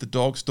and see if the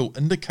dog's still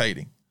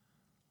indicating.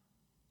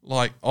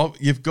 Like, I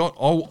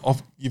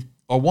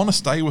want to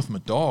stay with my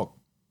dog.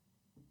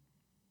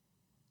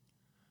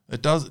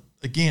 It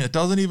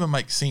doesn't even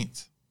make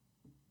sense.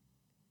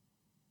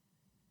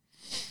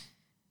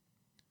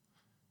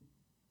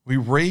 We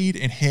read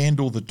and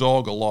handle the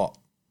dog a lot.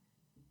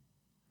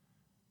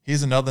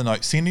 Here's another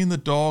note. Sending the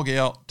dog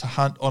out to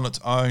hunt on its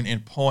own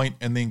and point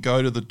and then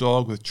go to the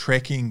dog with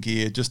tracking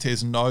gear just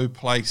has no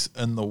place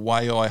in the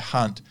way I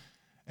hunt.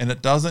 And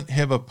it doesn't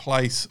have a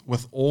place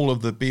with all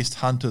of the best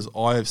hunters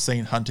I have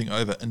seen hunting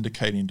over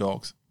indicating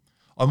dogs.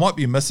 I might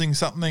be missing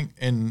something,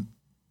 and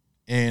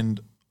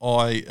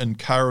I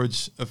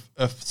encourage,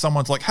 if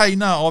someone's like, hey,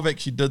 no, I've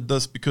actually did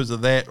this because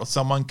of that, or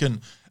someone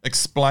can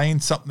explain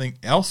something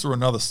else or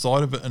another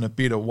side of it in a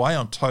better way,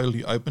 I'm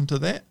totally open to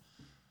that.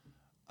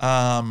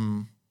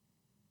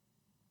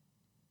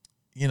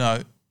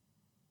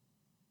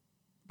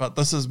 But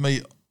this is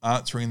me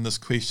answering this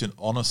question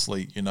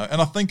honestly, and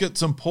I think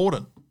it's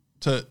important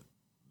to,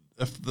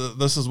 if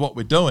this is what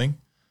we're doing,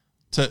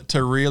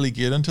 to really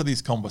get into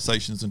these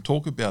conversations and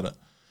talk about it.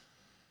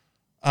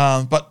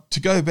 But to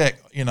go back,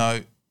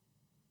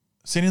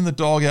 sending the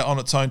dog out on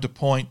its own to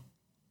point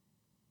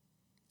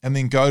and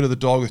then go to the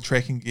dog with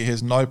tracking gear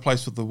has no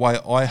place with the way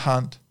I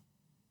hunt.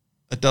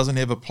 It doesn't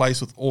have a place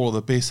with all of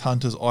the best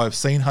hunters I have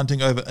seen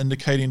hunting over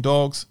indicating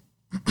dogs.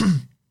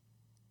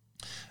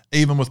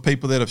 Even with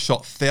people that have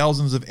shot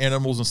thousands of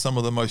animals in some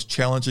of the most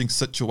challenging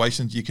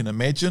situations you can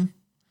imagine.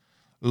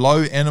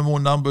 low animal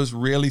numbers,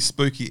 really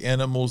spooky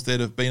animals that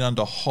have been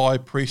under high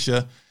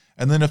pressure.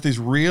 And then if there's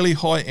really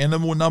high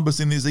animal numbers,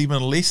 then there's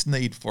even less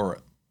need for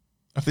it.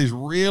 If there's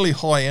really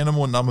high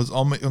animal numbers,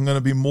 I'm going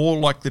to be more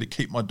likely to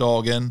keep my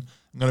dog in.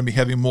 I'm going to be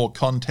having more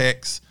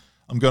contacts.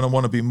 I'm going to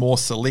want to be more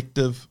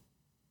selective.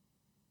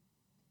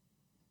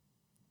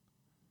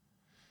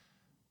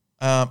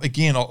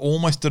 Again, I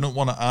almost didn't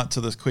want to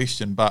answer this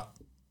question, but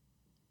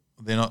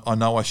then I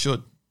know I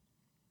should.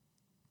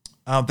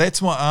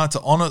 That's my answer.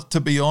 To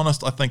be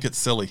honest, I think it's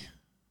silly.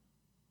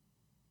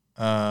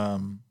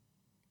 But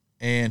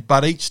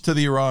each to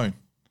their own.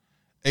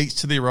 Each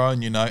to their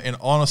own, And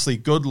honestly,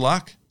 good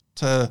luck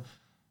to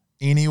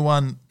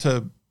anyone,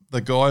 to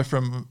the guy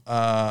from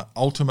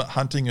Ultimate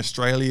Hunting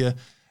Australia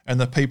and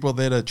the people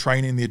that are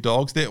training their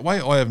dogs that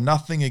way. I have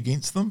nothing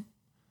against them.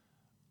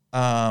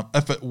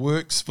 If it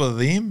works for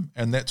them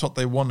and that's what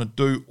they want to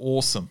do,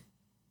 awesome.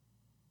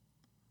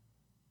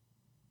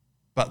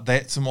 But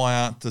that's my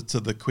answer to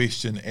the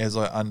question as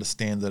I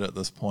understand it at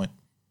this point.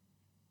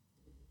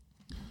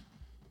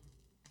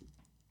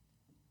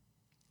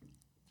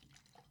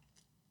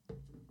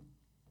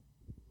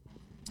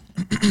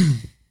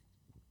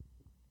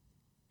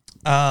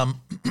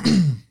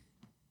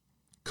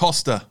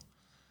 Costa.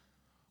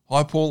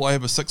 Hi Paul, I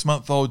have a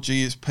 6-month-old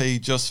GSP,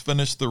 just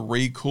finished the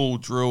recall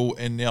drill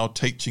and now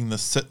teaching the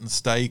sit and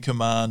stay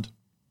command.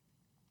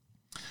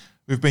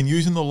 We've been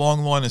using the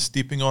long line and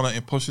stepping on it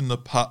and pushing the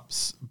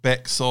pup's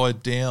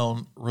backside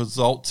down,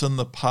 results in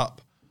the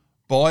pup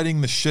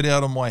biting the shit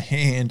out of my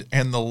hand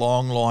and the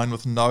long line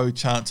with no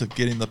chance of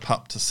getting the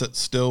pup to sit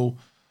still.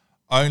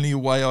 Only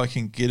way I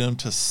can get him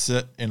to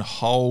sit and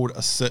hold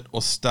a sit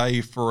or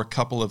stay for a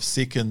couple of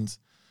seconds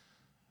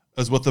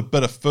is with a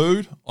bit of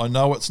food. I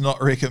know it's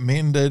not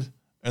recommended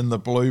in the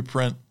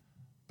blueprint,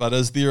 but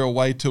is there a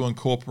way to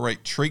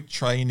incorporate treat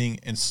training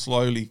and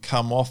slowly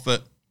come off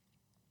it?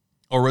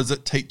 Or is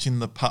it teaching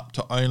the pup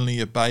to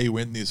only obey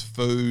when there's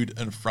food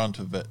in front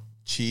of it?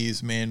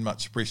 Cheers, man.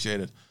 Much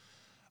appreciated.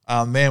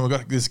 Man,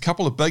 there's a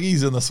couple of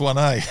biggies in this one,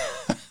 eh?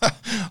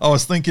 I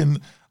was thinking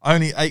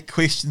only 8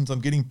 questions.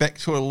 I'm getting back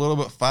to it a little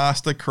bit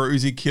faster.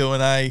 Cruisy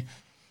QnA.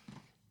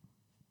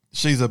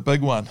 She's a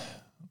big one.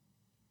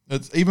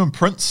 It's even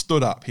Prince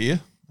stood up here.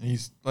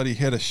 He's bloody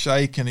had a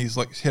shake and he's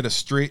like had a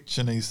stretch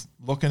and he's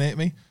looking at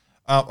me.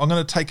 I'm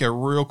going to take a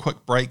real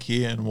quick break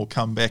here and we'll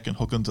come back and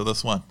hook into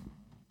this one.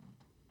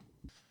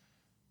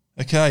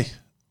 Okay.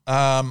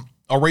 I'll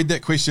read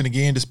that question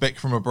again, just back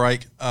from a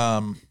break.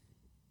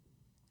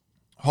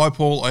 Hi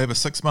Paul, I have a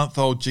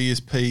 6-month-old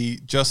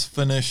GSP, just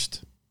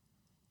finished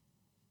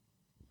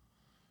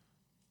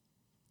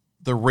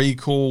the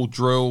recall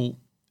drill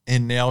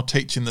and now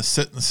teaching the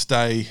sit and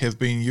stay, have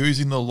been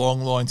using the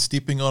long line,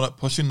 stepping on it,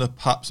 pushing the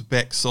pup's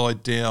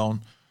backside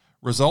down,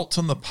 results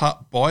in the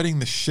pup biting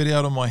the shit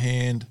out of my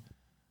hand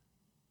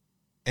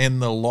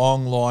and the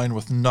long line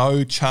with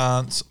no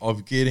chance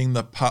of getting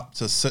the pup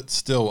to sit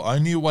still.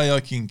 Only way I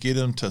can get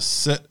him to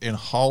sit and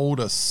hold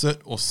a sit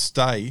or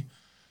stay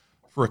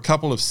for a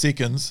couple of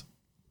seconds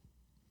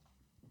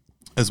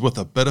is with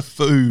a bit of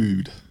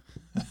food,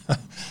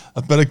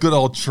 a bit of good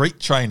old treat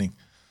training.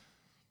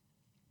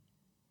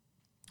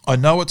 I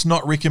know it's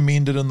not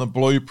recommended in the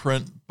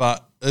blueprint,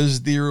 but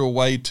is there a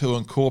way to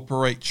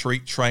incorporate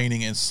treat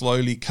training and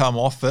slowly come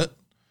off it?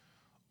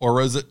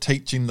 Or is it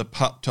teaching the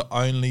pup to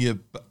only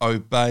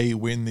obey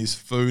when there's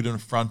food in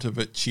front of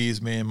it?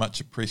 Cheers, man. Much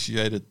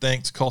appreciated.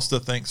 Thanks, Costa.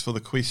 Thanks for the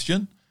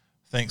question.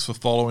 Thanks for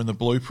following the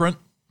blueprint.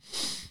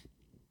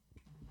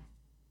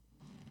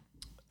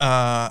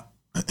 My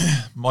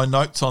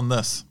notes on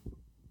this.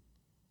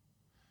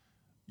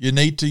 You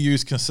need to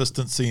use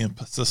consistency and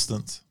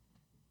persistence.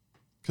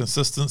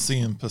 Consistency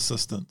and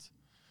persistence.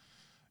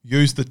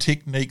 Use the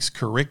techniques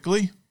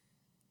correctly.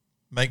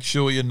 Make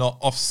sure you're not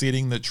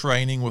offsetting the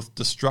training with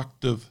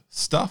destructive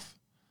stuff.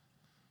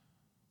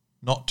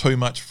 Not too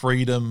much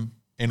freedom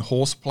and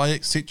horseplay,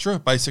 etc.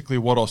 Basically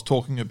what I was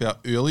talking about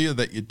earlier,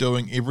 that you're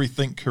doing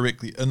everything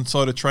correctly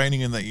inside of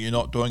training and that you're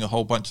not doing a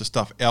whole bunch of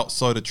stuff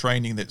outside of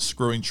training that's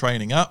screwing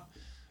training up.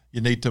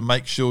 You need to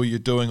make sure you're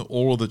doing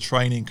all of the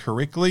training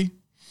correctly.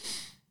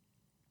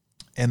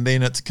 And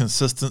then it's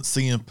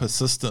consistency and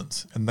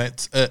persistence, and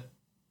that's it.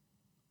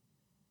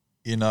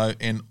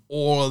 And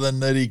all of the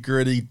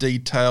nitty-gritty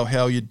detail,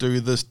 how you do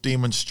this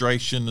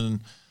demonstration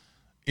and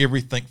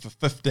everything for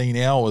 15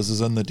 hours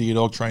is in the Deer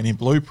Dog Training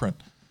Blueprint.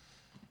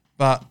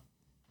 But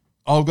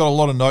I've got a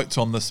lot of notes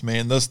on this,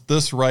 man.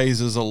 This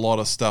raises a lot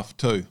of stuff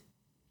too.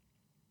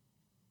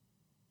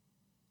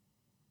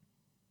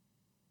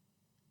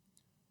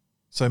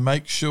 So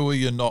make sure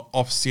you're not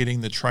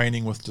offsetting the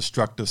training with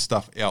destructive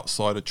stuff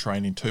outside of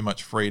training, too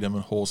much freedom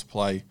and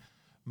horseplay.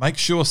 Make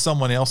sure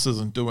someone else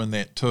isn't doing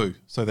that too,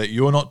 so that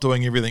you're not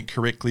doing everything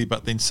correctly,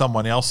 but then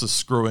someone else is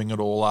screwing it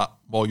all up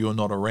while you're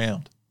not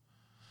around.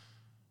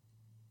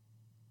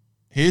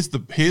 Here's a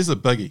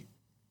biggie.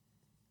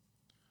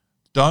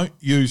 Don't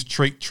use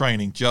treat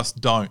training,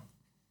 just don't.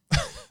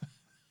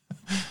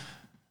 And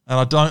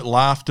I don't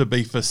laugh to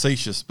be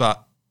facetious,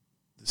 but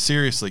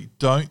seriously,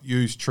 don't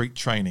use treat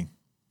training.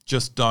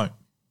 Just don't.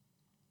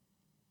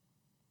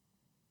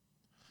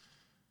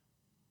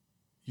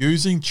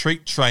 Using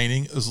treat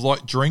training is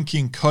like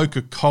drinking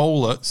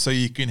Coca-Cola so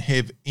you can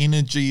have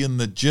energy in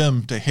the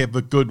gym to have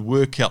a good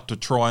workout to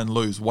try and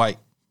lose weight.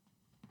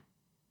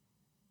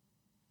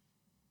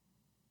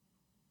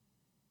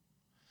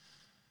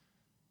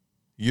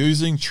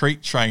 Using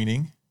treat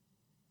training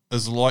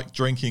is like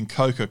drinking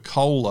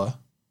Coca-Cola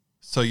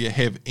so you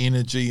have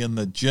energy in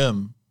the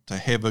gym to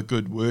have a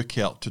good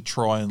workout to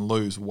try and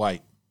lose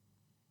weight.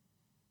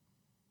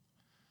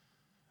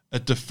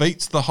 It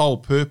defeats the whole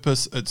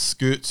purpose, it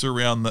skirts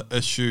around the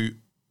issue,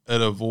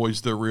 it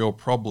avoids the real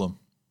problem.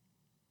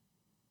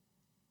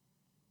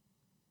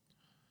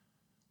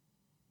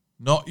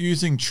 Not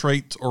using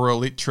treats or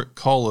electric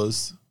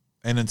collars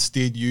and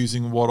instead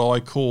using what I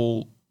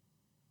call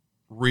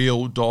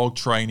real dog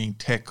training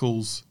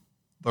tackles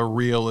the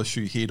real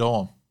issue head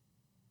on.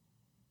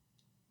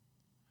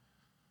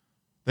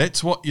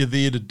 That's what you're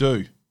there to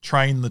do.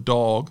 Train the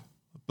dog,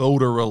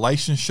 build a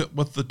relationship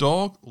with the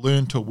dog,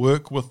 learn to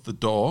work with the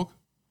dog.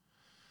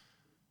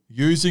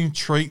 Using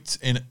treats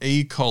and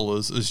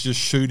e-collars is just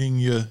shooting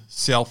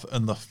yourself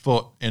in the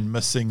foot and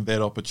missing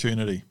that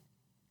opportunity.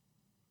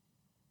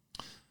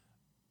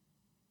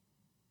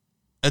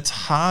 It's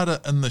harder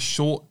in the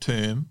short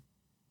term,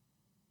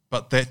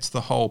 but that's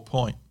the whole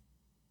point.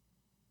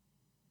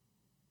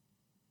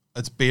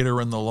 It's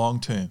better in the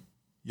long term.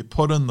 You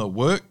put in the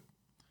work,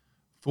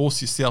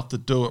 force yourself to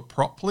do it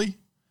properly,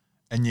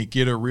 and you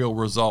get a real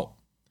result.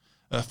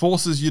 It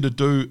forces you to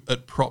do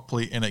it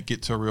properly and it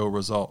gets a real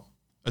result.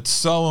 It's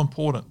so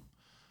important.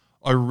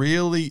 I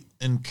really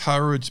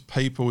encourage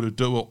people to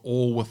do it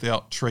all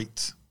without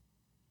treats.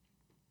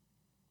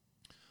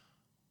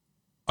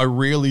 I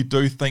really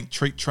do think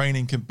treat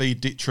training can be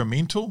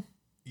detrimental.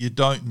 You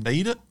don't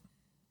need it.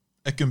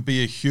 It can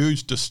be a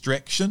huge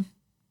distraction.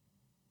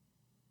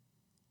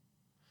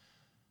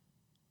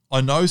 I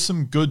know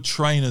some good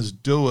trainers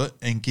do it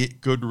and get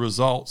good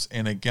results,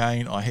 and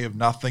again, I have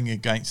nothing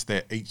against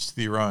that, each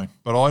their own.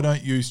 But I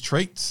don't use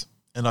treats,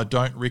 and I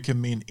don't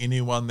recommend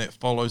anyone that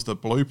follows the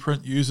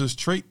blueprint uses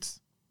treats.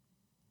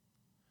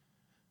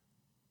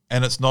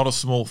 And it's not a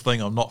small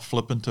thing, I'm not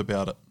flippant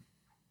about it.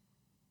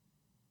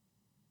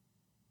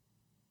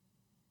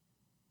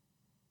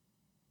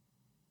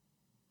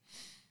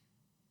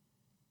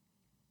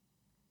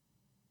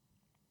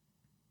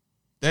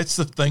 That's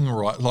the thing,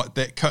 right? Like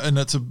that, and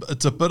it's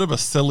a bit of a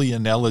silly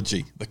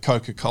analogy, the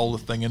Coca-Cola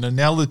thing. And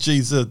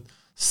analogies are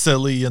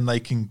silly and they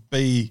can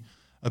be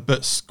a bit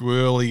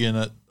squirrely in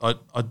it.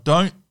 I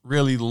don't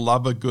really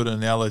love a good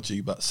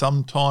analogy, but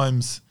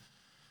sometimes,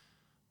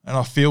 and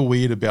I feel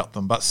weird about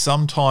them, but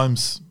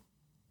sometimes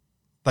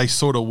they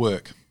sort of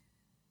work.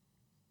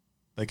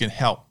 They can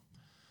help.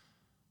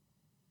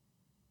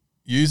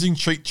 Using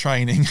treat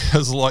training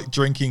is like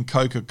drinking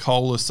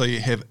Coca-Cola so you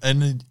have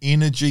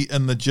energy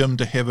in the gym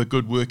to have a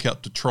good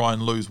workout to try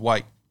and lose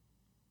weight.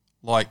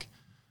 Like,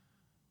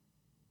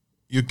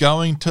 you're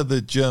going to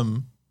the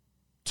gym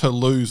to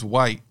lose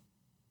weight,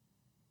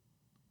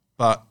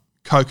 but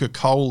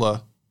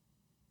Coca-Cola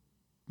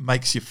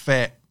makes you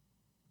fat,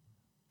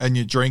 and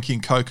you're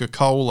drinking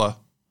Coca-Cola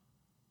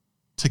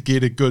to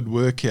get a good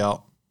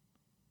workout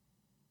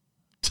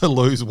to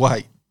lose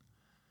weight.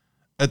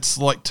 It's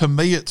like, to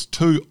me, it's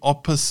two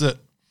opposite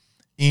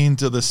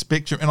ends of the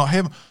spectrum.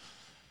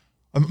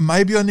 And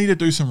maybe I need to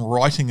do some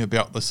writing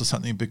about this or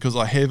something, because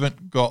I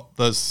haven't got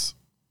this,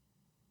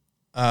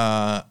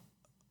 I'm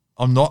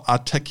not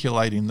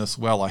articulating this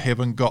well. I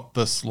haven't got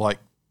this like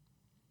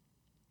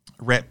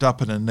wrapped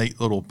up in a neat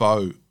little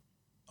bow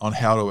on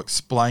how to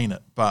explain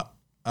it. But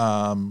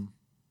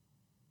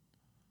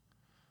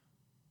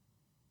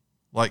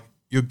like,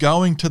 you're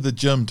going to the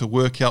gym to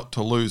work out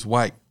to lose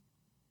weight.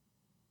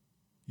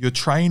 You're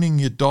training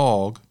your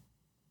dog.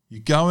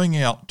 You're going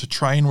out to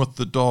train with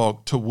the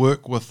dog, to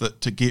work with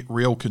it, to get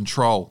real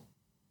control.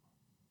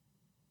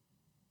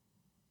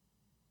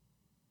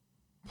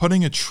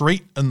 Putting a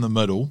treat in the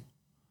middle,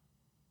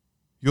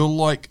 you're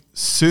like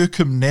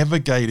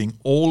circumnavigating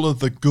all of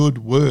the good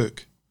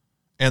work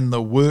and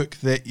the work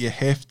that you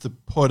have to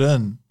put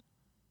in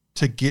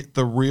to get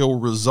the real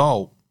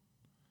result.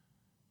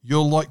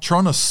 You're like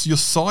you're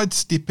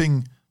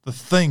sidestepping the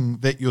thing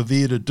that you're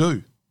there to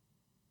do.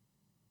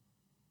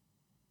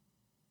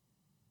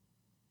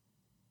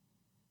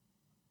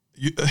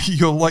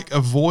 You're like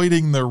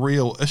avoiding the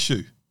real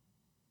issue.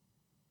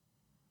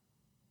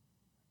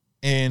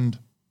 And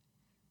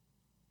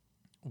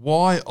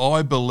why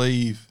I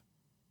believe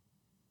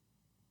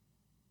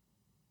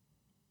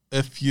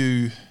if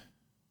you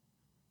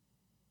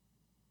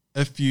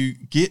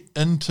get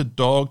into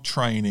dog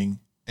training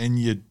and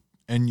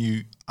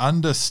you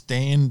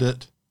understand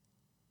it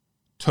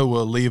to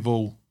a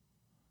level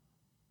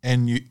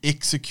and you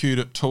execute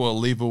it to a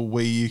level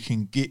where you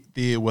can get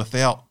there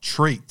without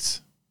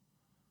treats,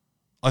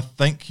 I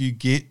think you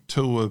get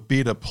to a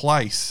better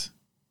place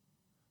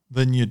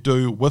than you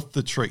do with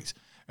the treats.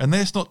 And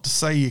that's not to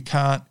say you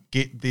can't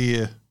get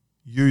there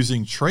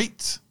using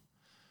treats,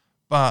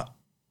 but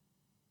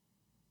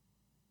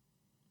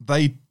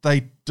they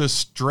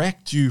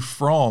distract you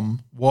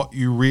from what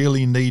you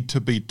really need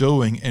to be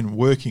doing and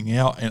working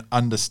out and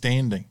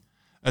understanding.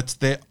 It's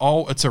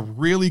a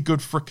really good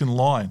freaking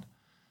line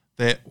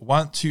that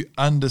once you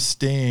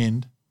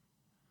understand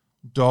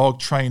dog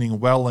training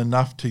well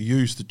enough to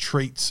use the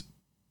treats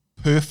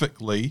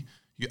perfectly,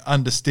 you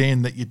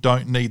understand that you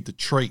don't need the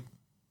treat.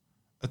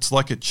 It's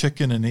like a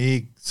chicken and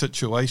egg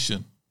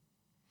situation.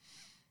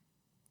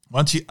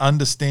 Once you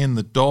understand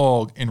the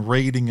dog and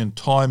reading and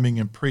timing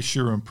and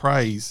pressure and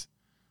praise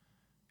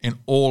and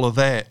all of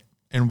that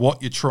and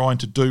what you're trying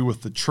to do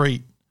with the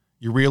treat,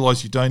 you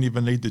realize you don't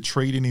even need the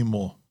treat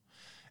anymore.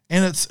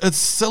 And it's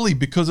silly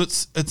because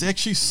it's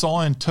actually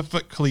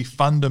scientifically,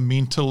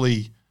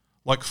 fundamentally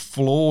like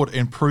flawed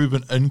and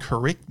proven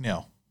incorrect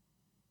now.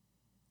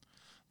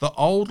 The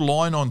old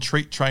line on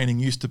treat training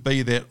used to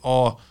be that,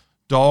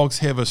 dogs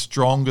have a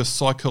stronger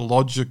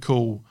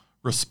psychological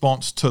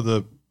response to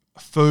the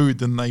food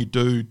than they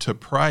do to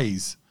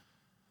praise.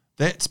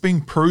 That's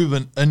been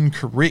proven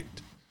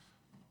incorrect.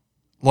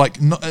 Like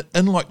in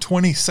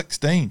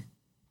 2016.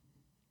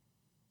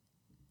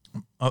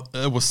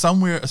 It was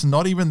somewhere, it's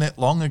not even that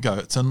long ago,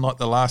 it's in like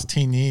the last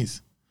 10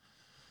 years.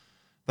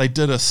 They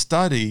did a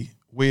study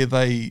where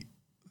they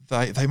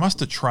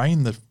must have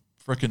trained the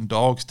freaking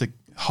dogs to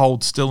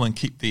hold still and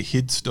keep their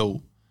head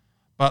still,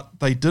 but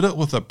they did it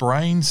with a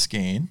brain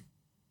scan.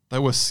 They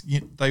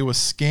were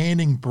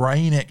scanning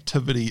brain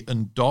activity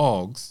in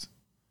dogs,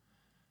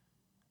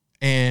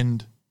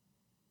 and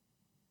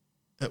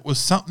it was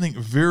something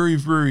very,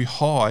 very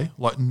high,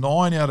 like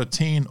 9 out of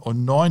 10 or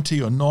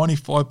 90 or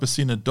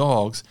 95% of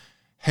dogs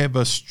have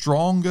a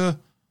stronger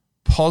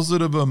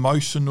positive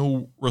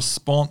emotional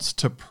response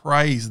to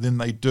praise than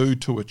they do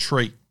to a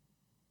treat.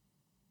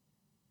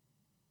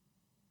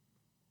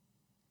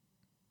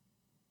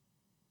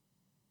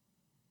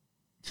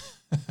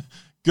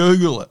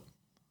 Google it.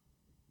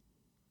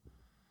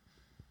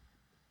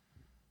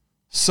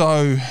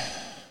 So,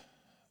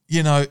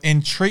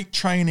 and treat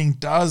training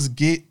does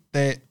get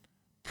that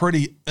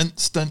pretty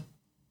instant,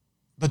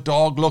 the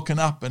dog looking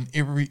up and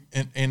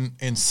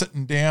and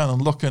sitting down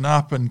and looking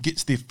up and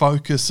gets their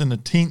focus and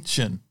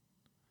attention.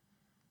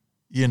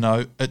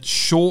 It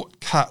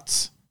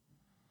shortcuts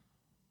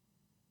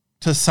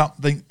to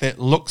something that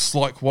looks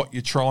like what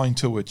you're trying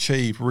to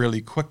achieve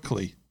really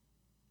quickly.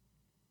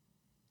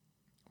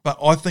 But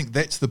I think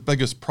that's the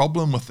biggest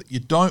problem with it. You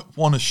don't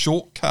want to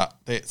shortcut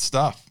that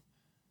stuff.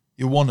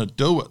 You want to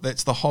do it.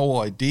 That's the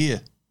whole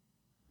idea.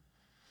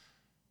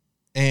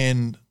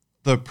 And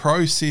the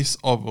process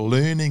of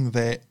learning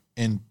that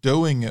and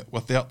doing it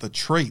without the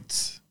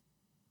treats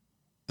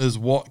is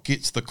what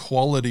gets the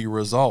quality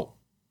result.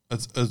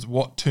 Is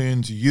what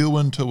turns you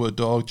into a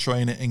dog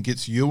trainer and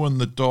gets you and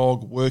the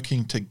dog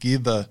working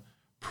together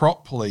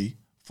properly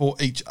for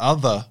each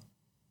other.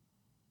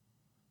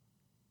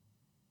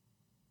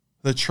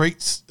 The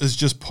treats is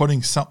just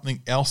putting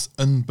something else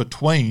in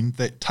between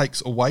that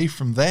takes away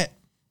from that.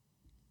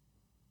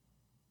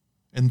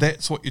 And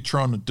that's what you're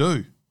trying to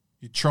do.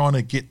 You're trying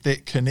to get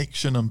that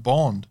connection and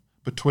bond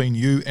between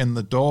you and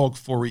the dog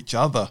for each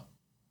other.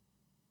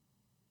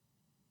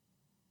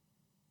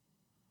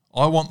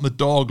 I want the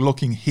dog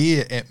looking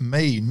here at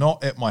me,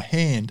 not at my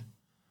hand,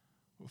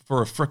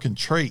 for a frickin'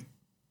 treat.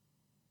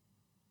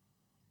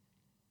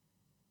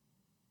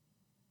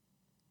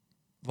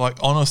 Like,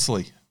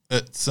 honestly,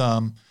 it's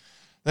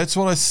that's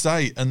what I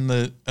say in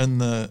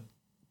the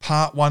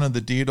part 1 of the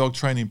Dear Dog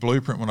Training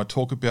Blueprint when I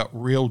talk about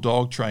real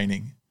dog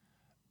training,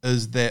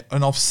 is that,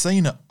 and I've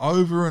seen it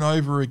over and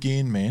over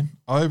again, man,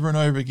 over and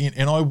over again.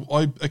 And I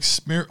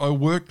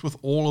worked with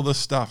all of this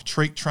stuff,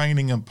 treat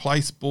training and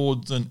place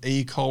boards and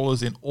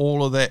e-collars and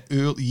all of that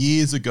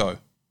years ago.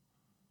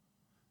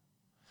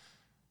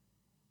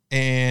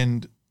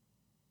 And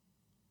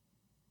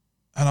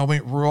I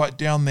went right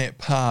down that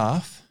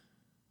path.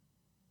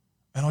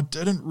 And I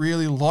didn't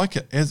really like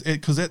it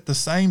because at the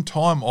same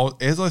time,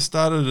 as I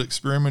started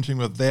experimenting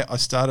with that, I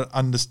started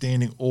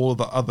understanding all of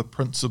the other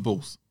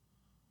principles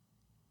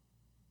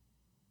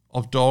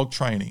of dog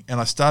training. And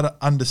I started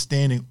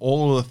understanding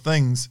all of the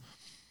things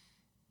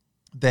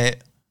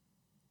that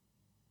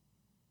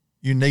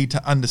you need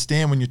to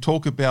understand when you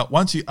talk about,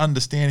 once you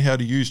understand how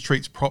to use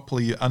treats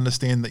properly, you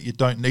understand that you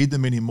don't need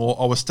them anymore.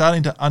 I was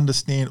starting to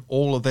understand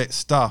all of that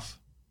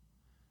stuff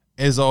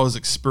as I was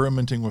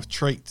experimenting with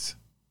treats.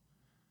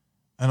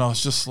 And I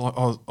was just like,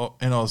 I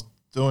was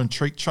doing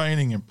treat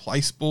training and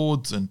place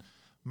boards and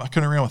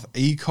mucking around with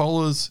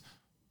e-collars,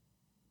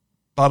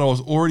 but I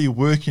was already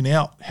working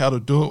out how to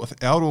do it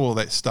without all of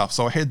that stuff.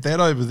 So I had that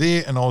over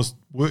there, and I was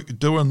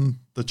doing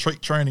the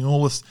treat training,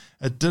 all this.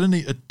 It didn't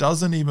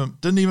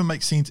even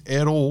make sense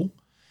at all.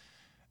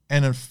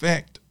 And in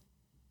fact,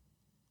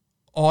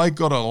 I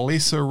got a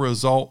lesser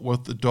result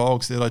with the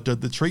dogs that I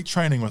did the treat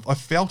training with. I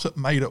felt it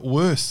made it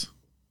worse.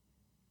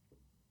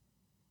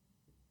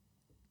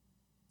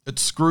 It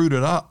screwed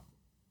it up.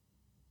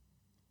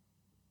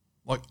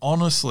 Like,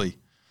 honestly.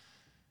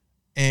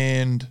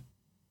 And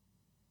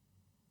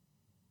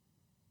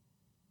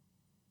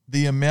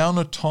the amount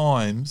of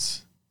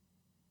times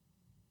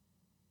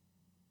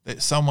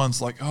that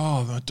someone's like,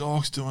 oh, my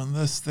dog's doing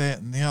this, that,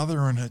 and the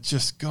other, and it's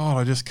just, God,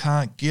 I just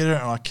can't get it,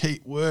 and I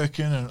keep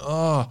working, and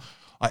I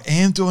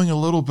am doing a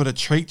little bit of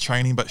treat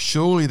training, but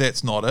surely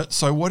that's not it.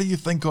 So what do you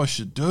think I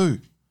should do?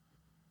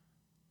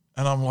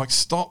 And I'm like,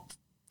 stop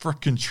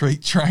frickin'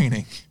 treat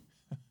training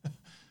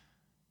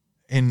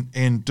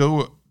and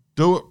do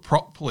it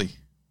properly.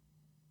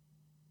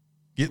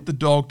 Get the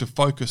dog to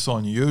focus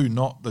on you,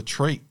 not the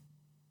treat.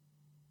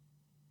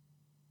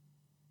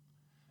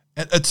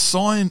 It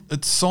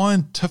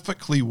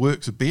scientifically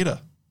works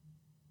better.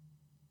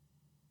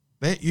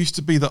 That used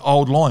to be the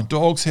old line.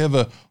 Dogs have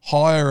a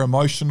higher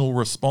emotional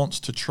response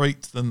to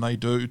treats than they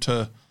do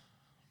to...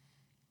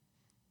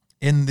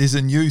 And there's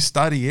a new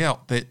study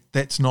out that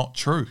that's not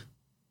true.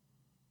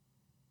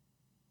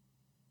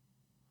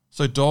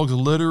 So dogs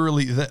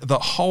literally... The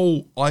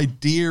whole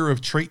idea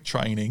of treat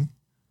training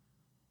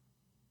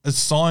is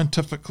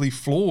scientifically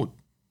flawed.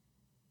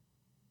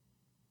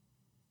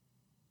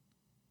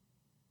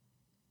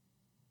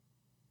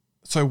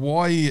 So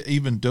why are you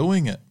even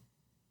doing it?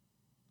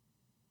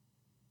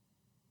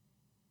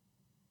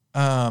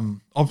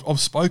 I've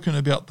spoken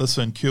about this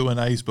in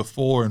Q&As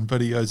before and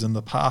videos in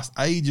the past,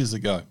 ages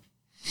ago.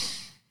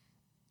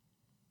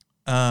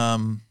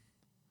 But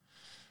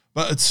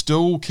it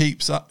still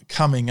keeps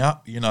coming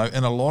up,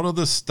 and a lot of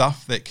the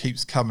stuff that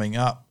keeps coming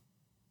up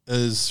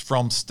is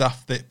from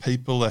stuff that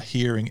people are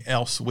hearing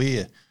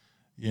elsewhere,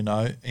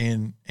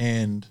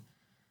 and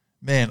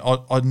man,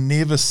 I'd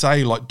never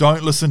say, like,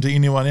 don't listen to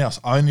anyone else,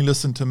 only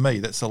listen to me.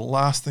 That's the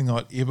last thing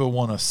I'd ever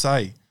want to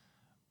say.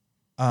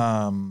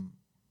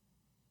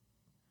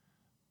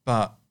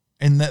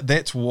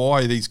 That's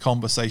why these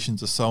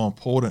conversations are so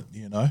important,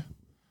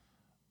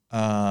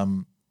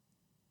 and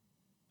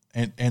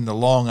the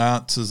long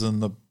answers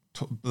and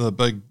the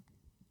big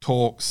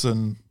talks,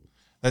 and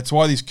that's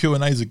why these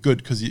Q&As are good,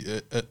 because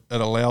it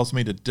allows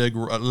me to dig,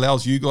 it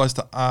allows you guys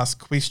to ask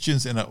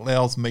questions, and it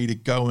allows me to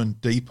go in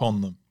deep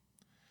on them.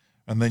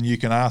 And then you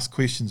can ask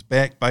questions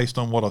back based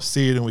on what I've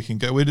said, and we can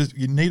go.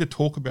 You need to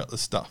talk about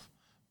this stuff,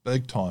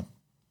 big time.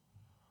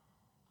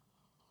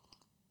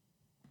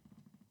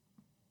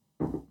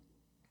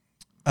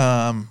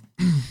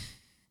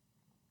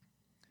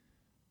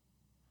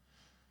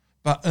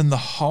 But in the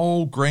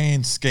whole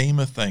grand scheme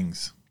of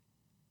things,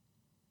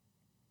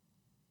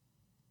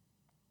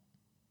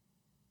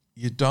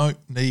 you don't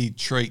need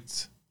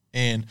treats.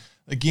 And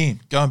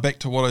again, going back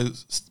to what I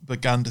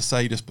begun to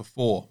say just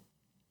before,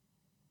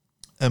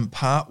 in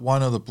part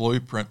 1 of the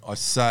blueprint, I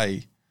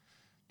say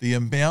the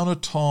amount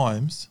of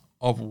times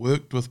I've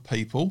worked with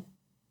people,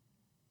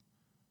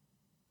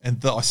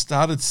 and that I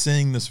started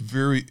seeing this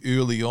very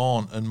early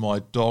on in my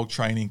dog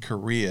training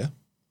career,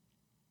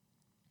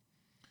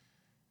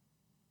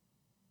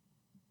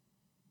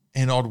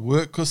 and I'd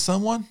work with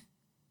someone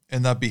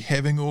and they'd be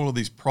having all of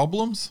these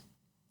problems,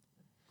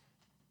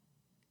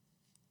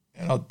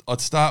 and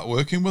I'd start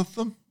working with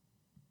them,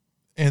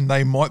 and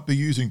they might be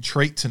using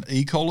treats and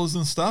e-collars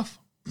and stuff.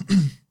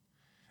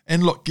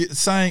 And look,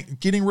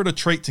 getting rid of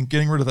treats and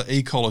getting rid of the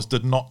e-collars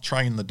did not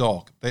train the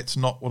dog. That's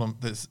not what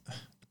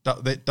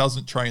that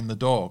doesn't train the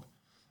dog.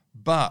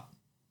 But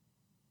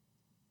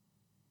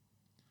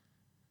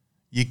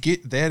you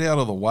get that out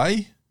of the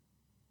way,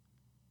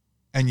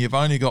 and you've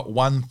only got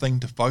one thing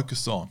to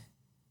focus on,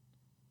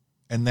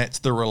 and that's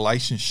the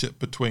relationship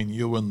between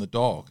you and the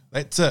dog.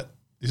 That's it.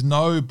 There's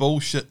no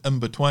bullshit in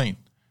between.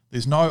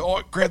 There's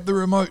no, grab the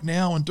remote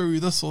now and do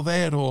this or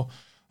that, or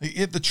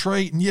get the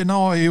treat, and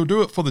he'll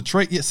do it for the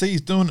treat. Yeah, see,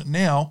 he's doing it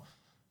now.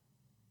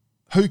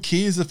 Who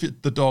cares if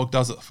the dog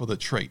does it for the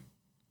treat?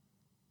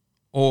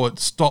 Or it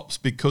stops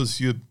because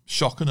you're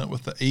shocking it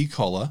with the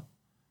e-collar.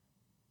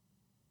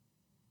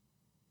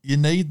 You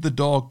need the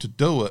dog to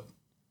do it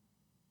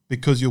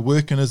because you're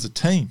working as a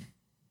team.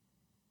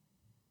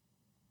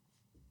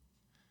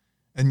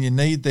 And you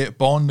need that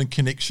bond and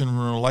connection and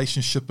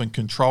relationship and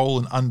control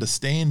and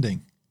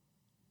understanding.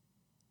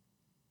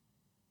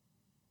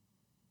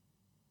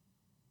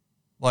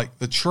 Like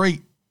the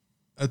treat,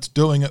 it's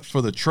doing it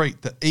for the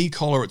treat. The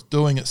e-collar, it's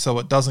doing it so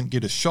it doesn't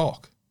get a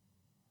shock.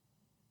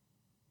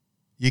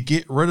 You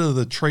get rid of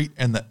the treat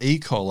and the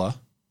e-collar,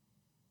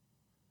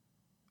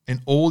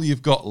 and all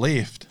you've got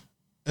left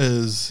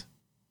is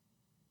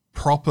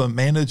proper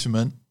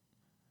management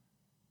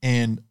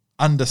and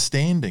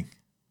understanding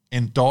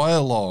and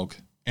dialogue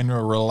and a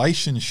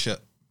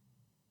relationship,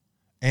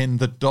 and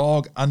the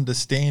dog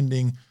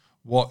understanding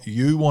what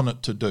you want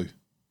it to do,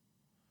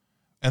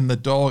 and the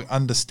dog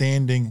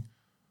understanding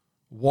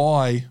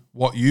why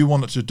what you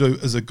want it to do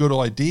is a good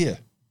idea.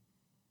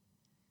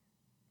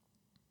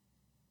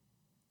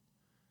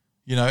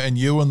 And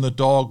you and the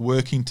dog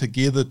working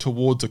together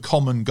towards a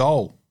common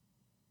goal.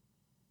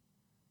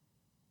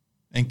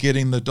 And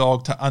getting the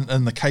dog to,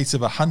 in the case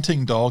of a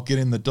hunting dog,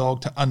 getting the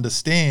dog to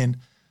understand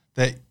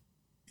that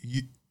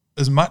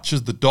as much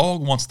as the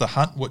dog wants to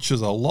hunt, which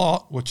is a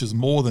lot, which is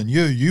more than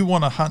you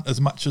want to hunt as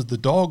much as the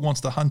dog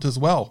wants to hunt as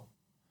well.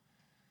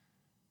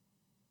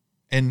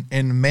 And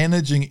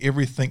managing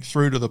everything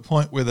through to the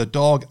point where the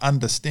dog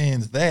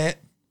understands that,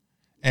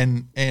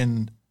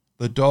 and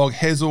the dog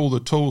has all the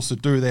tools to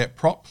do that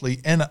properly,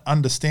 and it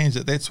understands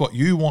that that's what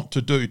you want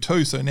to do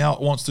too. So now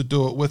it wants to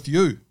do it with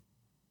you.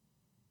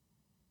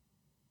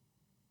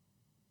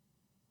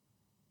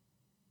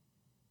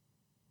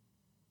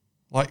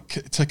 Like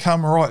to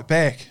come right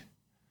back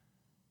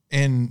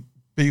and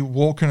be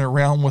walking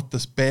around with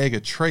this bag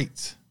of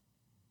treats.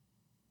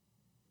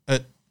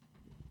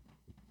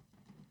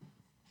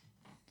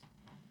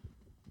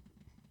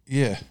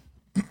 Yeah.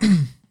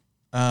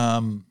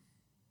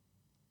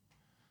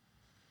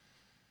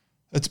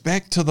 It's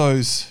back to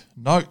those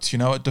notes,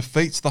 it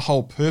defeats the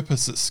whole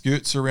purpose. It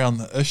skirts around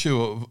the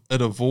issue.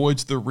 It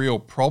avoids the real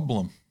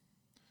problem.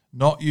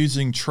 Not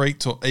using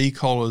treats or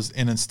e-collars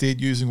and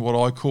instead using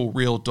what I call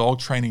real dog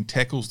training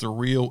tackles the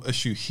real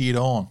issue head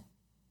on.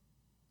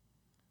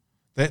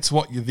 That's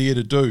what you're there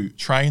to do.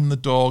 Train the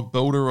dog,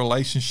 build a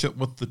relationship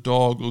with the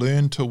dog,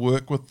 learn to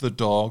work with the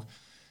dog.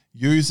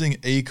 Using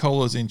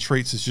e-collars and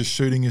treats is just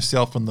shooting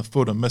yourself in the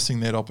foot and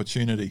missing that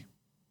opportunity.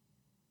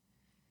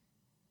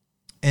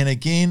 And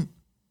again,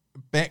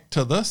 back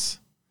to this,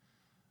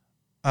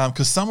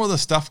 because some of the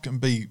stuff can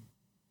be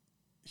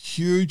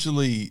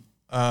hugely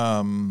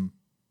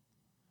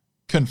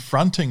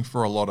confronting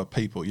for a lot of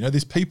people.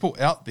 There's people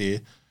out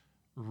there,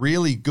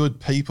 really good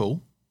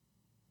people,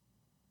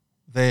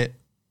 that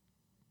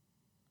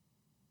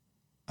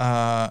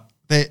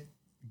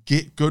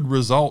get good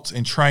results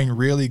and train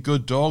really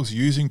good dogs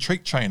using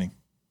treat training.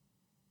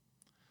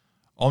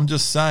 I'm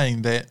just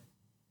saying that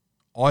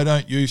I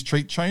don't use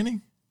treat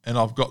training, and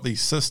I've got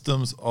these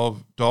systems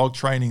of dog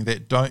training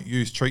that don't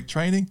use treat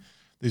training.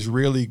 There's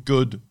really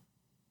good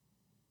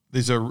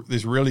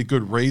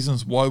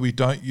reasons why we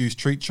don't use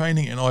treat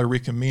training, and I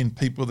recommend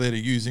people that are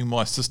using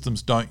my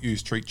systems don't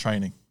use treat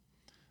training.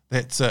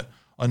 That's it.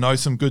 I know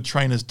some good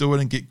trainers do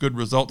it and get good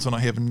results, and I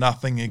have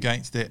nothing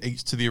against that,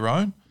 each to their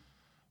own.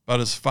 But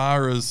as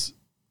far as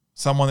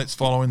someone that's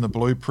following the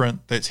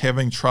blueprint that's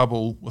having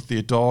trouble with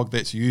their dog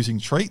that's using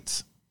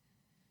treats,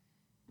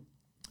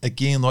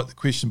 again, like the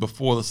question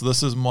before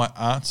this is my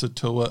answer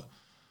to it.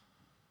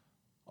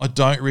 I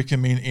don't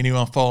recommend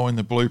anyone following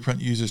the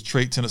blueprint uses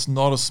treats, and it's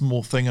not a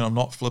small thing, and I'm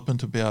not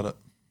flippant about it.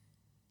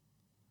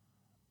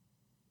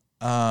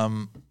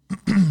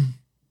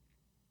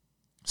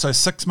 So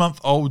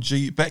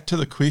 6-month-old back to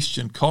the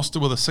question, Costa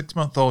with a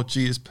 6-month-old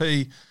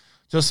GSP,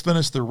 just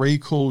finished the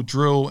recall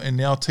drill and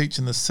now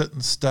teaching the sit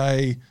and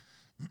stay.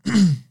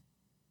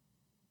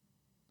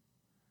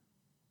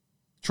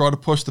 Try to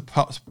push the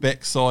pup's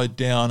backside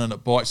down and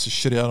it bites the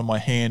shit out of my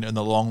hand in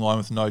the long line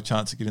with no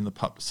chance of getting the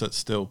pup to sit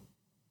still.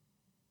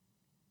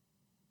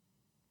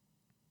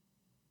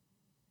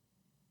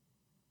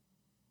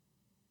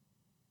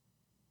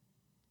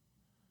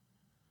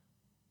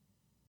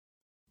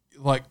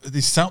 Like,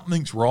 there's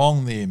something's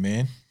wrong there,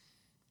 man.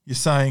 You're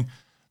saying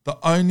the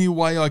only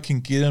way I can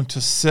get him to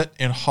sit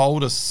and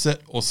hold a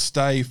sit or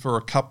stay for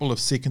a couple of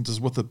seconds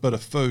is with a bit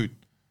of food.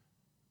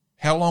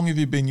 How long have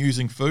you been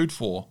using food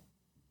for?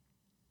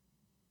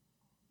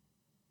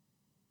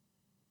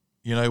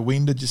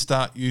 When did you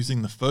start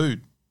using the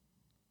food?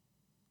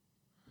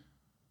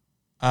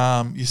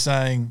 You're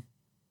saying,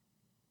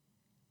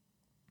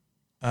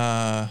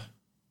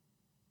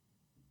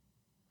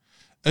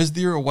 is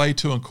there a way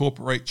to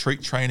incorporate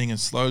treat training and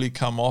slowly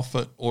come off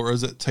it, or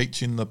is it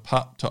teaching the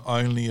pup to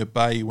only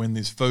obey when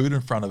there's food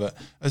in front of it?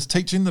 Is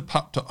teaching the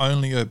pup to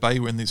only obey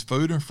when there's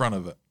food in front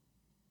of it?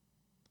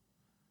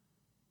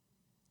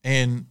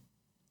 And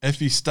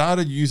if you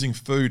started using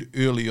food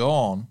early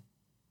on,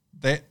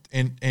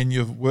 and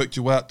you've worked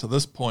your way up to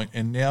this point,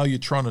 and now you're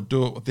trying to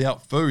do it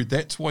without food,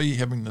 that's why you're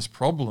having this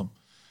problem.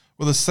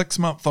 With a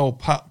 6-month-old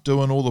pup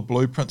doing all the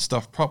blueprint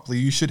stuff properly,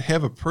 you should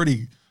have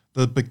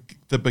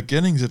the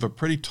beginnings of a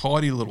pretty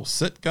tidy little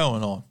sit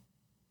going on,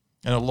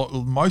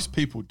 and most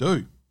people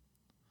do,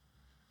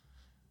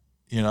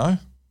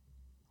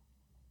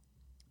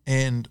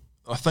 And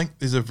I think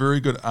there's a very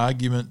good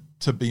argument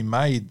to be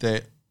made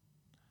that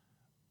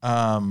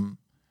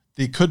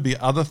there could be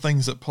other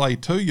things at play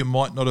too. You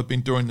might not have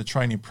been doing the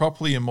training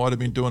properly. You might have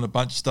been doing a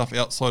bunch of stuff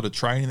outside of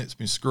training that's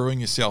been screwing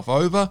yourself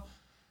over.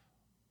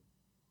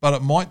 But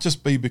it might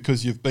just be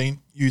because you've been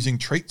using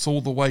treats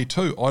all the way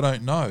too. I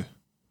don't know.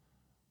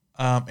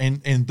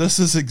 And this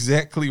is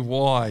exactly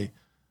why,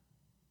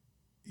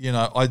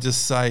 I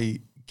just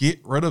say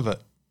get rid of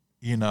it,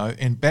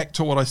 and back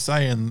to what I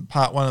say in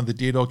part 1 of the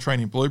Deer Dog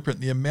Training Blueprint,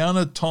 the amount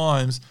of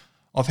times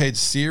I've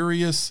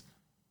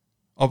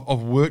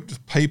worked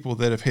with people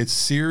that have had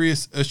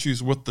serious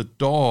issues with the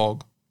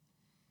dog,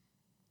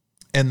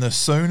 and the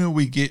sooner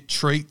we get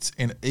treats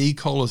and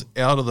e-collars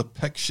out of the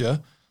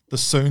picture, the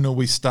sooner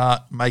we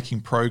start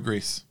making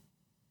progress.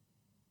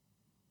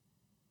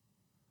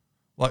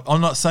 Like,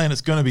 I'm not saying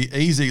it's going to be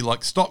easy,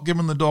 like stop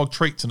giving the dog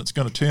treats and it's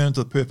going to turn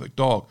into the perfect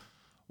dog.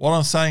 What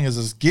I'm saying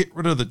is get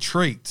rid of the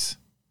treats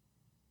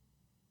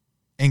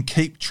and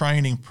keep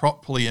training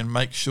properly and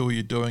make sure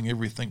you're doing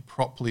everything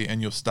properly,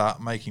 and you'll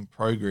start making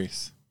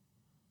progress.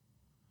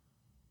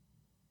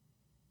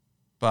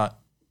 But,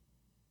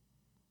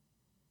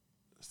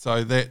 so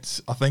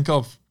I think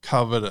I've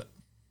covered it.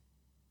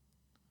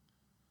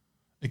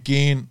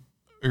 Again,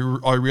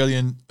 I really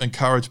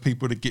encourage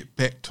people to get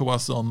back to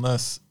us on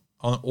this,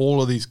 on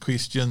all of these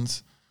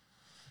questions.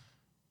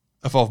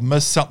 If I've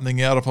missed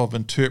something out, if I've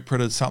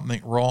interpreted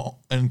something wrong,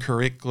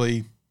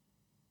 incorrectly,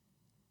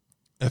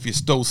 if you're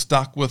still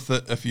stuck with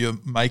it, if you're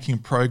making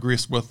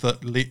progress with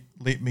it,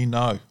 let me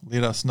know.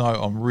 Let us know.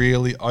 I'm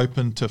really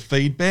open to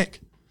feedback,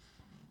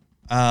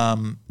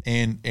 and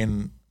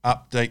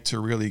updates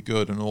are really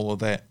good and all of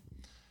that.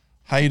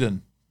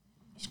 Hayden,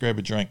 let's grab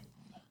a drink.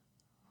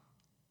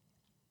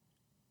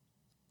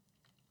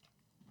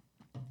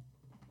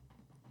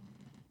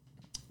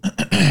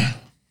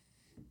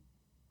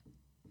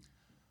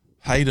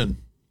 Hayden,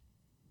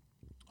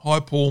 hi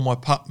Paul, my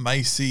pup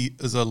Macy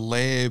is a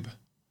lab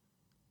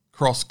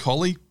cross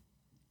collie.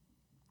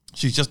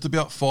 She's just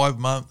about 5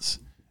 months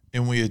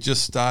and we are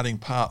just starting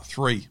part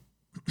 3.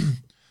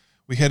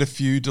 We had a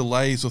few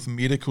delays with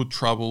medical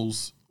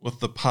troubles with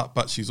the pup,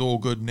 but she's all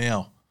good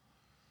now.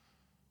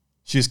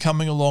 She's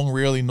coming along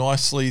really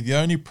nicely. The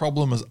only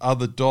problem is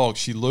other dogs.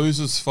 She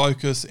loses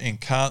focus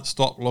and can't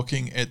stop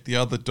looking at the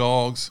other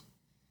dogs.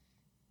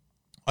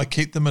 I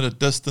keep them at a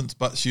distance,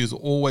 but she is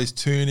always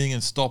turning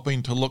and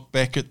stopping to look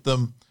back at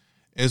them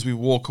as we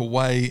walk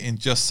away and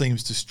just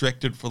seems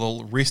distracted for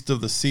the rest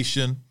of the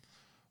session.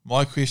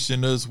 My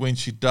question is, when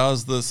she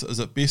does this, is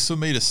it best for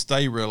me to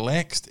stay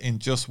relaxed and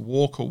just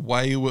walk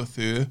away with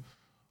her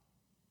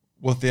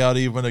without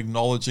even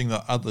acknowledging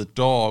the other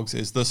dogs,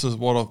 as this is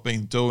what I've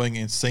been doing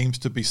and seems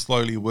to be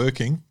slowly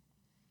working?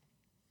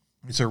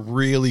 It's a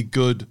really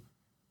good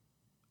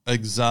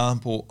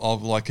example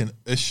of like an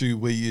issue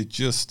where you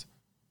just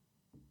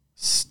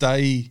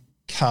stay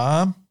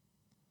calm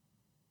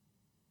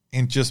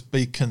and just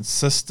be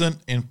consistent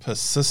and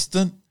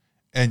persistent,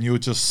 and you'll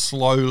just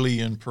slowly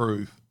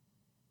improve.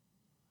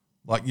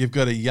 Like you've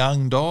got a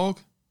young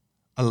dog,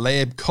 a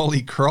lab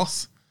collie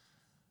cross,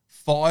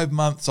 5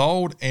 months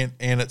old, and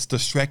it's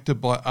distracted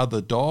by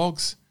other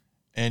dogs,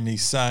 and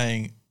he's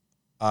saying,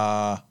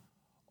 I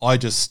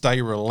just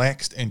stay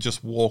relaxed and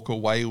just walk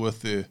away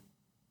with her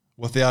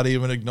without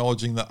even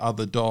acknowledging the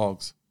other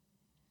dogs.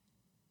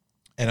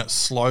 And it's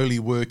slowly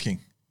working.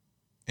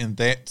 And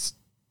that's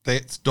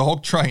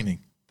dog training.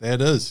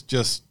 That is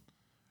just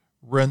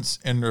rinse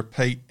and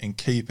repeat and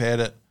keep at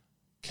it.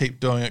 Keep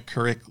doing it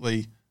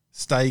correctly.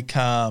 Stay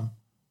calm.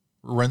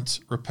 Rinse,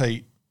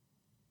 repeat.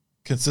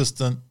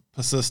 Consistent,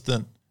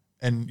 persistent.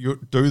 And you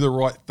do the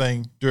right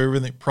thing. Do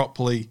everything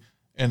properly.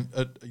 And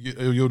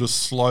you'll just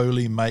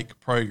slowly make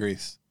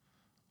progress.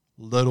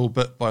 Little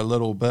bit by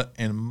little bit.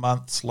 And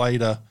months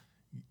later,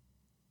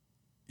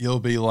 you'll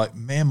be like,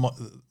 man,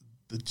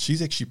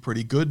 she's actually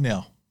pretty good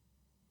now.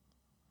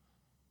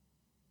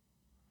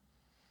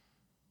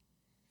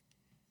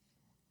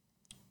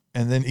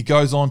 And then Hayden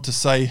goes on to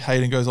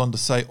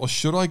say, or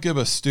should I give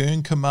a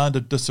stern command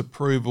of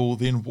disapproval,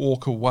 then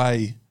walk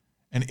away,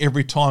 and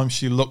every time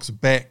she looks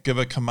back, give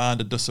a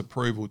command of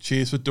disapproval?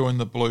 Cheers for doing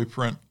the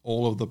blueprint,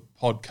 all of the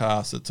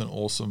podcasts. It's an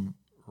awesome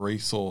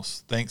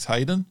resource. Thanks,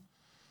 Hayden.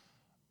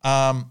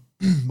 My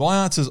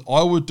answer is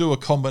I would do a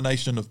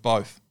combination of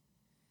both.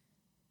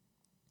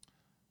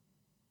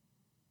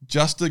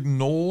 Just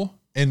ignore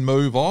and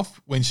move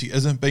off when she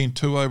isn't being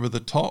too over the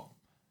top,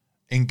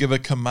 and give a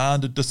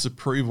command of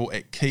disapproval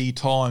at key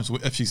times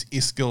if she's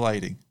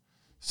escalating.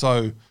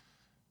 So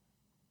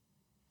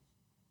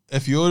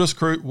if you're just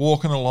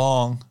walking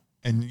along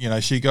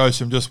and, she goes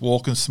from just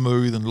walking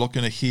smooth and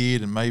looking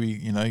ahead and maybe,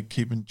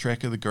 keeping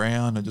track of the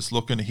ground and just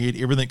looking ahead,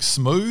 everything's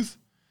smooth,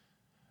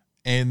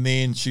 and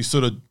then she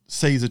sort of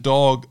sees a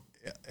dog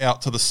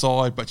out to the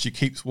side, but she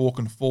keeps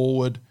walking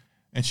forward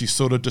and she's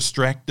sort of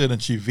distracted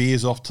and she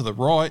veers off to the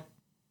right.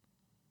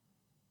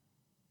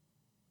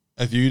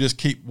 If you just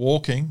keep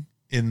walking,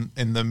 in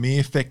the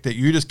mere fact that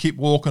you just keep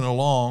walking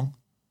along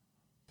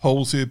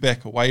pulls her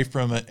back away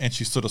from it, and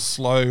she sort of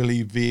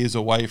slowly veers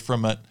away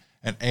from it,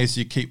 and as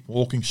you keep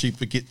walking she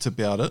forgets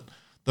about it.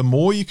 The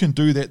more you can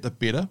do that, the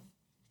better.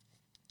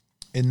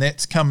 And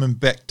that's coming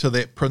back to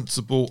that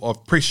principle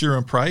of pressure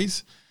and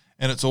praise,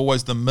 and it's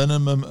always the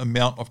minimum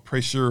amount of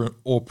pressure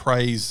or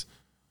praise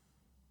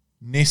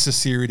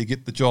necessary to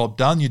get the job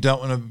done. You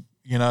don't want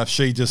to, if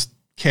she just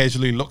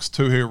casually looks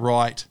to her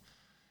right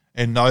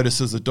and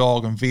notices a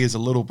dog and veers a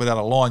little bit out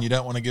of line, you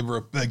don't want to give her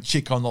a big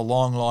check on the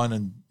long line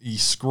and you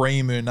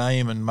scream her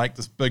name and make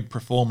this big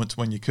performance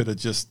when you could have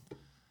just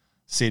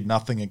said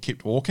nothing and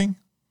kept walking.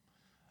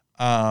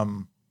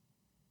 So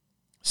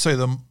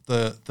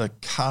the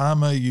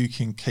calmer you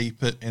can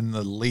keep it and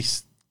the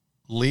less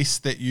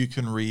that you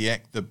can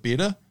react, the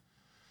better.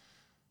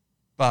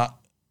 But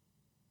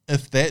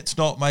if that's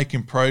not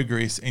making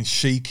progress and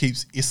she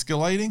keeps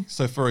escalating,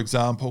 so for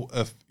example,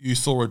 if you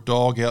saw a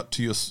dog out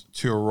to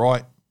your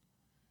right,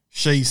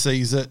 she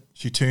sees it,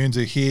 she turns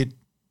her head,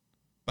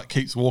 but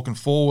keeps walking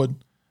forward.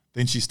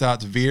 Then she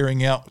starts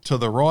veering out to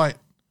the right,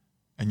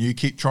 and you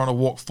keep trying to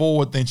walk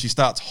forward. Then she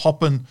starts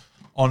hopping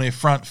on her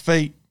front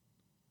feet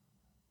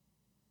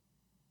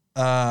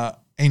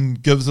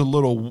and gives a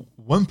little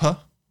whimper,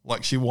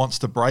 like she wants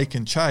to break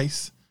and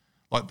chase.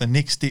 Like the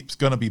next step's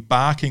going to be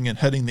barking and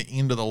hitting the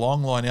end of the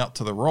long line out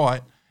to the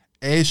right.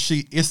 as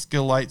she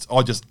escalates,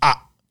 I just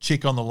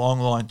check on the long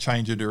line,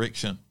 change her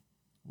direction,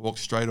 walk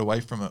straight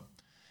away from it.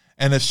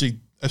 And if she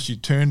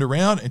turned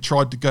around and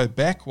tried to go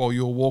back while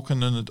you're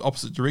walking in the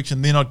opposite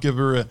direction, then I'd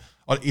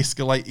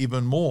escalate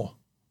even more.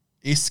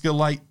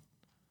 Escalate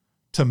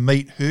to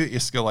meet her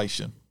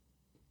escalation.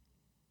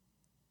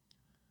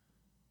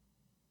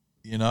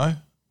 You know,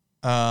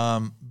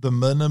 the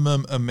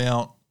minimum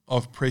amount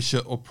of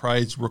pressure or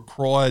praise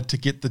required to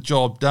get the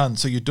job done.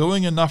 So you're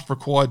doing enough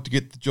required to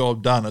get the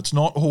job done. It's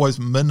not always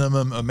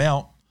minimum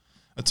amount.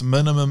 It's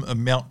minimum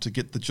amount to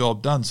get the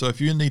job done. So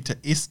if you need to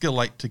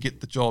escalate to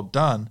get the job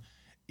done,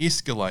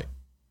 escalate.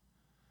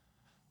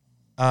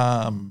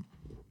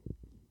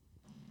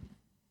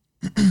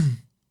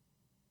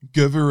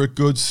 Give her a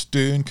good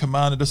stern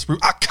command of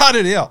disapproval. Cut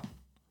it out.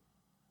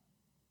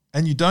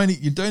 And you don't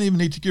even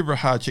need to give her a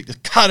hard check.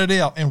 Just cut it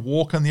out and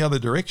walk in the other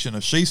direction.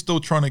 If she's still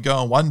trying to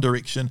go in one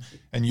direction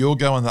and you're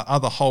going the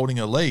other holding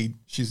a lead,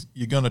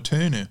 you're going to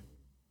turn her.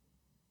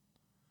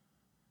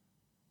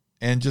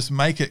 And just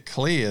make it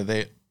clear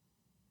that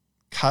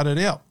cut it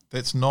out.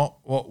 That's not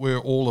what we're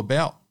all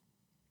about.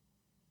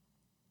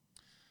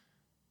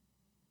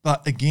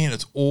 But again,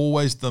 it's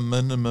always the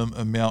minimum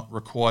amount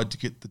required to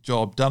get the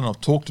job done. And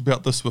I've talked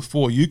about this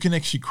before. You can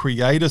actually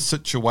create a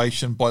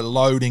situation by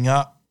loading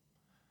up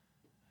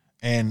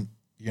and,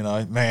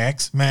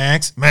 max.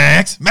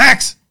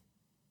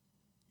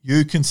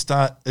 You can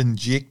start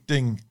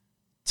injecting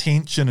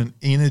tension and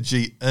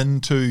energy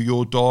into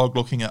your dog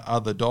looking at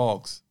other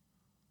dogs.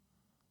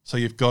 So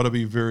you've got to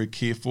be very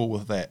careful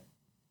with that.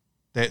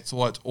 That's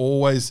why it's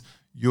always,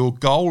 your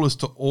goal is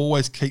to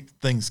always keep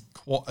things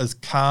as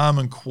calm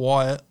and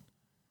quiet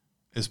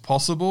as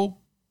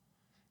possible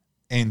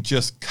and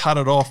just cut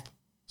it off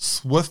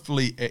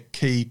swiftly at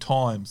key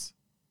times.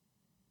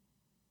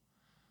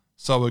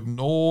 So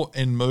ignore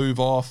and move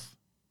off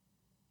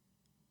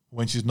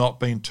when she's not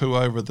being too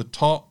over the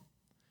top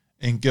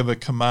and give a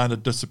command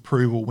of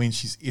disapproval when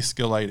she's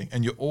escalating.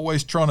 And you're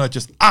always trying to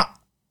just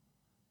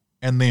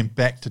and then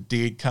back to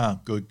dead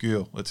calm. Good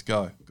girl. Let's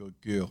go. Good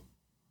girl.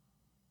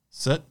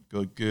 Sit.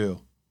 Good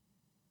girl.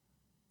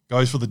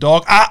 Goes for the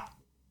dog.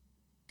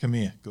 Come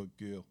here. Good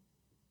girl.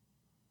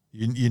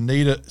 You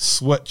need a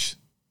switch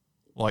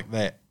like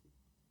that.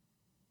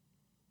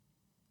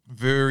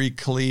 Very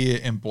clear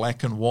and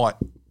black and white.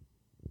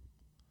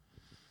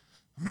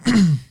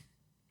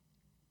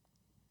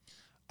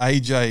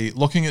 AJ,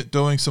 looking at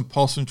doing some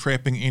possum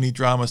trapping, any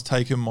dramas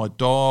taken my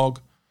dog?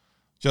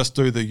 Just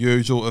do the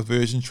usual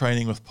aversion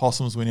training with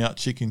possums when out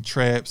checking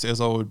traps, as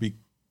I would be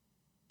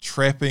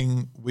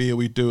trapping where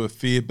we do a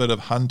fair bit of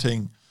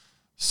hunting,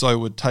 so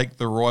would take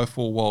the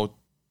rifle while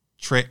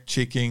trap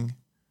checking.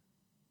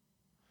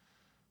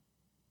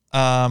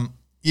 So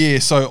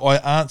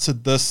I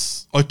answered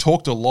this. I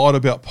talked a lot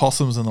about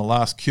possums in the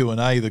last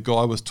Q&A. The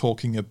guy was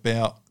talking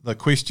about, the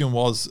question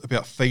was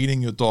about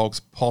feeding your dogs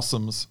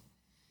possums.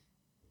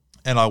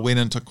 And I went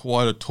into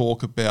quite a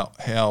talk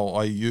about how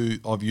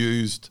I've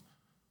used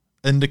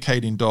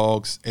indicating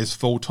dogs as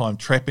full-time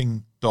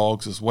trapping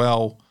dogs as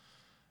well.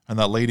 And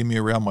they're leading me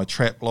around my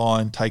trap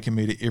line, taking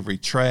me to every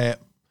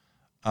trap.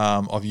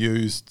 I've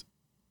used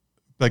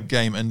big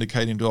game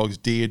indicating dogs,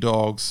 deer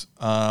dogs.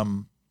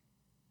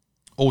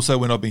 Also,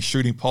 when I've been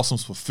shooting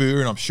possums for fur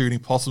and I'm shooting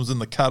possums in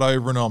the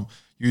cutover and I'm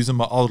using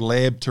my old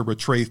lab to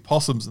retrieve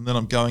possums and then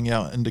I'm going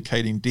out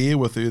indicating deer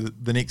with her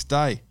the next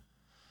day.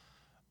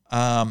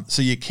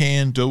 So you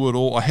can do it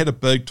all. I had a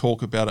big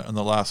talk about it in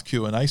the last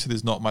Q&A, so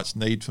there's not much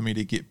need for me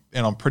to get,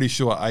 and I'm pretty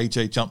sure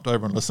AJ jumped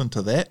over and listened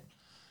to that.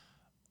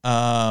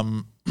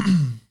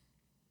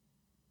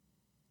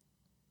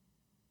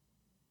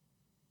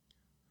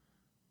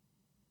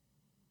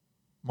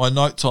 My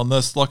notes on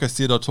this, like I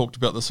said, I talked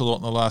about this a lot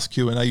in the last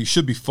Q&A. You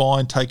should be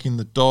fine taking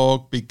the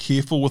dog. Be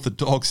careful with the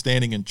dog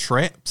standing in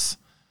traps.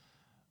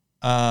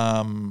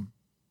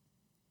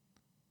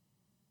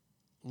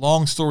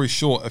 Long story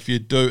short, if you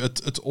do,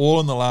 it's all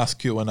in the last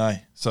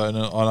Q&A. So, and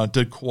I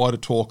did quite a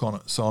talk on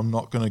it, so I'm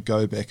not going to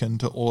go back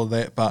into all of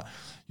that. But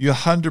you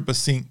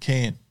 100%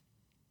 can.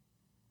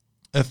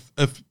 If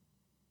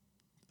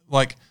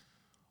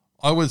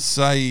I would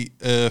say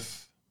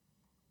if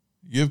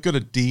you've got a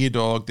deer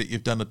dog that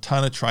you've done a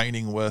ton of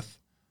training with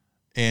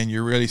and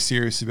you're really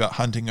serious about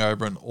hunting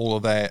over and all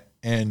of that,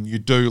 and you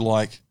do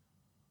like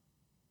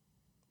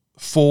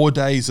 4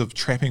 days of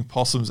trapping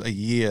possums a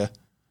year,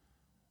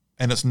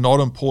 and it's not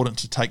important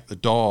to take the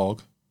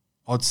dog,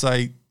 I'd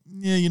say,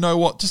 yeah, you know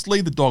what, just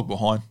leave the dog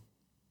behind.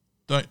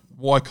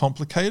 Why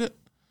complicate it?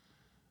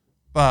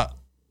 But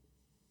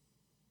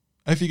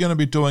if you're going to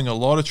be doing a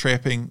lot of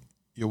trapping,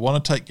 you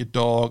want to take your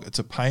dog, it's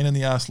a pain in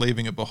the ass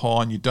leaving it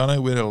behind, you don't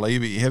know where to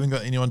leave it, you haven't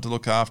got anyone to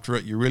look after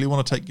it, you really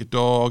want to take your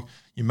dog,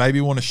 you maybe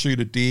want to shoot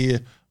a deer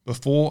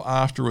before,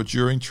 after, or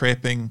during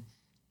trapping,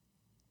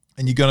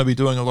 and you're going to be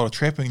doing a lot of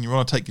trapping and you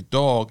want to take your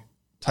dog,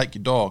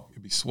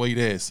 it'd be sweet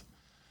as.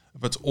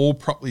 If it's all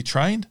properly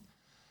trained,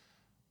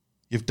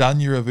 you've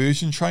done your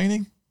aversion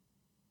training,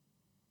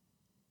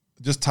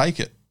 just take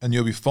it. and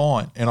you'll be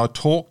fine. And I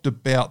talked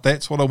about,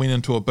 that's what I went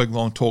into a big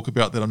long talk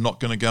about that I'm not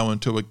going to go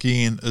into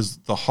again, is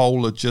the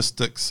whole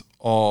logistics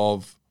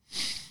of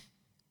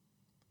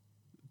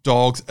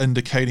dogs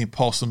indicating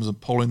possums and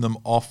pulling them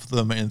off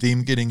them and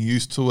them getting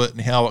used to it,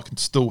 and how it can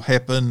still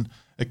happen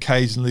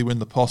occasionally when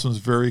the possum's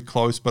very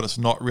close but it's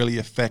not really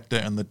a factor,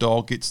 and the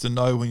dog gets to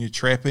know when you're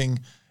trapping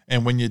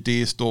and when you're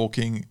deer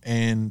stalking.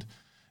 And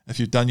if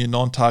you've done your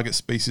non-target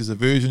species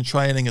aversion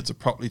training, it's a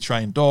properly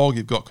trained dog,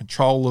 you've got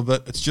control of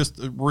it.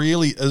 It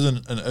really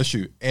isn't an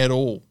issue at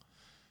all.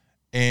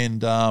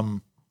 And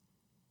in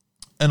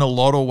a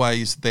lot of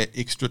ways, that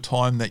extra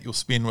time that you'll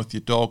spend with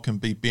your dog can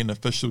be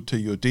beneficial to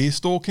your deer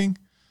stalking.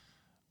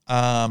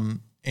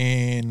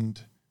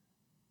 And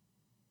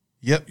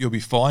yep, you'll be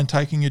fine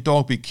taking your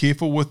dog. Be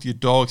careful with your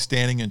dog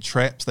standing in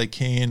traps. They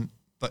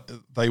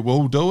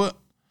will do it.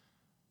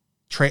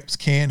 Traps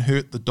can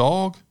hurt the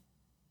dog,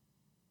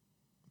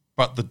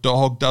 but the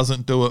dog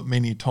doesn't do it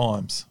many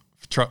times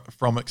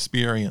from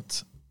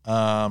experience.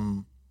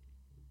 And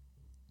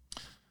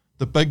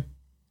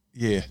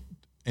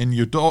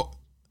your dog,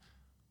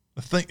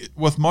 the thing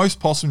with most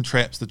possum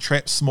traps, the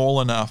trap's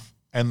small enough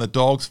and the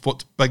dog's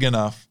foot's big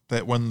enough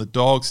that when the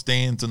dog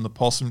stands in the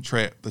possum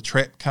trap, the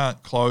trap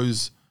can't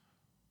close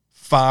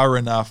far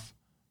enough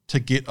to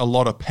get a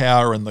lot of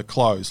power in the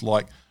close.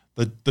 Like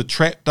the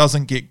trap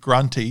doesn't get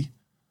grunty.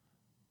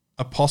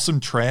 A possum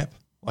trap,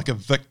 like a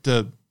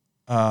Victor,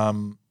 a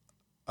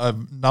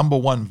number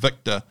one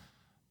Victor,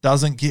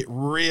 doesn't get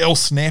real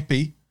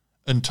snappy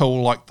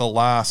until like the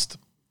last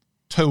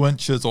 2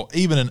 inches or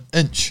even an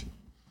inch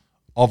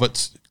of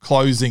its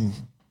close,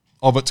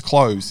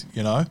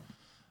 you know.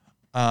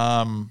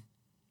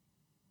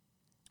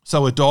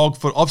 So a dog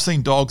foot, I've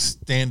seen dogs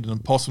stand in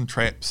possum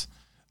traps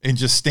and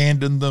just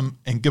stand in them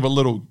and give a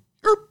little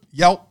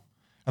yelp,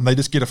 and they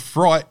just get a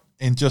fright,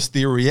 and just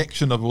their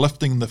reaction of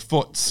lifting the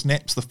foot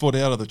snaps the foot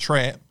out of the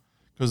trap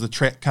because the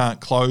trap can't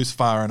close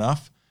far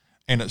enough,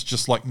 and it's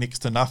just like next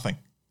to nothing,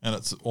 and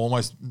it's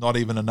almost not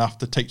even enough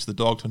to teach the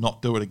dog to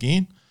not do it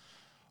again.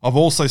 I've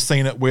also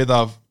seen it where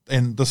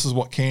and this is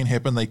what can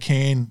happen, they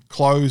can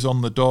close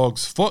on the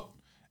dog's foot,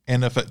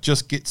 and if it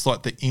just gets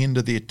like the end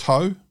of their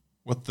toe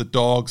with the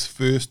dog's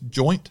first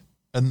joint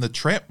in the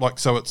trap, like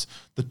so it's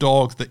the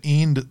dog's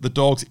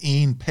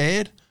end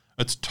pad,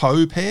 its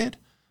toe pad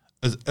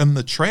is in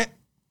the trap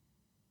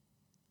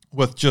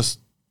with just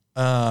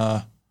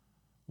 1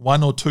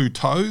 or 2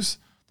 toes,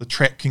 the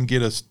trap can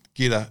get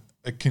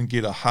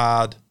a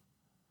hard,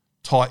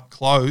 tight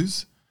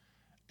close,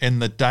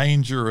 and the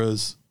danger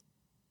is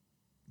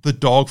the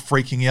dog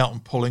freaking out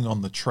and pulling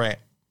on the trap.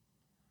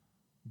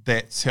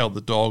 That's how the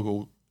dog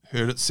will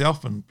hurt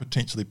itself and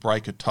potentially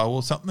break a toe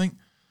or something.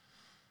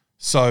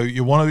 So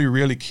you want to be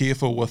really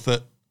careful with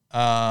it.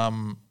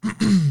 I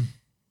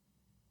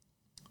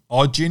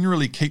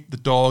generally keep the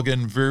dog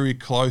in very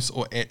close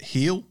or at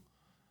heel.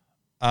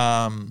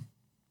 And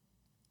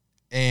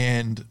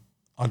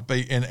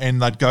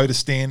they'd go to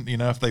stand, you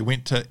know, if they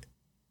went to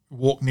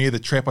walk near the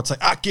trap, I'd say,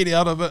 get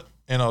out of it.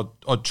 And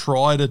I'd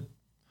try to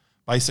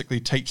basically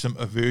teach them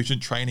aversion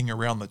training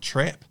around the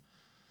trap.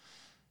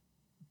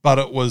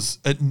 But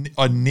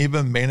I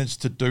never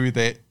managed to do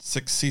that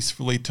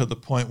successfully to the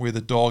point where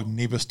the dog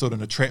never stood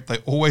in a trap. They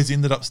always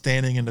ended up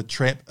standing in a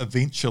trap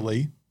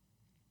eventually.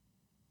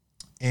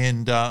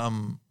 And,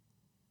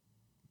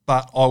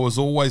 but I was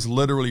always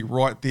literally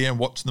right there and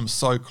watching them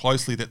so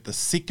closely that the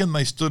second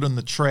they stood in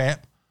the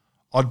trap,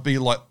 I'd be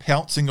like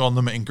pouncing on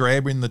them and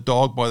grabbing the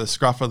dog by the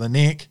scruff of the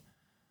neck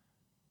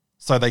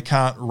so they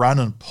can't run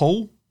and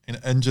pull and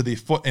injure their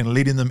foot, and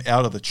letting them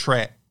out of the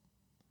trap.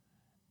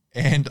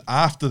 And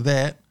after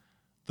that,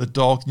 the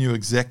dog knew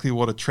exactly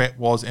what a trap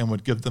was and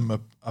would give them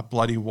a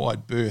bloody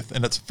wide berth.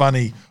 And it's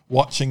funny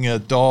watching a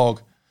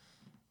dog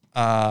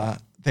that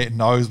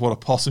knows what a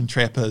possum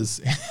trap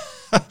is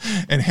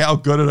and how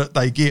good at it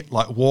they get,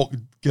 like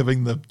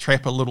giving the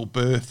trap a little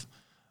berth.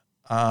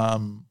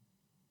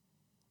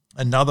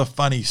 Another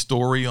funny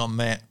story on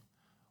that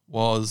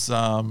was,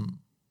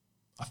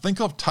 I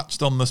think I've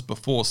touched on this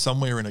before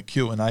somewhere in a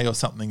Q&A or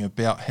something,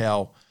 about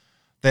how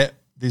that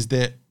there's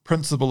that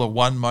principle of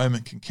one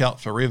moment can count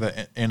forever,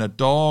 and a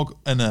dog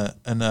in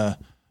a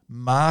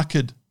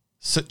marked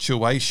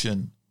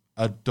situation,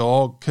 a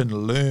dog can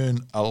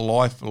learn a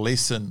life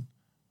lesson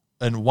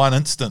in one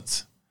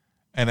instance,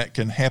 and it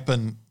can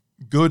happen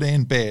good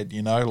and bad,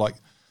 you know, like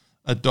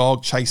a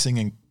dog chasing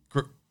and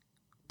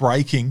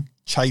breaking,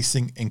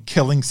 chasing and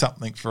killing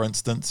something, for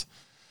instance.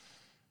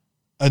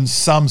 In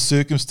some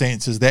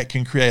circumstances, that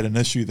can create an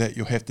issue that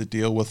you'll have to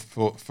deal with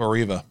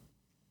forever.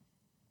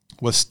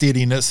 With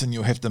steadiness, and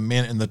you'll have to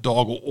and the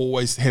dog will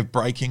always have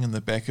breaking in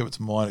the back of its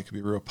mind. It could be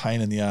a real pain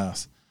in the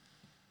ass.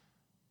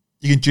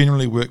 You can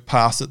generally work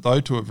past it, though,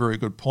 to a very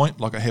good point,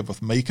 like I have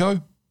with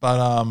Miko.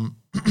 But,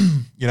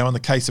 you know, in the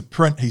case of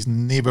Print, he's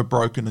never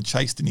broken and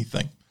chased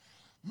anything.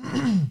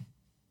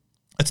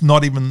 It's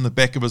not even in the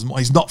back of his mind.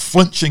 He's not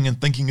flinching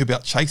and thinking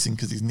about chasing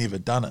because he's never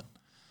done it.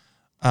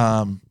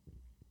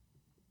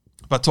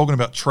 But talking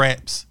about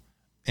traps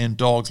and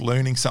dogs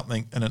learning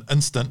something in an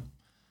instant,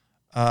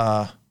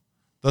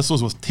 This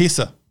was with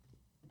Tessa.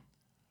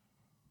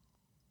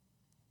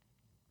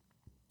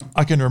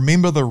 I can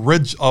remember the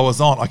ridge I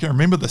was on. I can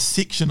remember the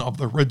section of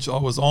the ridge I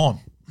was on.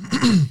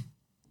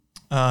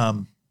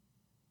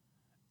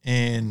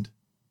 And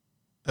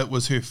it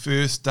was her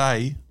first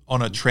day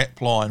on a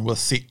trap line with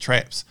set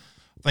traps.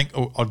 I think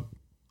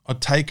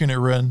I'd taken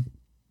her in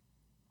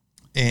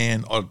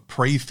and I'd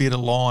pre-fed a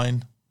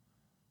line.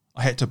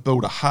 I had to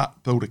build a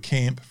hut, build a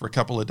camp for a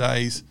couple of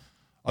days.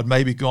 I'd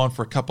maybe gone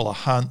for a couple of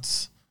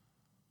hunts.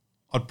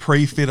 I'd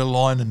pre-fed a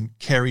line and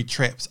carried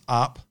traps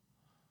up.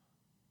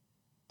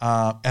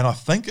 And I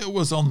think it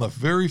was on the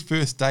very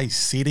first day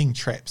setting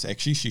traps,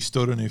 actually. She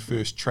stood in her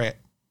first trap.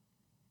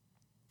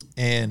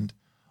 And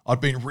I'd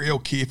been real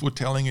careful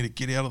telling her to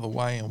get out of the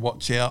way and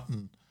watch out.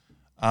 And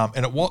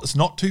it's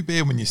not too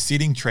bad when you're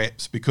setting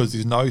traps because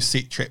there's no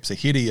set traps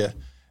ahead of you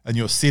and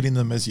you're setting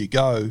them as you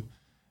go.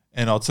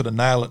 And I'd sort of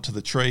nail it to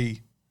the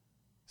tree,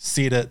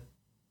 set it,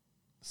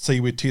 see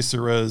where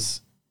Tessa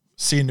is,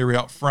 send her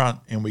out front,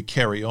 and we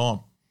carry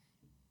on.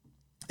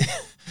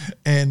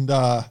 And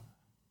I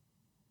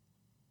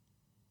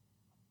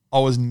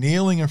was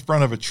kneeling in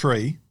front of a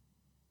tree,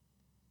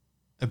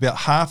 about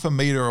half a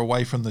metre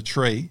away from the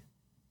tree.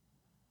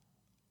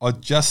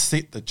 I'd just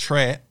set the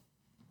trap,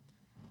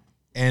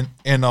 and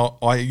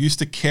I used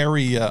to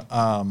carry it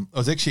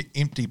was actually an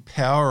empty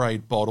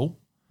Powerade bottle,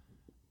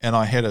 and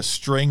I had a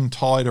string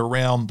tied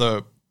around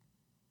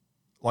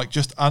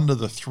just under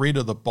the thread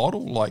of the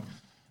bottle. Like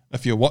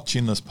if you're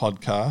watching this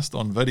podcast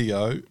on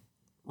video,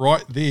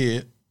 right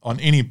there on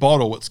any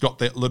bottle, it's got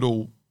that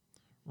little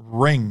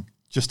ring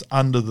just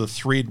under the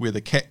thread where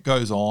the cap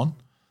goes on,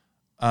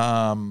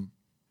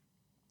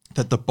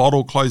 that the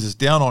bottle closes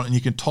down on, and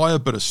you can tie a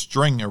bit of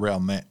string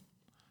around that.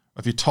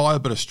 If you tie a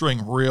bit of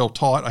string real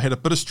tight, I had a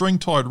bit of string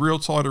tied real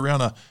tight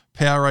around a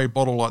Powerade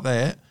bottle like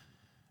that,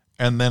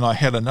 and then I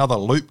had another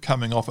loop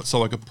coming off it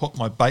so I could put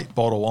my bait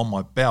bottle on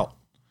my belt,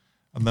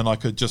 and then I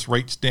could just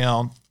reach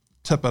down,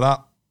 tip it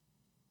up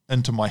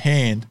into my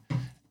hand,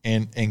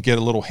 and get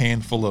a little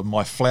handful of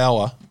my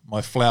flour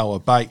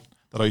bait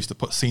that I used to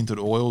put scented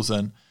oils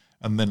in,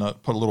 and then I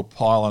put a little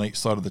pile on each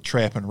side of the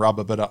trap and rub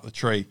a bit up the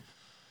tree.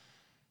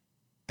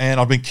 And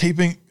I've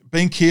been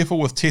being careful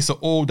with Tessa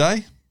all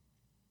day,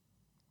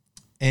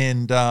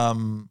 and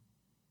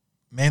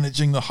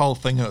managing the whole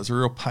thing. It was a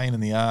real pain in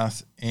the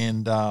ass.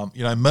 And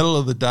middle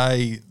of the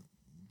day,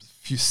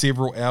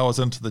 several hours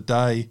into the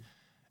day,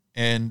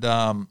 and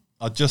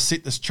I just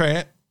set this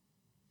trap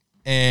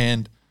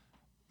and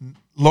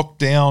looked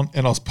down,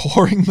 and I was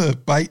pouring the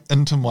bait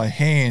into my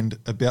hand,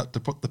 about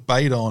to put the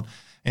bait on,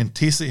 and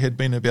Tessa had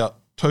been about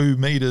 2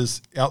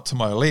 meters out to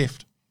my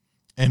left,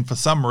 and for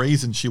some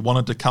reason she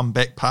wanted to come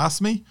back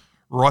past me,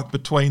 right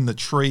between the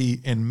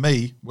tree and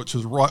me, which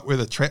was right where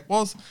the trap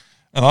was.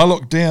 And I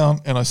looked down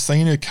and I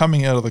seen her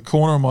coming out of the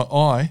corner of my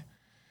eye,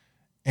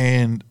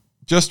 and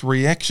just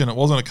reaction, it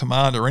wasn't a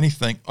command or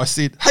anything. I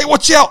said, "Hey,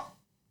 watch out!"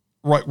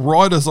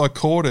 Right as I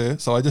caught her.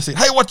 So I just said,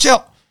 "Hey, watch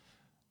out!"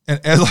 And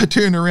as I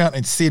turned around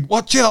and said,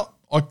 "Watch out,"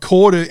 I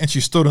caught her and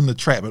she stood in the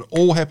trap. It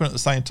all happened at the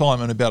same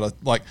time in about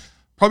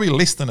probably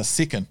less than a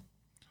second.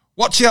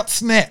 "Watch out,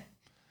 snap."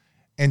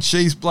 And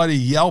she's bloody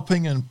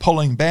yelping and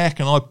pulling back,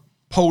 and I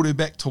pulled her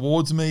back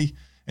towards me,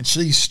 and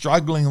she's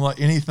struggling like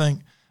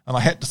anything. And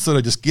I had to sort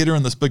of just get her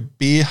in this big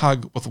bear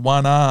hug with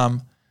one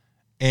arm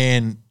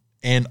and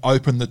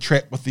open the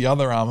trap with the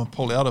other arm and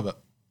pull out of it.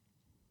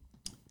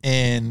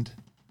 And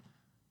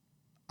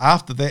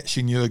after that,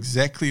 she knew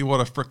exactly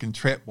what a frickin'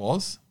 trap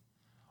was.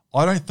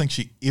 I don't think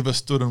she ever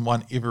stood in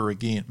one ever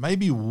again.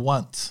 Maybe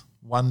once,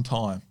 one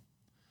time,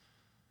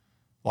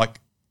 like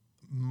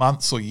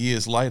months or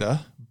years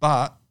later.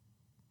 But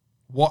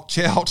watch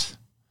out,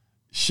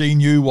 she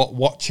knew what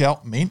watch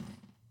out meant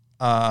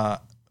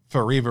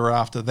forever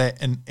after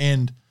that. And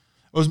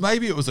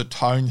it was a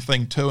tone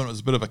thing too, and it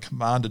was a bit of a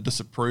command of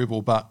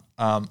disapproval. But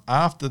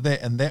after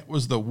that, and that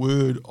was the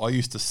word I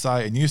used to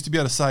say, and used to be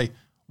able to say,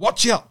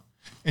 "Watch out,"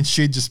 and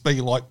she'd just be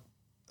like,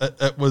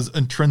 it was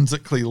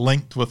intrinsically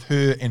linked with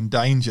her and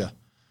danger.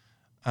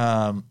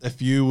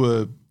 If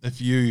you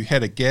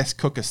had a gas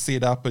cooker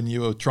set up and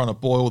you were trying to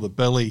boil the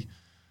billy,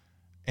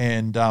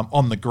 and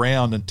on the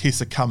ground, and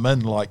Tessa come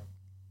in like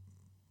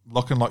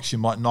looking like she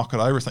might knock it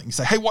over or something, you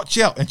say, "Hey, watch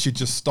out," and she'd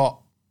just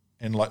stop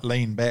and like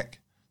lean back,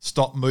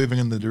 stop moving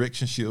in the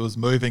direction she was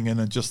moving in,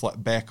 and just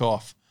like back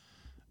off.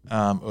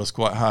 It was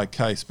quite a hard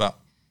case, but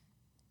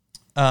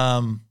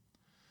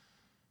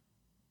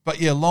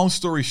yeah, long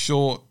story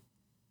short,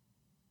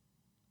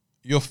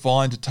 you're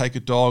fine to take a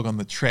dog on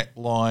the trap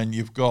line.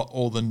 You've got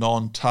all the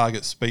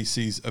non-target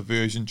species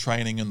aversion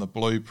training in the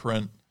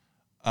blueprint.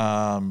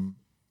 You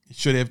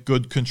should have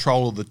good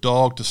control of the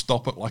dog to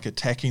stop it like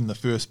attacking the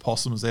first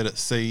possums that it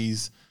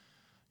sees.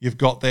 You've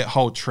got that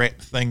whole trap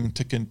thing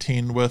to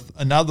contend with.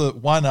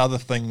 One other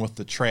thing with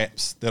the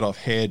traps that I've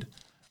had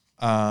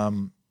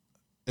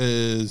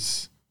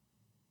is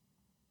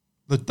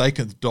that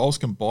the dogs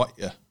can bite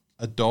you.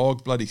 A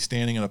dog bloody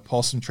standing in a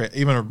possum trap,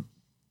 even a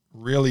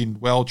really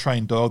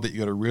well-trained dog that you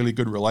got a really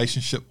good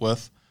relationship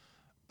with,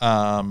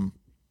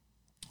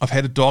 I've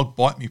had a dog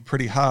bite me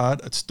pretty hard.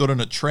 It stood in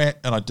a trap,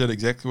 and I did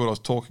exactly what I was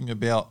talking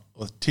about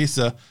with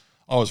Tessa.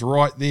 I was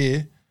right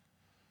there.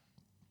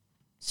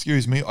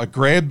 Excuse me. I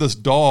grabbed this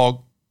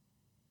dog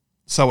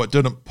so it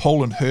didn't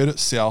pull and hurt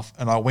itself,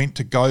 and I went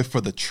to go for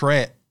the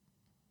trap.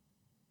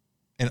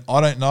 And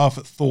I don't know if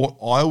it thought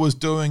I was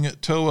doing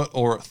it to it,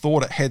 or it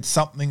thought it had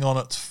something on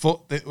its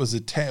foot that was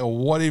attacked, or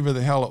whatever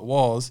the hell it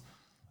was.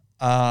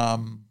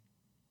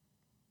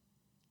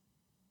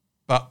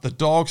 But the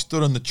dog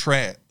stood in the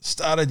trap,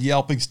 started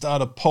yelping,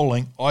 started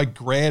pulling. I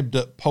grabbed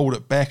it, pulled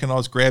it back, and I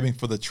was grabbing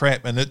for the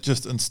trap, and it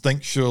just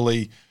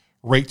instinctually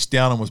reached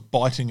down and was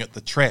biting at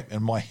the trap,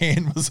 and my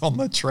hand was on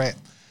the trap,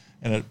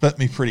 and it bit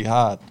me pretty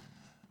hard.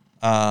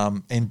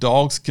 And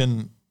dogs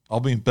can,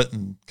 I've been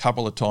bitten a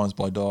couple of times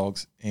by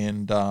dogs,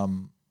 and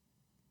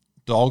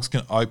dogs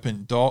can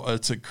open,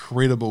 it's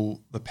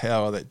incredible the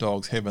power that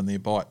dogs have in their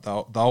bite.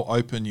 They'll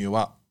open you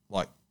up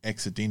like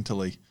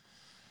accidentally.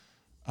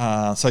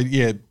 So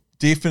yeah,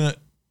 definite,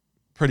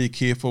 pretty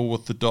careful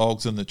with the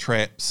dogs and the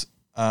traps.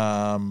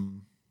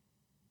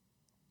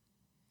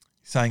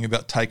 Saying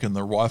about taking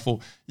the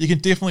rifle, you can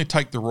definitely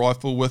take the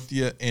rifle with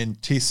you,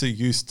 and Tessa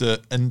used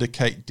to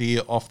indicate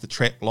deer off the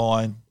trap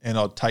line, and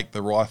I'd take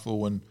the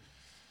rifle and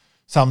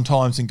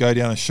sometimes and go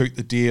down and shoot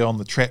the deer on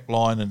the trap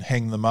line and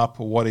hang them up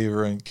or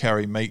whatever and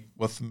carry meat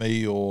with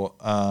me. Or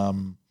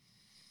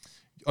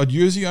I'd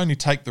usually only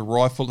take the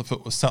rifle if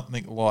it was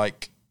something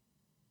like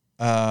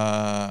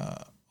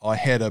I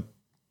had a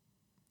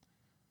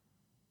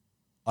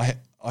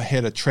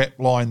trap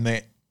line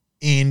that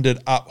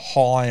ended up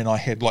high, and I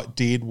had like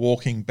dead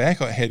walking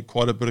back. I had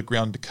quite a bit of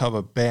ground to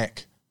cover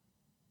back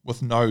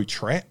with no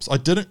traps. I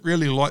didn't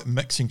really like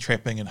mixing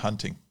trapping and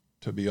hunting,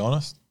 to be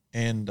honest.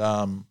 And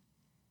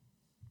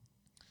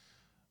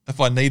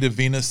if I needed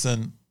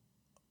venison,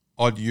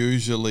 I'd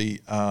usually,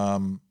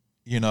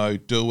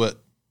 do it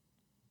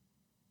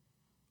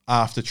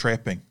after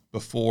trapping,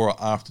 before or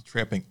after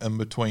trapping, in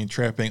between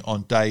trapping,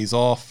 on days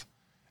off.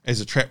 As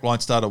the trap line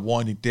started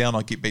winding down,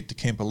 I'd get back to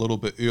camp a little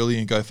bit early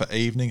and go for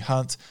evening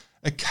hunts.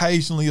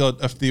 Occasionally,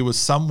 if there was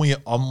somewhere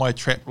on my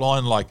trap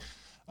line, like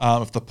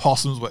if the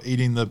possums were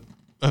eating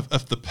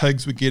if the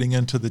pigs were getting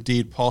into the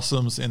dead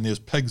possums and there's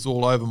pigs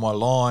all over my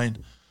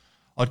line,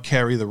 I'd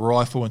carry the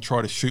rifle and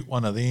try to shoot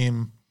one of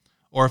them.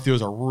 Or if there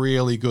was a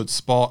really good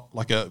spot,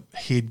 like a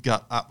head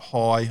gut up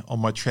high on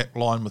my trap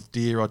line with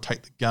deer, I'd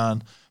take the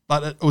gun.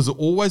 But it was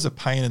always a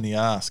pain in the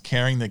ass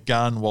carrying the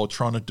gun while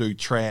trying to do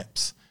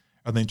traps,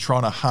 and then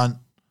trying to hunt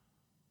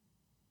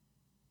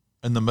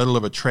in the middle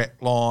of a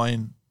trap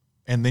line,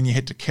 and then you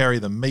had to carry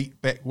the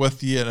meat back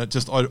with you, and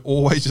I'd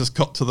always just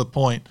got to the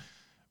point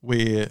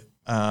where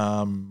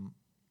I'd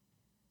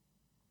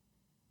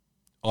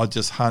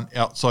just hunt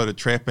outside of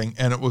trapping,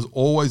 and it was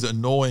always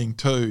annoying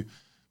too,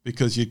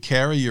 because you'd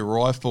carry your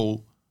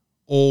rifle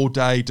all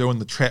day doing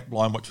the trap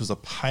line, which was a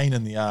pain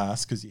in the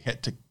ass because you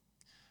had to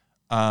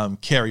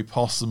carry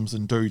possums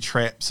and do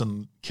traps,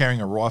 and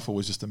carrying a rifle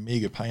was just a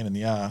mega pain in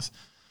the ass.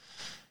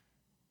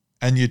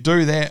 And you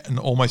do that and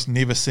almost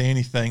never see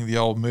anything, the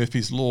old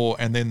Murphy's Law,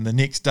 and then the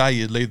next day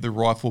you'd leave the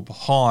rifle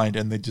behind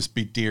and there'd just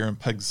be deer and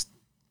pigs.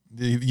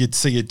 You'd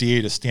see a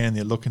deer just standing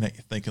there looking at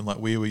you thinking, like,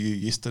 where were you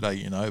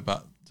yesterday,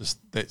 but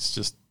that's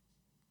just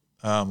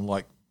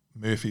like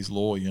Murphy's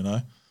Law,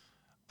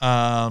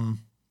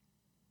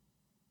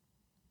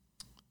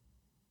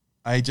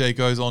 AJ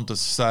goes on to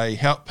say,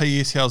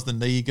 P.S. How's the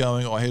knee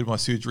going? I had my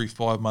surgery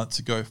 5 months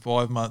ago.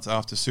 5 months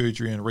after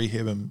surgery and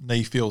rehab, and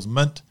knee feels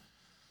mint.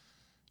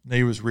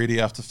 Knee was ready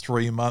after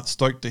 3 months.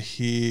 Stoked to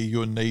hear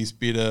your knee's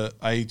better,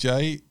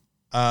 AJ.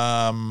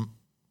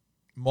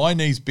 My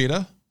knee's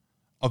better.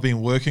 I've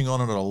been working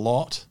on it a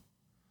lot.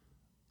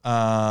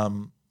 I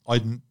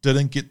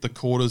didn't get the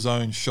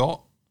cortisone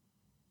shot.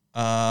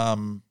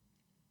 And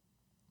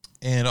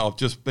I've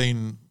just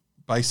been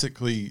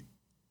basically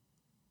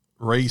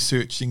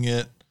researching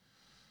it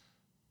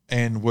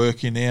and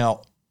working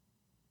out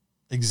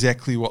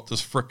exactly what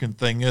this frickin'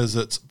 thing is.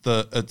 It's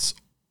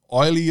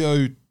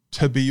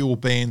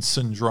iliotibial band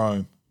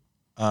syndrome.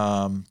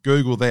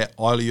 Google that,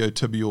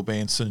 iliotibial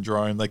band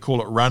syndrome. They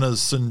call it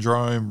runner's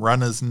syndrome,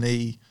 runner's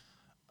knee.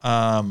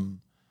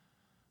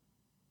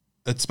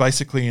 It's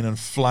basically an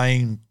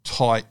inflamed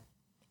tight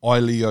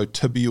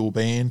iliotibial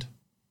band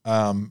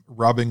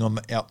rubbing on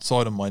the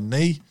outside of my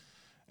knee.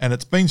 And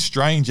it's been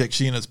strange,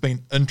 actually, and it's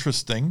been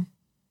interesting.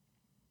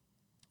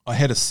 I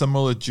had a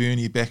similar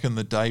journey back in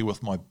the day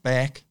with my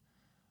back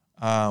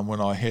when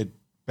I had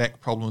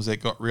back problems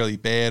that got really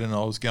bad, and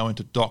I was going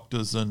to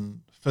doctors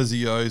and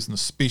physios and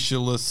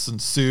specialists and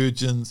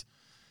surgeons,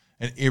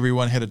 and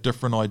everyone had a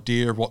different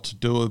idea of what to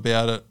do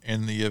about it.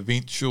 And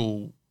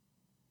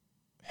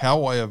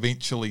how I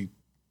eventually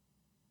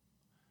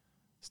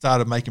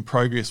started making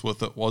progress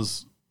with it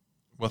was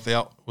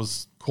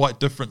quite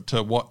different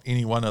to what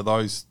any one of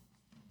those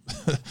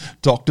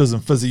doctors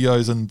and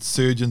physios and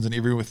surgeons and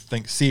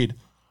everything said.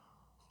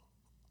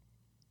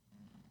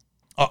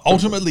 I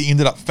ultimately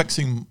ended up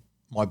fixing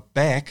my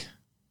back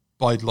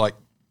by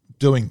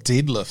doing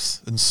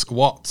deadlifts and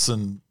squats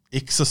and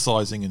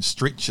exercising and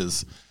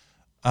stretches.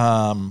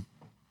 And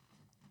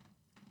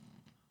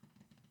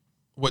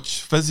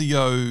which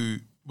physio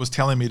was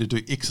telling me to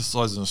do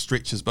exercises and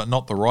stretches, but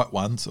not the right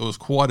ones. It was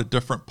quite a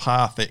different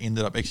path that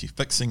ended up actually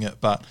fixing it.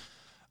 But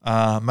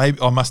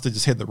maybe I must have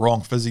just had the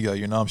wrong physio.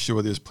 I'm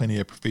sure there's plenty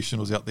of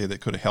professionals out there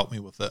that could have helped me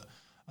with it.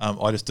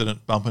 I just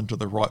didn't bump into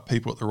the right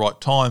people at the right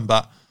time.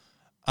 But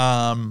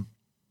and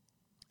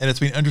it's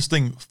been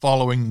interesting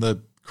following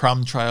the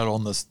crumb trail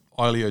on this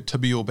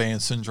iliotibial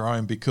band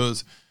syndrome,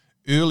 because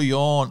early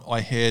on I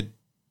had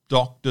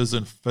doctors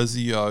and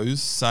physios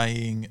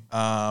saying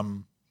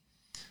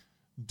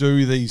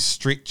do these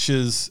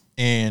stretches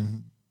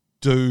and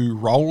do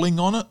rolling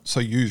on it.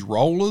 So use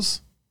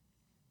rollers,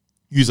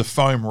 use a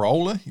foam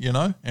roller,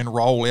 and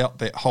roll out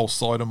that whole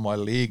side of my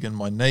leg and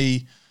my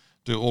knee,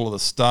 do all of the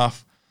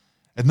stuff.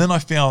 And then I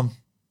found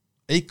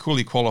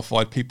equally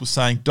qualified people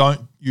saying,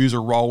 don't use a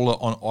roller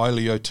on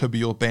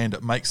iliotibial band,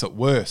 it makes it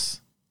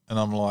worse. And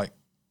I'm like,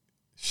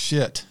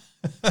 shit.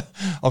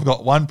 I've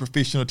got one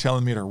professional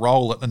telling me to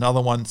roll it,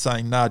 another one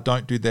saying, nah,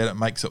 don't do that, it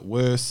makes it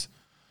worse.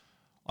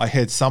 I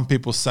had some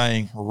people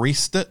saying,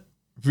 rest it.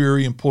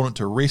 Very important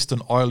to rest an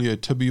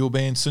iliotibial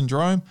band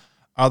syndrome.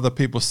 Other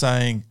people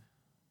saying,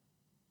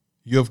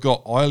 you've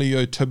got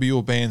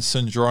iliotibial band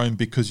syndrome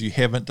because you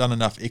haven't done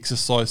enough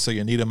exercise, so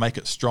you need to make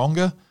it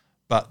stronger,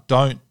 but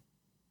don't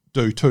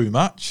do too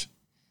much.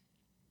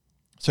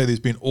 So there's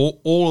been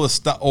all of the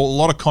stuff, a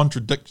lot of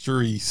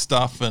contradictory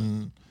stuff,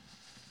 and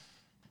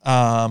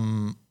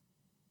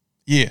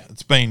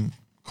it's been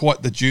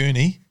quite the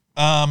journey.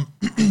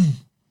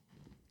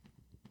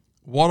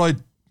 What I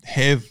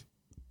have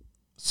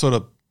sort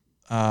of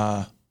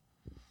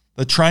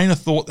the train of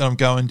thought that I'm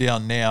going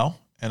down now,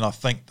 and I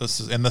think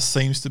this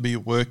seems to be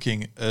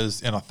working,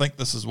 and I think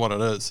this is what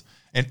it is,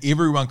 and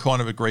everyone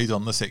kind of agrees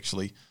on this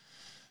actually,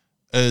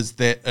 is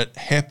that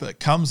it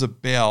comes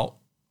about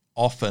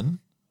often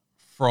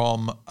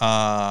from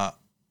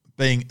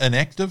being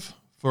inactive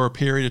for a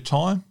period of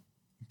time,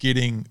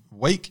 getting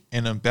weak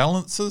and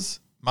imbalances,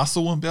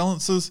 muscle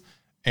imbalances,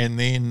 and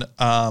then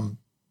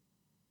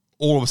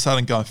all of a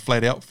sudden going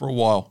flat out for a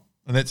while.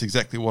 And that's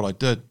exactly what I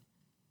did.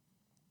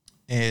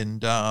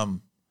 And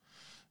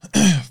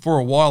for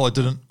a while I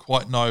didn't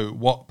quite know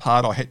what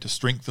part I had to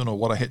strengthen or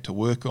what I had to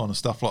work on and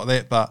stuff like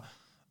that. But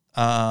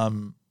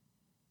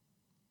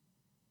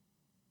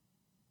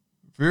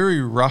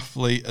very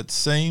roughly it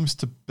seems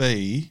to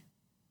be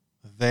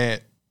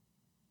that,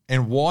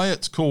 and why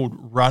it's called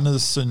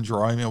runner's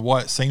syndrome and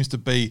why it seems to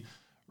be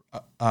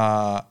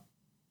an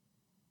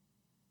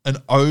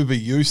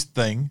overuse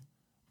thing,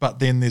 but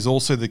then there's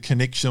also the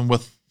connection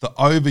with the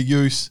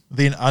overuse,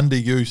 then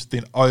underuse,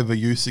 then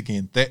overuse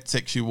again. That's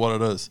actually what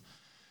it is.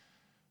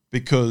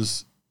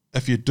 Because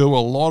if you do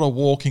a lot of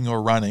walking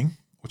or running,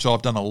 which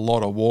I've done a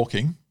lot of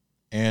walking,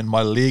 and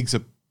my legs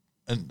are,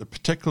 and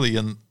particularly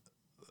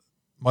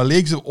my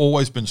legs have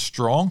always been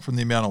strong from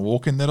the amount of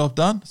walking that I've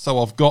done. So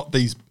I've got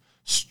these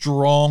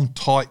strong,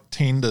 tight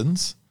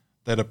tendons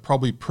that are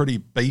probably pretty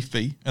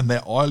beefy, and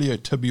that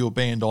iliotibial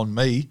band on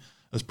me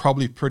is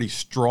probably pretty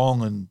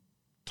strong and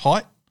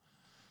tight,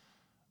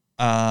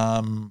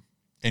 and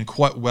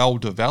quite well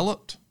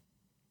developed.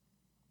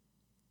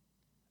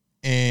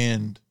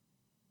 And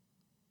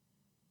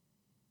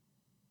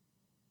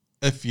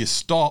if you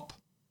stop,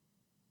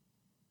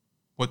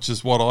 which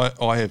is what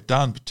I have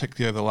done,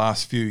 particularly over the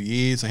last few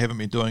years, I haven't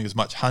been doing as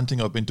much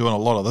hunting. I've been doing a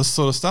lot of this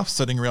sort of stuff,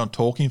 sitting around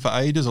talking for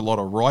ages, a lot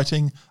of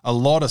writing, a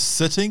lot of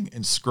sitting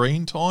and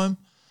screen time,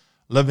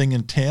 living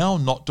in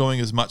town, not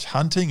doing as much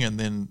hunting, and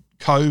then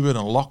COVID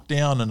and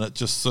lockdown, and it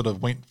just sort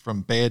of went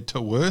from bad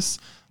to worse,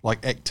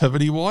 like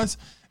activity-wise.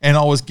 And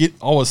I was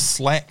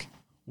slack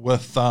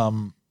with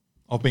I'm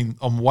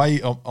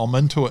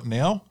into it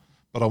now,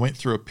 but I went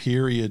through a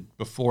period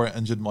before I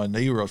injured my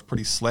knee where I was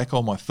pretty slack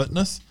on my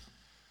fitness.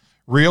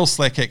 Real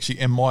slack, actually.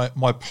 And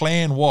my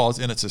plan was,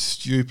 and it's a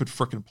stupid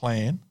freaking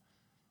plan,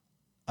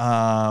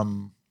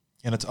 and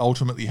it's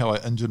ultimately how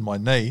I injured my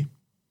knee,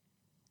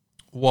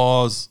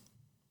 was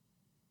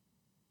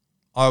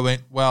I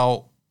went,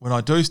 well, when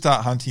I do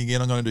start hunting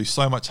again, I'm going to do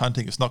so much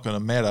hunting, it's not going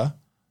to matter.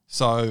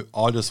 So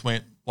I just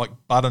went, like,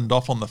 buttoned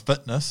off on the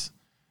fitness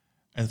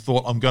and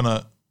thought I'm going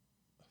to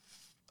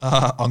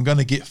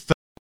get fit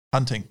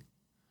hunting.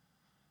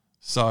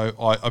 So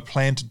I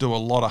planned to do a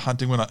lot of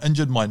hunting. When I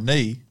injured my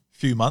knee a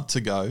few months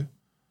ago,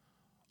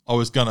 I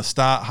was going to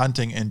start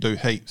hunting and do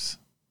heaps.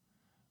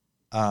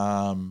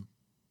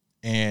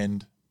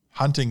 And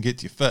hunting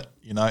gets you fit,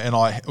 and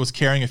I was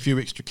carrying a few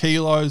extra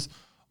kilos.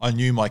 I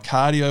knew my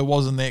cardio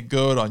wasn't that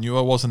good. I knew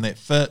I wasn't that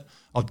fit.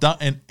 I've done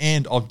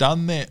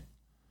that.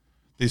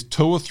 There's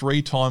 2 or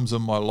 3 times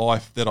in my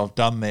life that I've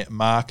done that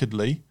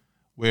markedly,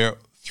 where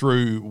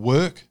through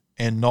work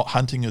and not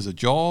hunting as a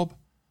job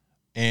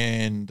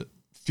and a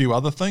few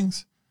other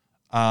things.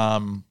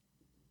 I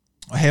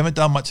haven't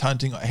done much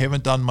hunting. I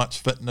haven't done much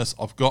fitness.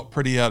 I've got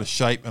pretty out of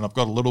shape and I've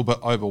got a little bit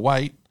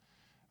overweight.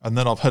 And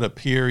then I've hit a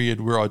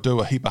period where I do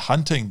a heap of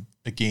hunting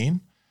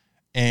again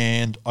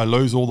and I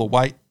lose all the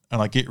weight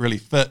and I get really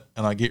fit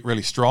and I get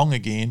really strong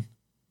again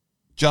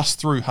just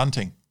through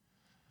hunting.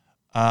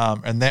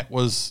 And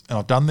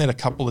I've done that a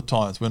couple of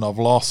times when I've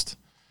lost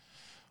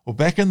Well,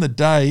 back in the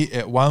day,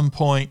 at one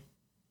point,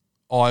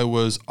 I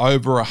was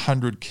over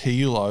 100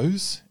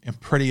 kilos and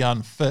pretty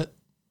unfit.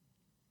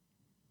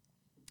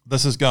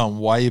 This is going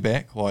way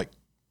back, like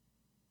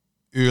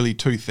early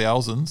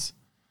 2000s.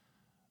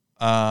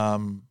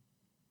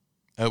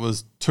 It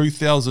was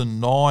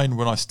 2009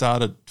 when I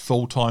started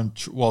full-time,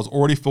 I was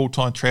already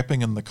full-time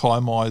trapping in the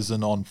Kaimais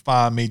and on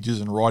farm edges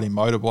and riding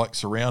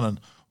motorbikes around and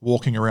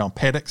walking around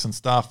paddocks and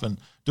stuff and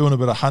doing a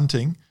bit of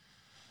hunting,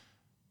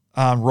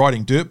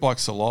 riding dirt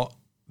bikes a lot.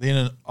 Then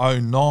in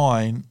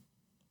 2009,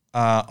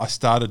 I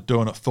started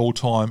doing it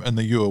full-time in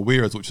the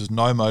Uaweras, which is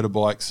no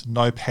motorbikes,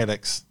 no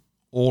paddocks,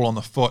 all on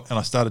the foot, and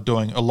I started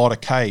doing a lot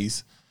of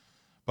Ks,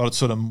 but it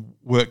sort of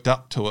worked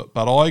up to it.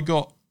 But I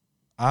got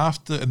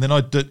after, and then I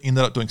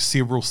ended up doing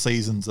several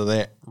seasons of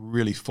that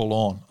really full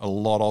on, a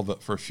lot of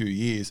it for a few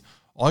years.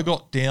 I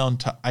got down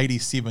to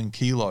 87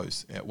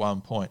 kilos at one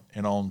point,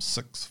 and I'm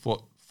 6'5"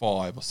 or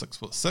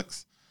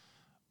 6'6".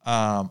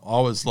 I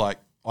was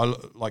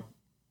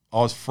I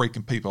was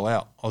freaking people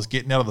out. I was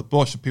getting out of the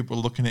bush and people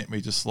were looking at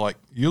me just like,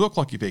 you look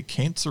like you've had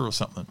cancer or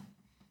something.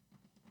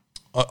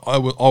 I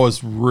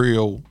was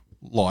real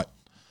light.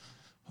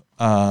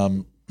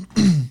 And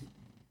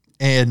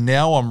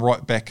now I'm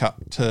right back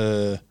up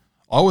to,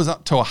 I was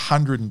up to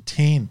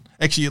 110,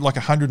 actually like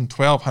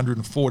 112,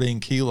 114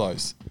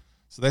 kilos.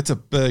 So that's a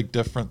big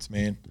difference,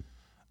 man.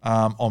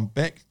 I'm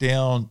back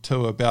down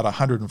to about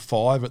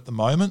 105 at the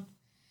moment.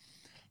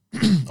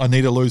 I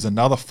need to lose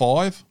another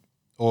 5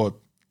 or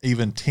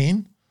even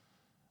 10.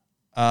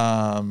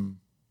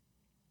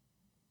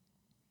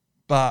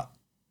 But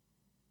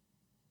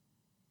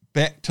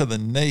back to the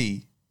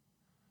knee,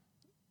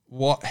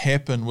 what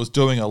happened was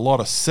doing a lot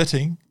of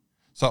sitting.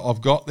 So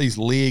I've got these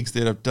legs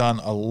that have done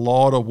a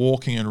lot of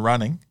walking and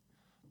running.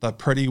 They're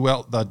pretty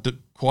well, they're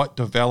quite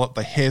developed.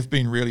 They have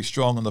been really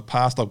strong in the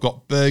past. I've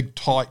got big,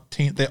 tight,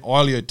 that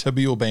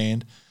iliotibial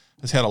band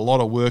has had a lot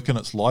of work in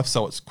its life,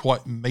 so it's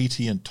quite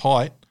meaty and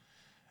tight.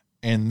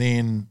 And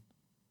then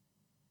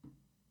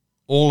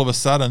all of a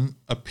sudden,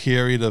 a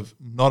period of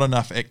not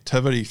enough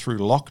activity through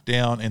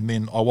lockdown, and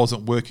then I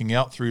wasn't working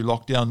out through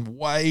lockdown,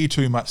 way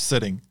too much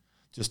sitting,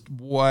 just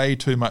way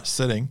too much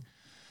sitting.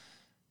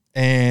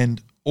 And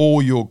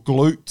all your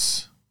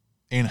glutes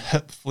and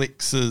hip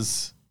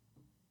flexors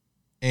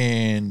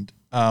and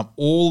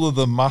all of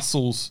the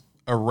muscles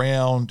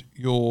around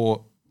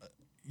your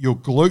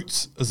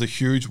glutes is a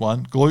huge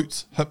one.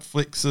 Glutes, hip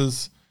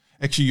flexors,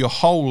 actually your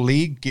whole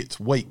leg gets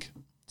weak.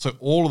 So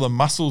all of the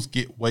muscles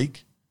get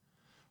weak,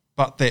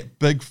 but that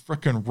big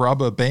frickin'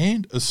 rubber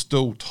band is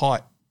still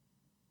tight.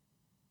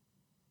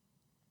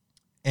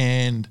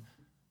 And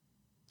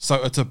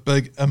so it's a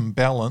big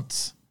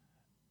imbalance,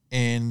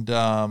 and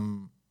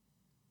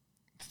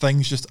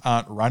things just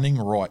aren't running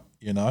right,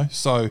 you know?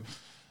 So,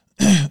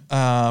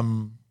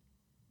 and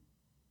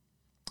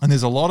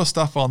there's a lot of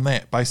stuff on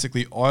that.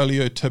 Basically,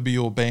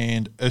 iliotibial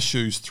band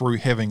issues through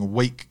having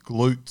weak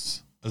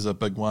glutes is a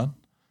big one.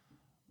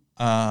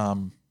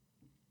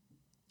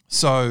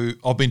 So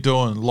I've been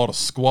doing a lot of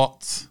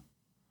squats,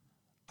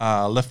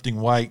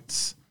 lifting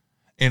weights,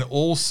 and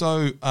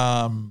also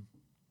I'm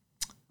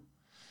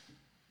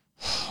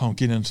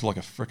getting into like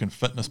a freaking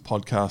fitness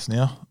podcast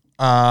now.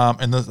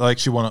 And this, I'm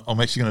actually going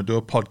to do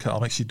a podcast.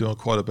 I'm actually doing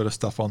quite a bit of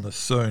stuff on this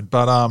soon.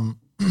 But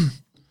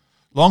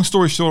long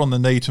story short, on the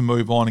knee, to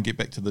move on and get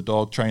back to the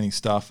dog training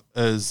stuff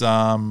is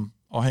hang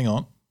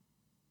on.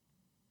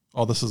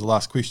 Oh, this is the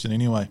last question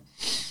anyway.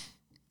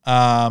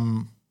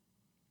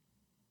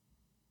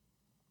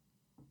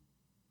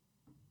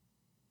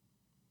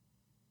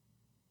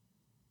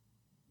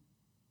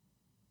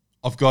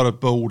 I've got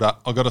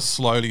to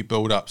slowly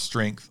build up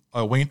strength.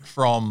 I went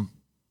from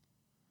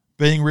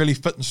being really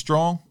fit and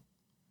strong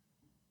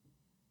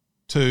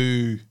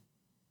to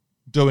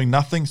doing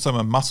nothing, so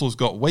my muscles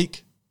got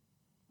weak,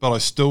 but I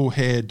still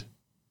had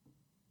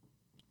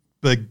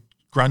big,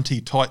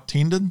 grunty, tight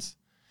tendons.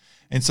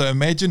 And so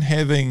imagine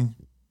having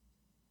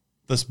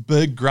this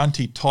big,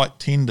 grunty, tight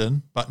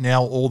tendon, but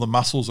now all the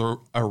muscles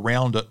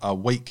around it are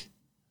weak.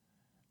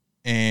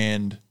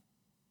 And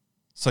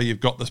so you've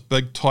got this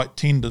big, tight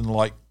tendon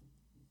like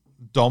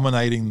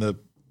dominating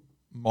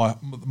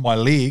my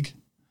leg,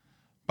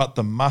 but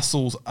the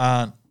muscles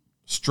aren't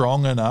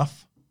strong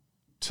enough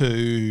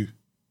to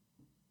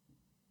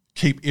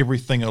keep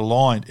everything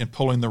aligned and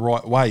pulling the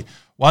right way.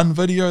 One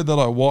video that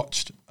I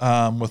watched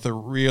with a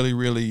really,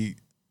 really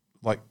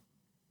like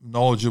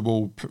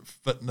knowledgeable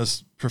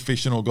fitness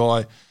professional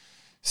guy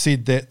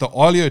said that the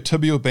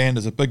iliotibial band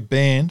is a big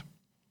band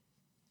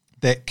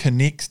that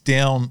connects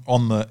down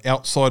on the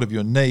outside of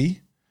your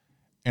knee,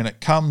 and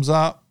it comes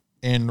up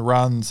and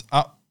runs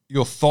up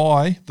your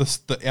thigh,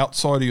 the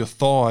outside of your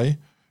thigh,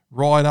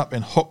 right up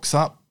and hooks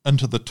up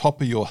into the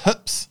top of your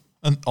hips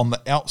and on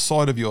the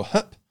outside of your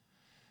hip.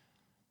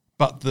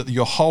 But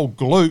your whole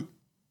glute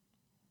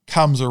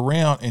comes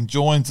around and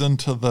joins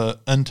into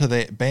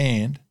that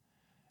band,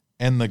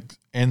 and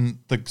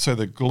so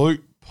the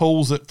glute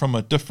pulls it from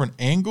a different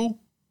angle.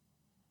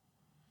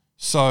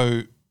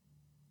 So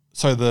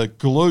the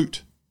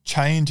glute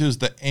changes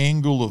the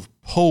angle of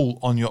pull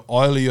on your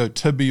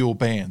iliotibial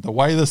band. The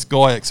way this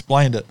guy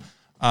explained it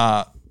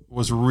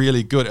was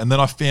really good. And then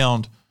I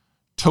found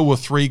 2 or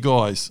 3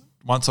 guys,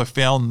 once I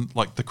found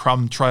like the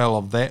crumb trail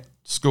of that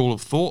school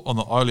of thought on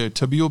the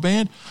iliotibial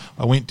band,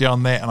 I went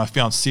down that and I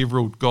found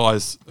several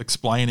guys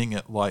explaining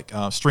it, like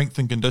strength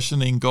and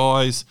conditioning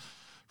guys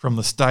from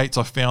the States.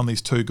 I found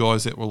these 2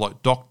 guys that were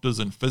like doctors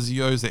and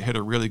physios that had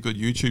a really good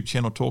YouTube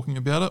channel talking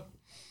about it.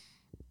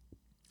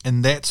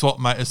 And that's what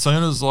made, as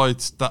soon as I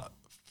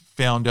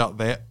found out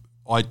that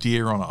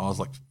idea on it, I was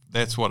like,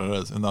 that's what it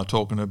is. And they're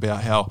talking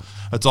about how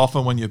it's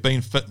often when you've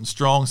been fit and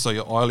strong, so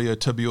your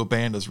iliotibial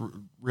band is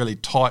really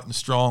tight and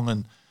strong,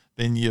 and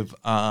then you've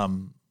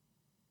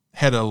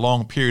had a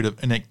long period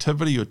of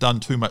inactivity or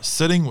done too much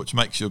sitting, which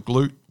makes your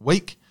glute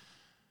weak,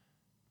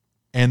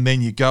 and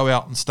then you go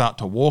out and start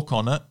to walk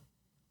on it,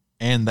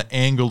 and the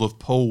angle of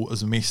pull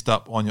is messed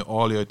up on your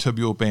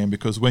iliotibial band,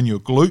 because when your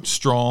glute's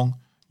strong,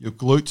 your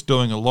glute's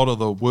doing a lot of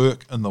the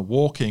work in the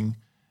walking,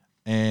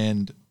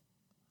 and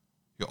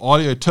your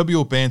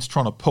iliotibial band's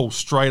trying to pull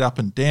straight up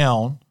and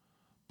down,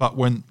 but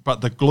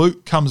the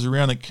glute comes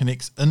around and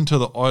connects into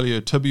the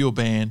iliotibial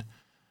band.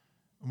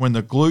 When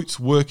the glute's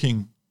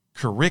working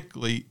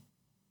correctly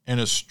and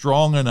is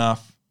strong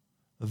enough,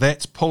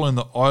 that's pulling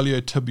the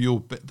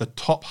iliotibial, the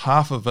top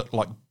half of it,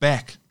 like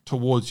back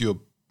towards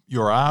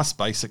your ass,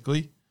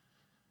 basically.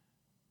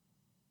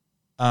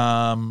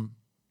 And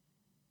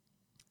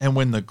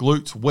when the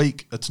glute's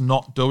weak, it's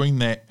not doing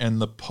that,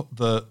 and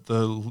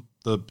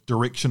the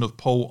direction of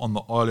pull on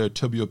the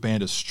iliotibial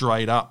band is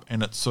straight up,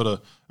 and it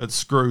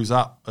screws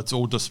up. It's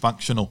all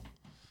dysfunctional,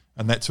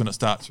 and that's when it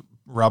starts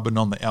rubbing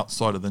on the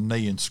outside of the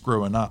knee and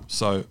screwing up.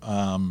 So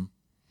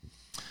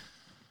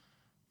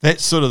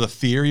that's sort of the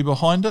theory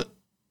behind it.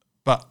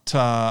 But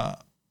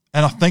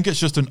and I think it's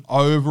just an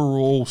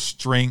overall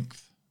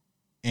strength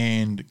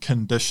and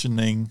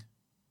conditioning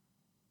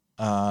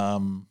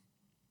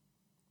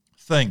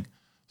thing.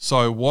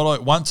 So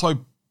once I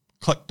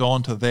clicked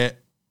onto that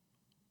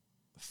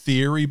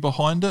theory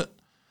behind it,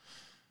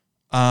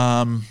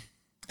 and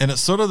it's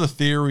sort of the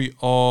theory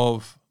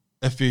of,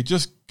 if you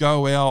just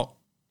go out,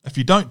 if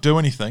you don't do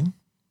anything,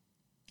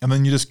 and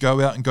then you just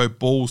go out and go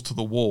balls to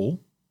the wall,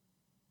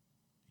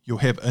 you'll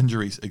have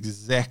injuries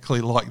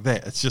exactly like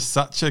that. It's just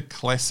such a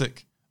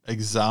classic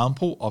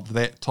example of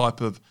that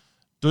type of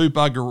do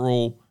bugger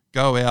all,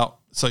 go out.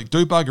 So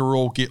do bugger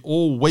all, get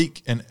all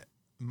weak and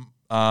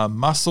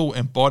muscle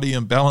and body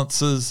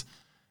imbalances.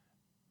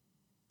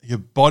 Your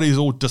body's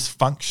all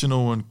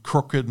dysfunctional and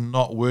crooked and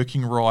not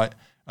working right,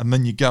 and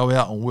then you go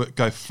out and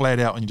go flat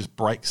out and you just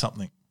break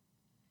something.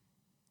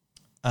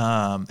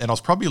 And I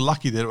was probably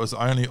lucky that it was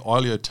only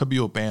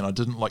iliotibial band. I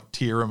didn't like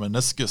tear a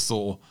meniscus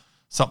or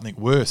something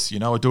worse,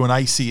 or do an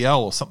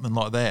ACL or something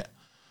like that.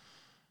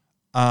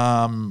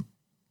 And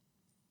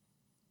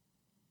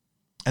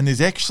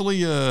there's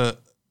actually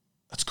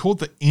it's called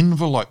the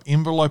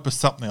envelope or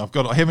something. I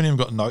haven't even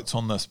got notes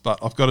on this, but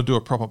I've got to do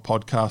a proper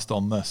podcast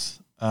on this.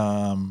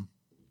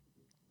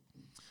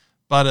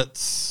 But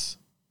it's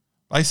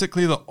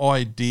basically the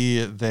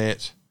idea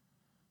that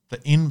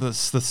the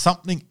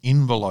something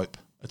envelope,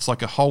 it's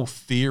like a whole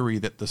theory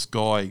that this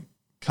guy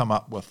come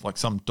up with, like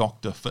some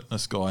doctor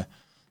fitness guy,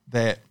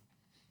 that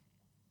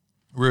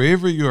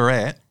wherever you're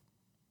at,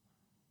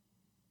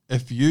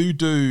 if you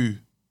do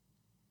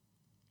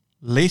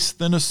less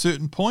than a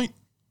certain point,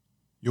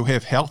 you'll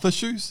have health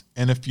issues.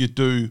 And if you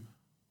do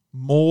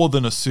more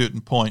than a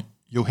certain point,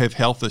 you'll have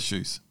health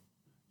issues.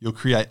 You'll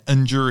create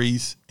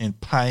injuries and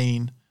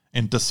pain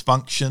and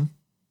dysfunction.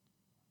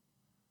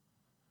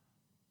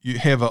 You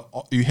have a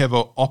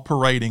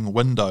operating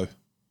window.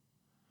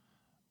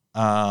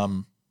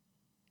 And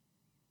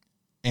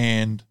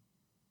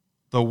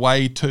the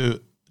way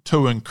to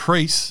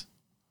increase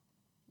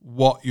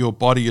what your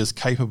body is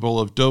capable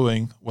of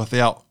doing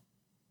without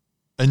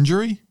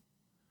injury,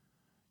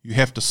 you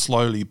have to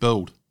slowly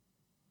build.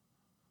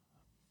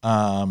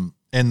 And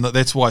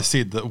that's why I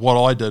said that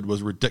what I did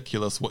was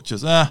ridiculous, which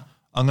is, I'm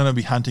going to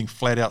be hunting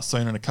flat out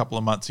soon in a couple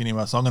of months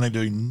anyway, so I'm going to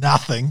do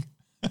nothing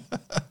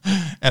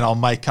and I'll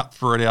make up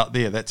for it out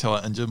there. That's how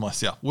I injured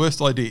myself.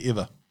 Worst idea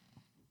ever.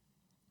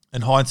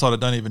 In hindsight, I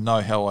don't even know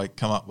how I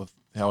got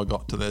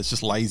to that. It's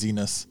just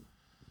laziness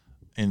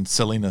and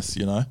silliness,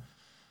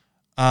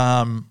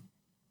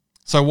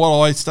 So what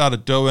I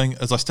started doing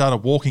is I started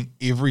walking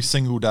every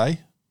single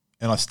day,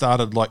 and I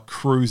started like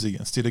cruising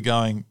instead of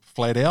going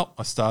flat out.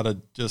 I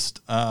started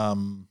just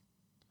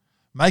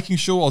making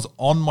sure I was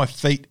on my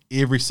feet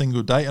every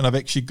single day, and I've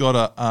actually got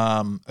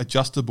a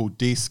adjustable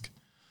desk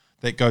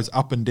that goes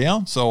up and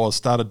down. So I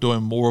started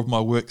doing more of my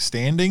work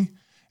standing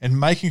and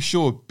making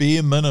sure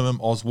bare minimum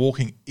I was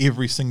walking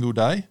every single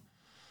day.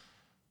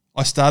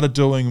 I started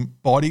doing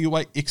body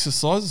weight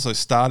exercises. So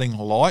starting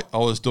light, I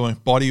was doing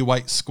body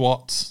weight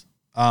squats,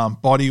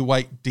 body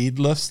weight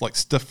deadlifts, like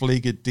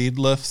stiff-legged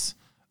deadlifts.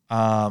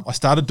 I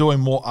started doing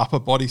more upper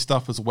body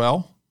stuff as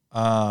well,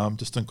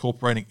 just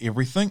incorporating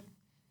everything.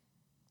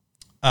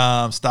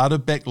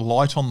 Started back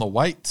light on the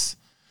weights.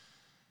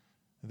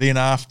 Then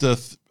after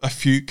a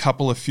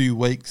few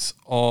weeks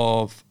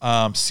of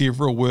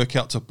several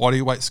workouts of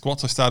bodyweight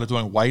squats, I started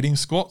doing weighted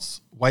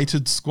squats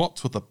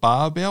with a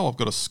barbell. I've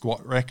got a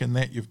squat rack in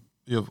that.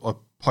 I've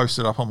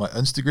posted up on my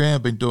Instagram.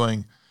 I've been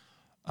doing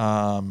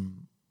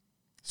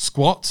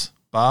squats,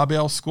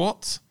 barbell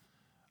squats.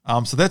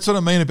 So that's what I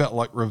mean about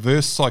like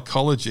reverse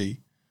psychology,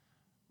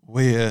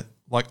 where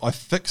like I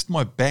fixed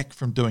my back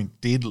from doing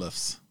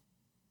deadlifts,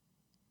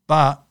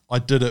 but I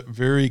did it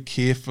very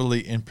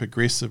carefully and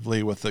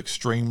progressively with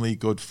extremely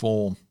good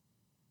form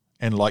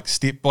and like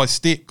step by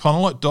step, kind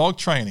of like dog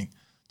training.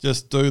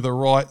 Just do the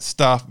right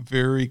stuff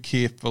very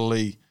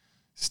carefully,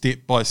 step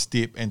by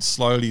step, and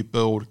slowly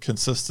build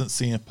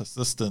consistency and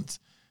persistence.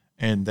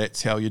 And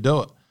that's how you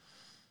do it.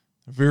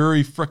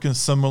 Very freaking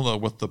similar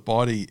with the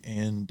body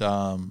and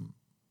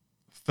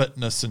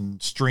fitness and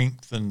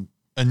strength and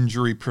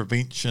injury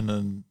prevention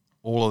and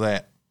all of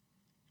that.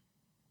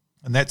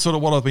 And that's sort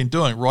of what I've been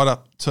doing right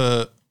up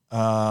to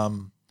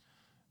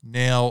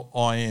now.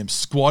 I am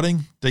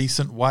squatting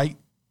decent weight.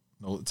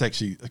 No, it's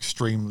actually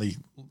extremely.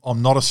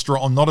 I'm not a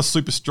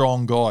super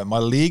strong guy. My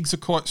legs are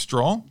quite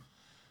strong.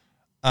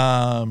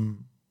 I've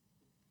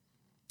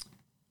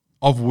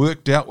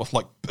worked out with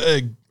like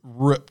big,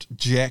 ripped,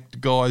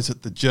 jacked guys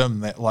at the gym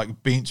that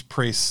like bench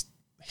press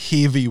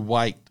heavy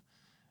weight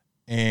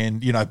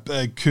and, you know,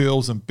 big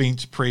curls and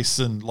bench press,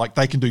 and like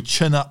they can do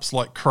chin ups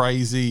like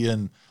crazy,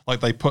 and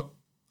like they put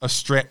a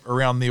strap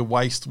around their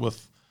waist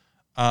with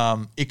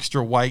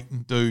extra weight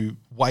and do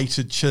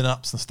weighted chin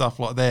ups and stuff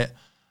like that.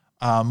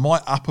 My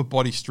upper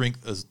body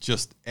strength is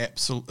just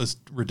is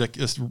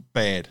ridiculous,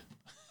 bad.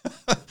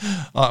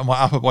 My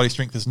upper body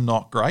strength is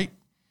not great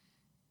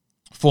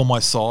for my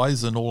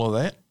size and all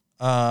of that.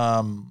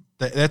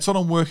 That's what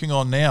I'm working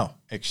on now,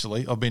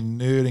 actually. I've been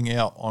nerding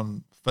out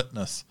on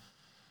fitness.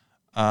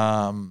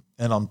 And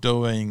I've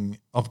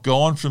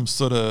gone from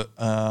sort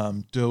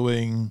of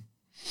doing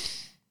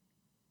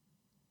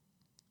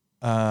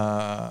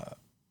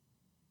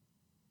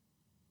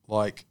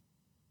like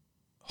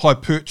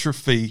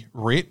hypertrophy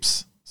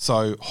reps,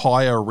 so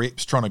higher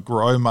reps trying to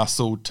grow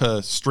muscle,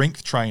 to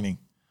strength training,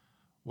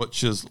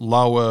 which is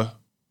lower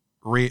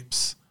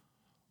reps,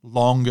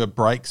 longer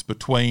breaks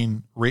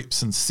between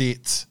reps and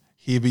sets,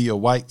 heavier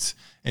weights.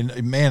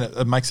 And man,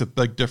 it makes a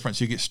big difference.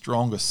 You get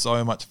stronger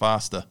so much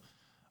faster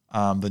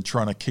than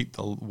trying to keep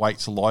the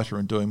weights lighter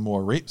and doing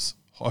more reps.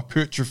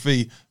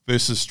 Hypertrophy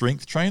versus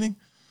strength training.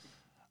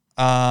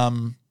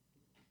 But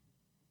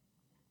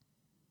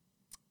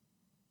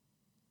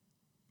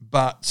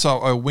so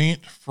I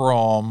went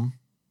from,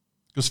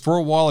 because for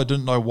a while I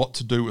didn't know what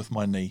to do with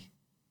my knee.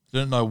 I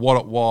didn't know what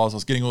it was. I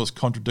was getting all this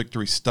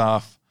contradictory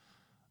stuff.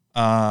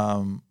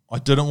 I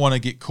didn't want to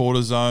get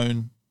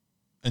cortisone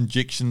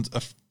injections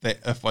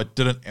if I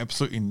didn't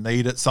absolutely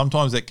need it.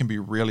 Sometimes that can be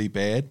really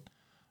bad.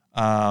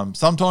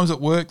 Sometimes it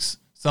works.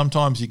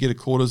 Sometimes you get a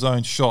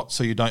cortisone shot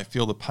so you don't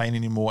feel the pain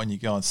anymore and you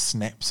go and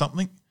snap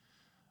something.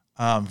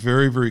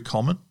 Very, very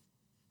common.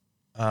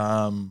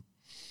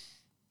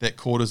 That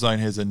cortisone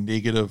has a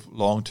negative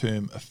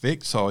long-term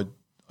effect. So I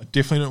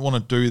definitely didn't want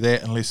to do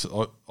that unless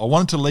I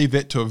wanted to leave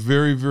that to a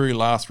very, very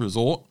last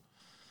resort.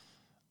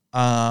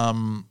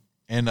 And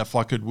if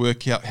I could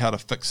work out how to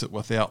fix it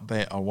without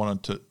that,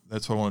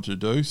 that's what I wanted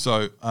to do.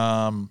 So,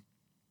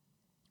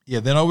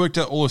 then I worked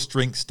out all the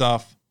strength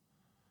stuff.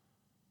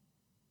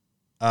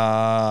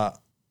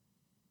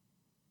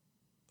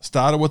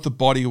 Started with the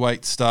body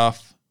weight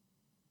stuff.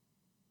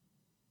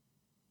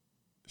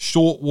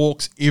 Short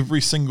walks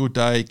every single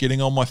day,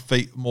 getting on my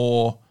feet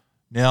more.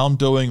 Now I'm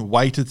doing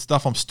weighted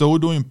stuff. I'm still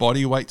doing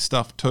body weight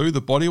stuff too.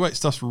 The body weight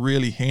stuff's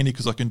really handy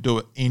because I can do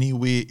it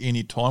anywhere,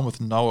 anytime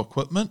with no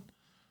equipment.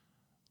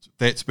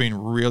 That's been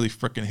really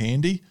freaking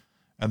handy.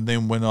 And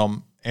then when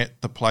I'm at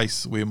the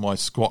place where my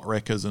squat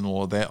rack is and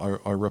all of that,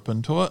 I rip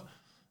into it,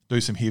 do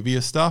some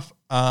heavier stuff.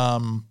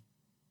 Now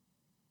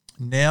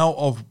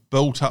I've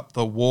built up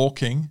the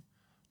walking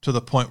to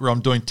the point where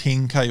I'm doing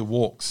 10K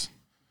walks.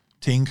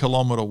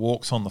 10-kilometer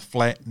walks on the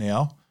flat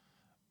now,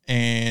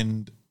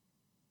 and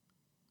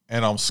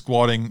I'm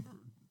squatting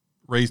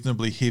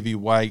reasonably heavy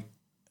weight,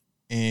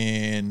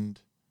 and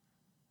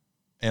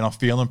I'm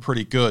feeling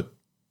pretty good.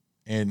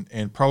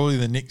 And probably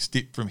the next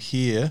step from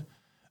here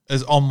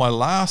is on my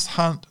last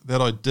hunt that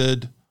I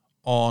did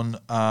on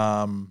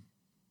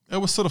it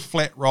was sort of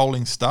flat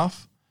rolling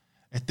stuff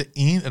at the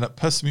end, and it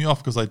pissed me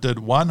off because I did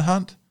one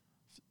hunt,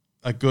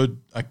 a good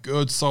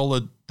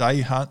solid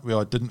day hunt where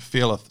I didn't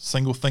feel a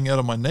single thing out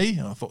of my knee,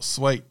 and I thought,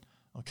 sweet,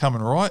 I'm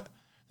coming right.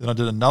 Then I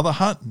did another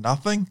hunt,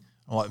 nothing.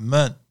 I'm like,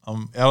 mint,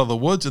 I'm out of the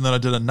woods. And then I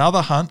did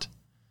another hunt,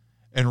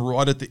 and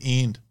right at the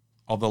end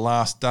of the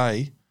last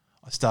day,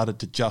 I started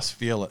to just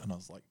feel it, and I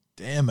was like,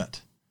 damn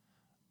it.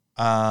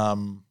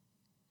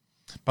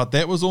 But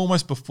that was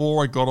almost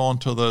before I got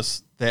onto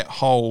that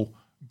whole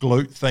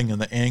glute thing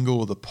and the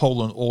angle of the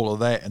pull and all of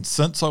that. And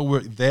since I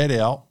worked that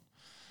out,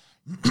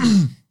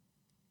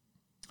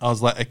 I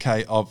was like,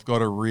 okay, I've got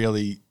to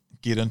really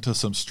get into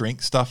some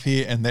strength stuff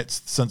here. And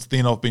that's since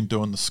then I've been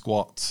doing the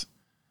squats,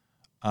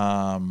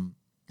 and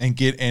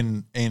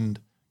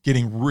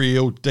getting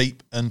real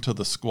deep into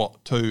the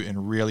squat too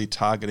and really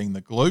targeting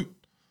the glute.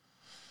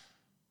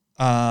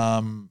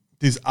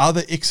 There's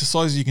other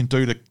exercises you can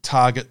do to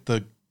target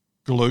the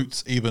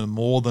glutes even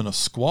more than a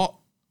squat.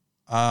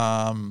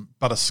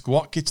 But a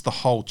squat gets the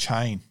whole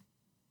chain.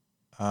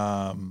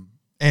 And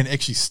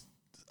actually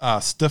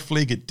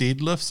stiff-legged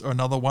deadlifts are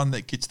another one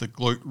that gets the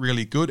glute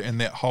really good and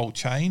that whole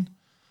chain.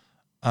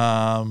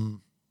 So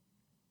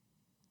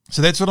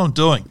that's what I'm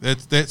doing.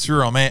 That's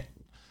where I'm at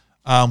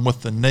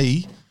with the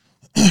knee.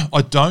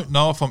 I don't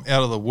know if I'm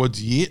out of the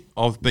woods yet.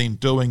 I've been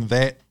doing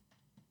that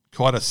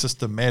quite a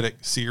systematic,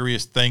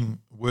 serious thing,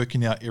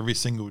 working out every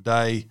single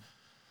day.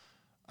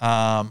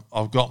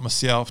 I've got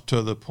myself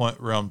to the point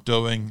where I'm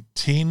doing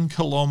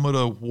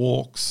 10-kilometer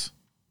walks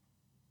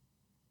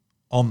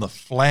on the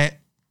flat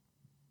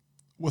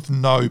with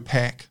no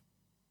pack.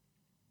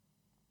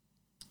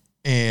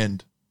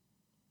 And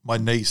my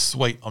knee's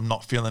sweet. I'm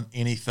not feeling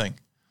anything.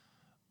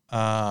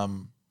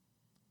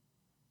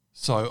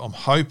 So I'm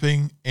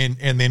hoping, and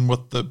then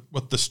with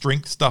the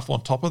strength stuff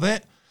on top of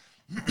that,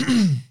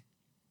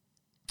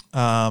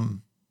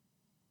 and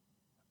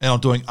I'm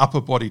doing upper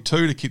body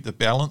too to keep the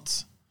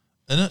balance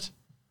in it.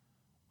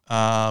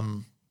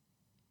 And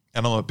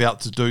I'm about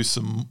to do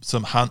some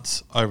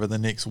hunts over the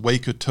next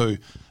week or two,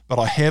 but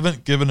I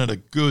haven't given it a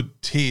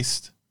good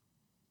test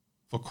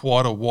for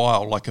quite a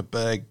while, like a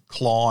big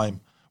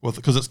climb,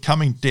 because it's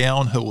coming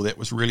downhill that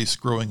was really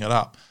screwing it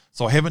up.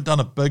 So I haven't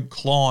done a big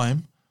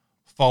climb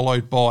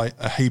followed by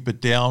a heap of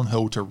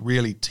downhill to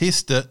really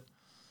test it.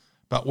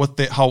 But with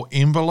that whole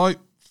envelope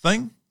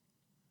thing,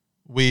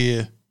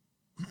 where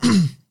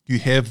you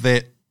have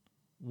that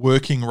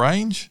working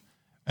range,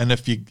 and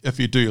if you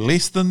do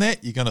less than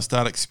that, you're going to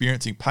start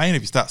experiencing pain.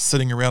 If you start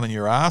sitting around on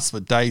your ass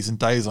for days and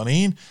days on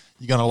end,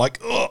 you're going to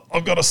oh,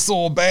 I've got a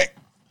sore back,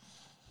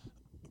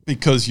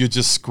 because you're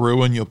just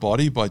screwing your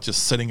body by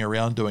just sitting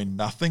around doing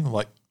nothing.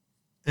 Like,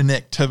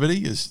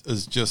 inactivity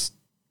is just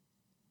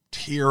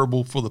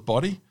terrible for the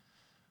body.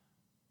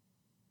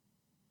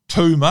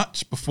 Too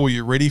much before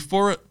you're ready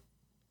for it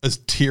is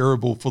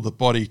terrible for the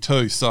body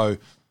too. So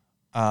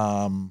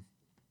I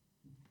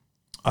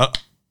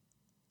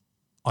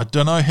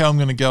don't know how I'm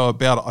going to go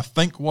about it. I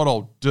think what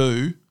I'll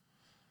do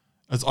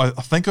is I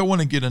think I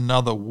want to get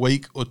another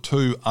week or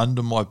two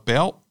under my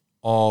belt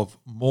of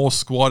more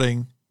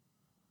squatting,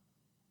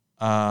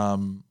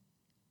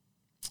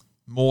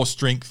 more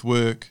strength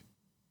work.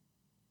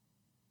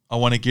 I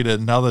want to get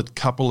another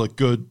couple of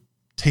good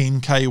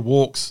 10K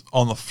walks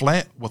on the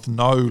flat with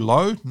no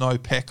load, no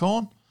pack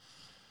on.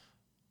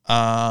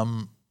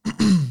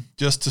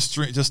 Just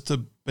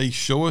to be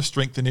sure,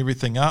 strengthen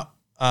everything up.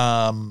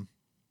 I've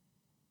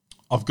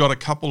got a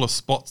couple of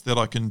spots that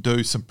I can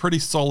do some pretty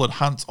solid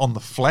hunts on the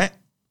flat.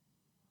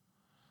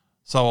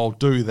 So I'll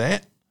do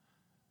that.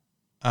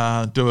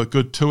 Do a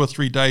good 2 or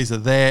 3 days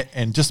of that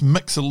and just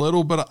mix a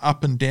little bit of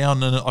up and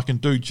down in it. I can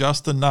do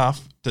just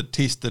enough to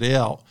test it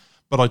out.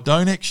 But I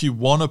don't actually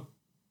want to,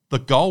 the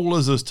goal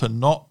is to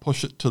not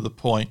push it to the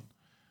point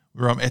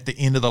where I'm at the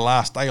end of the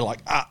last day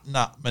like,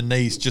 my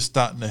knee's just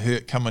starting to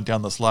hurt coming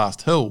down this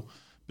last hill,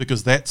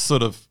 because that's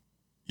sort of,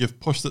 you've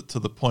pushed it to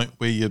the point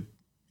where you're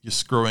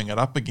screwing it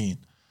up again.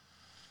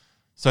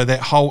 So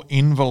that whole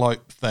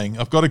envelope thing,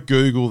 I've got to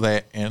Google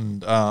that,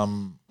 and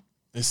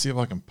let's see if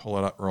I can pull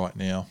it up right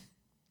now.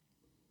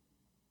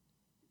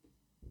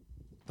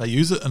 They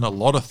use it in a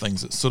lot of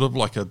things. It's sort of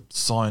like a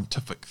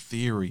scientific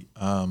theory.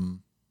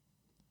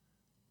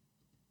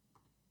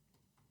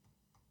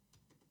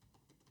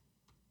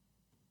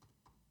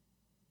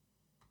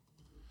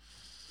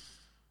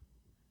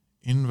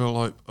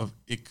 Envelope of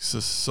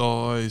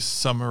exercise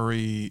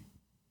summary,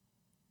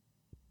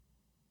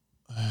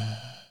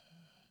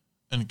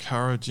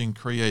 encouraging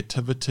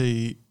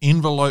creativity,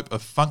 envelope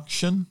of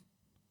function.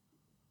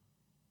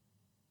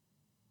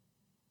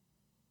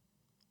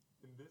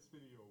 In this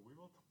video, we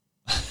will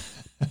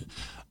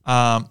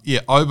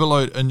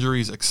overload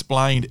injuries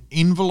explained,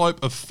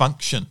 envelope of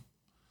function.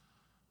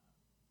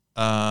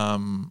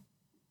 But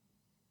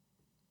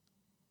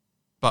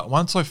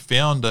once I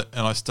found it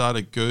and I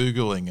started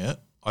Googling it,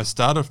 I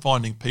started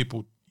finding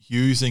people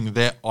using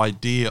that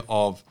idea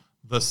of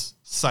this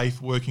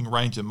safe working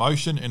range of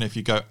motion. And if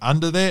you go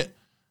under that,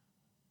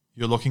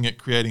 you're looking at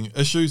creating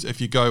issues. If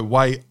you go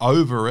way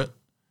over it,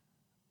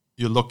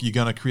 you're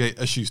going to create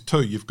issues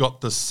too. You've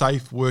got this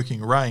safe working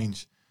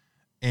range,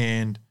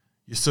 and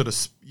you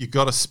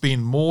got to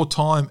spend more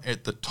time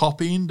at the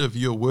top end of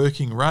your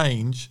working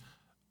range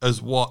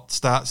is what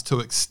starts to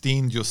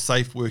extend your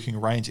safe working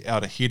range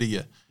out ahead of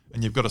you.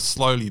 And you've got to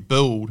slowly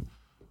build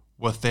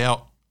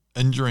without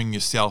injuring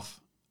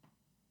yourself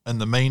in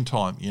the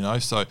meantime,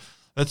 So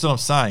that's what I'm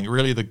saying.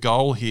 Really, the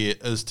goal here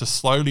is to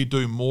slowly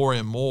do more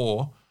and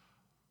more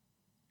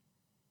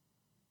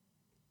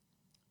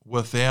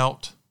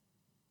without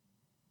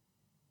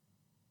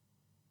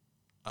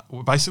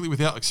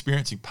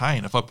experiencing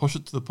pain. If I push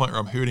it to the point where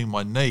I'm hurting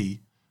my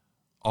knee,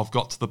 I've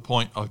got to the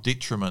point of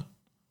detriment.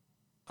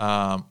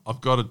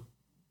 I've got to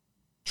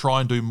try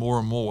and do more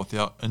and more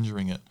without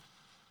injuring it.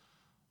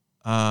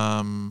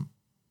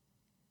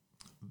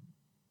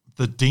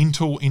 the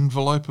dental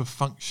envelope of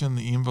function,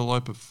 the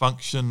envelope of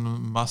function,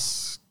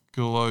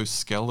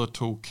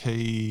 musculoskeletal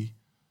key.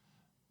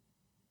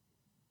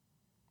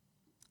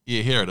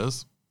 Yeah, here it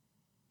is.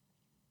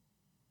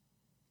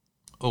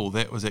 Oh,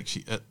 that was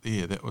actually it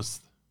there. That was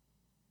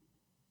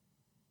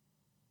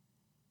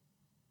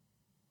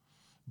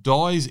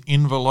Dye's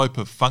envelope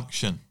of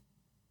function.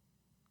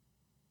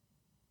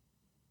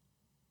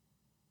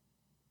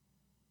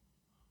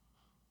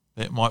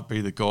 That might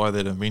be the guy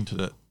that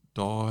invented it.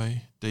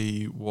 Dye,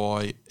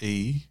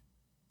 D-Y-E.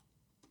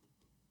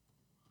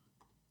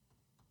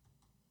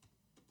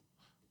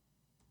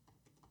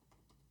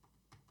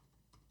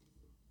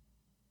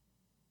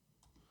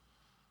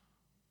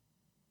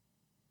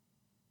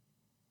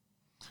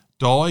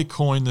 Dye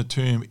coined the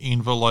term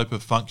envelope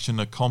of function.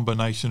 A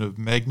combination of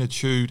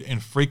magnitude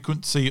and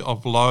frequency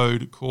of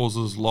load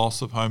causes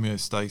loss of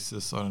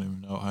homeostasis. I don't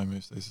even know what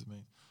homeostasis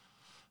means.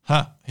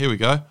 Here we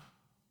go.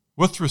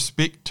 With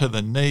respect to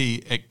the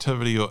knee,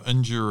 activity or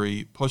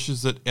injury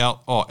pushes it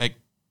out.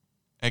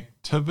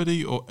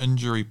 Activity or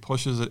injury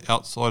pushes it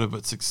outside of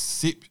its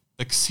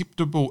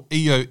acceptable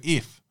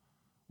EOF,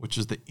 which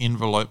is the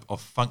envelope of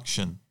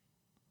function.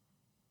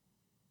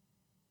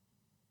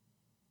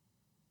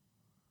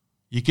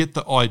 You get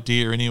the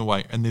idea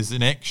anyway, and there's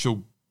an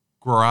actual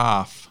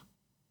graph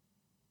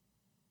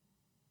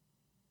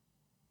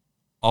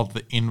of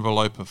the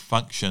envelope of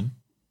function.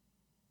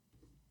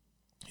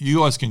 You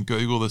guys can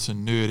Google this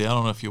and nerd out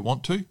on it if you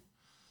want to.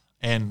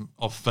 And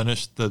I've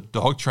finished the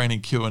dog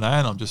training Q&A,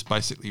 and I'm just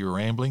basically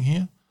rambling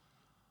here.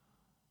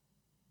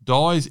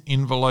 Dye's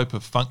envelope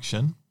of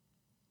function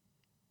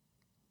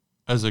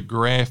is a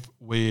graph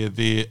where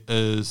there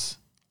is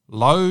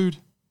load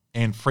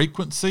and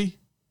frequency,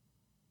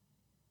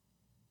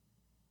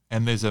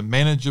 and there's a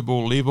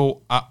manageable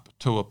level up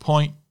to a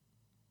point.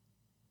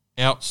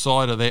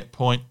 Outside of that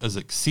point is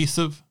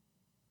excessive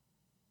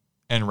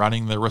and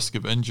running the risk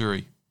of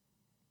injury.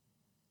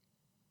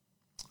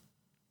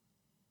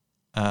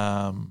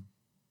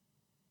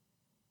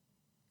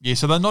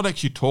 So they're not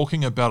actually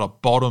talking about a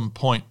bottom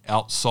point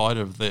outside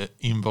of the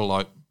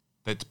envelope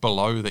that's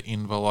below the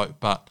envelope,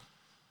 but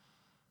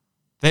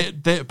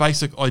that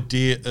basic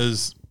idea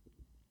is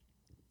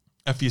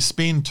if you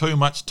spend too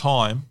much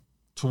time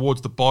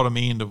towards the bottom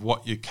end of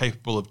what you're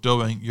capable of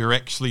doing, you're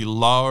actually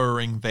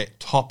lowering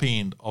that top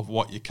end of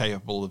what you're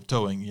capable of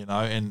doing,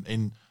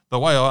 and the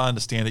way I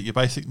understand it, you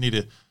basically need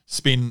to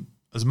spend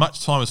as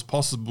much time as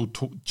possible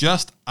to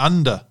just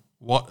under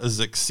what is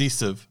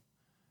excessive,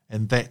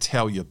 and that's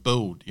how you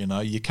build.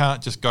 You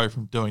can't just go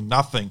from doing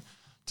nothing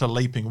to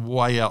leaping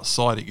way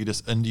outside it. You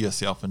just into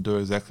yourself and do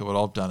exactly what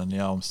I've done, and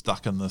now I'm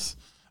stuck in this.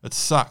 It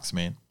sucks,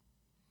 man.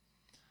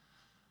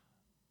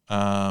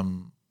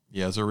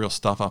 There's a real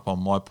stuff up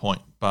on my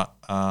point, but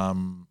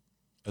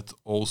it's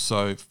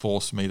also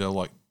forced me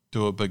to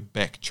do a big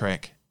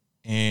backtrack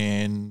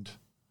and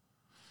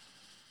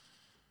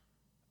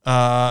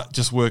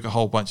just work a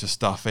whole bunch of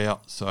stuff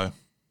out. So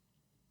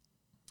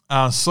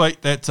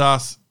sweet, that's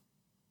us.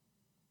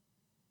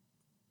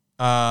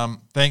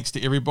 Thanks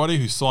to everybody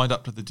who signed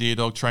up to the Deer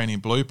Dog Training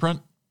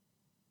Blueprint.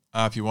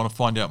 If you want to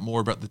find out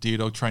more about the Deer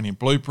Dog Training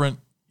Blueprint,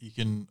 you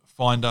can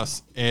find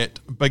us at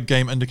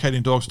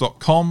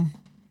biggameindicatingdogs.com,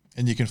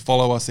 and you can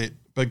follow us at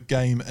Big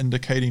Game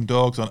Indicating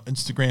Dogs on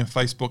Instagram,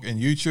 Facebook,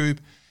 and YouTube.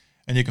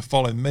 And you can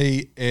follow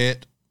me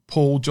at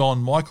Paul John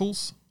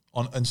Michaels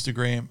on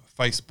Instagram,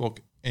 Facebook,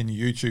 and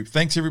YouTube.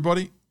 Thanks,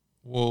 everybody.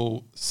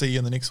 We'll see you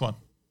in the next one.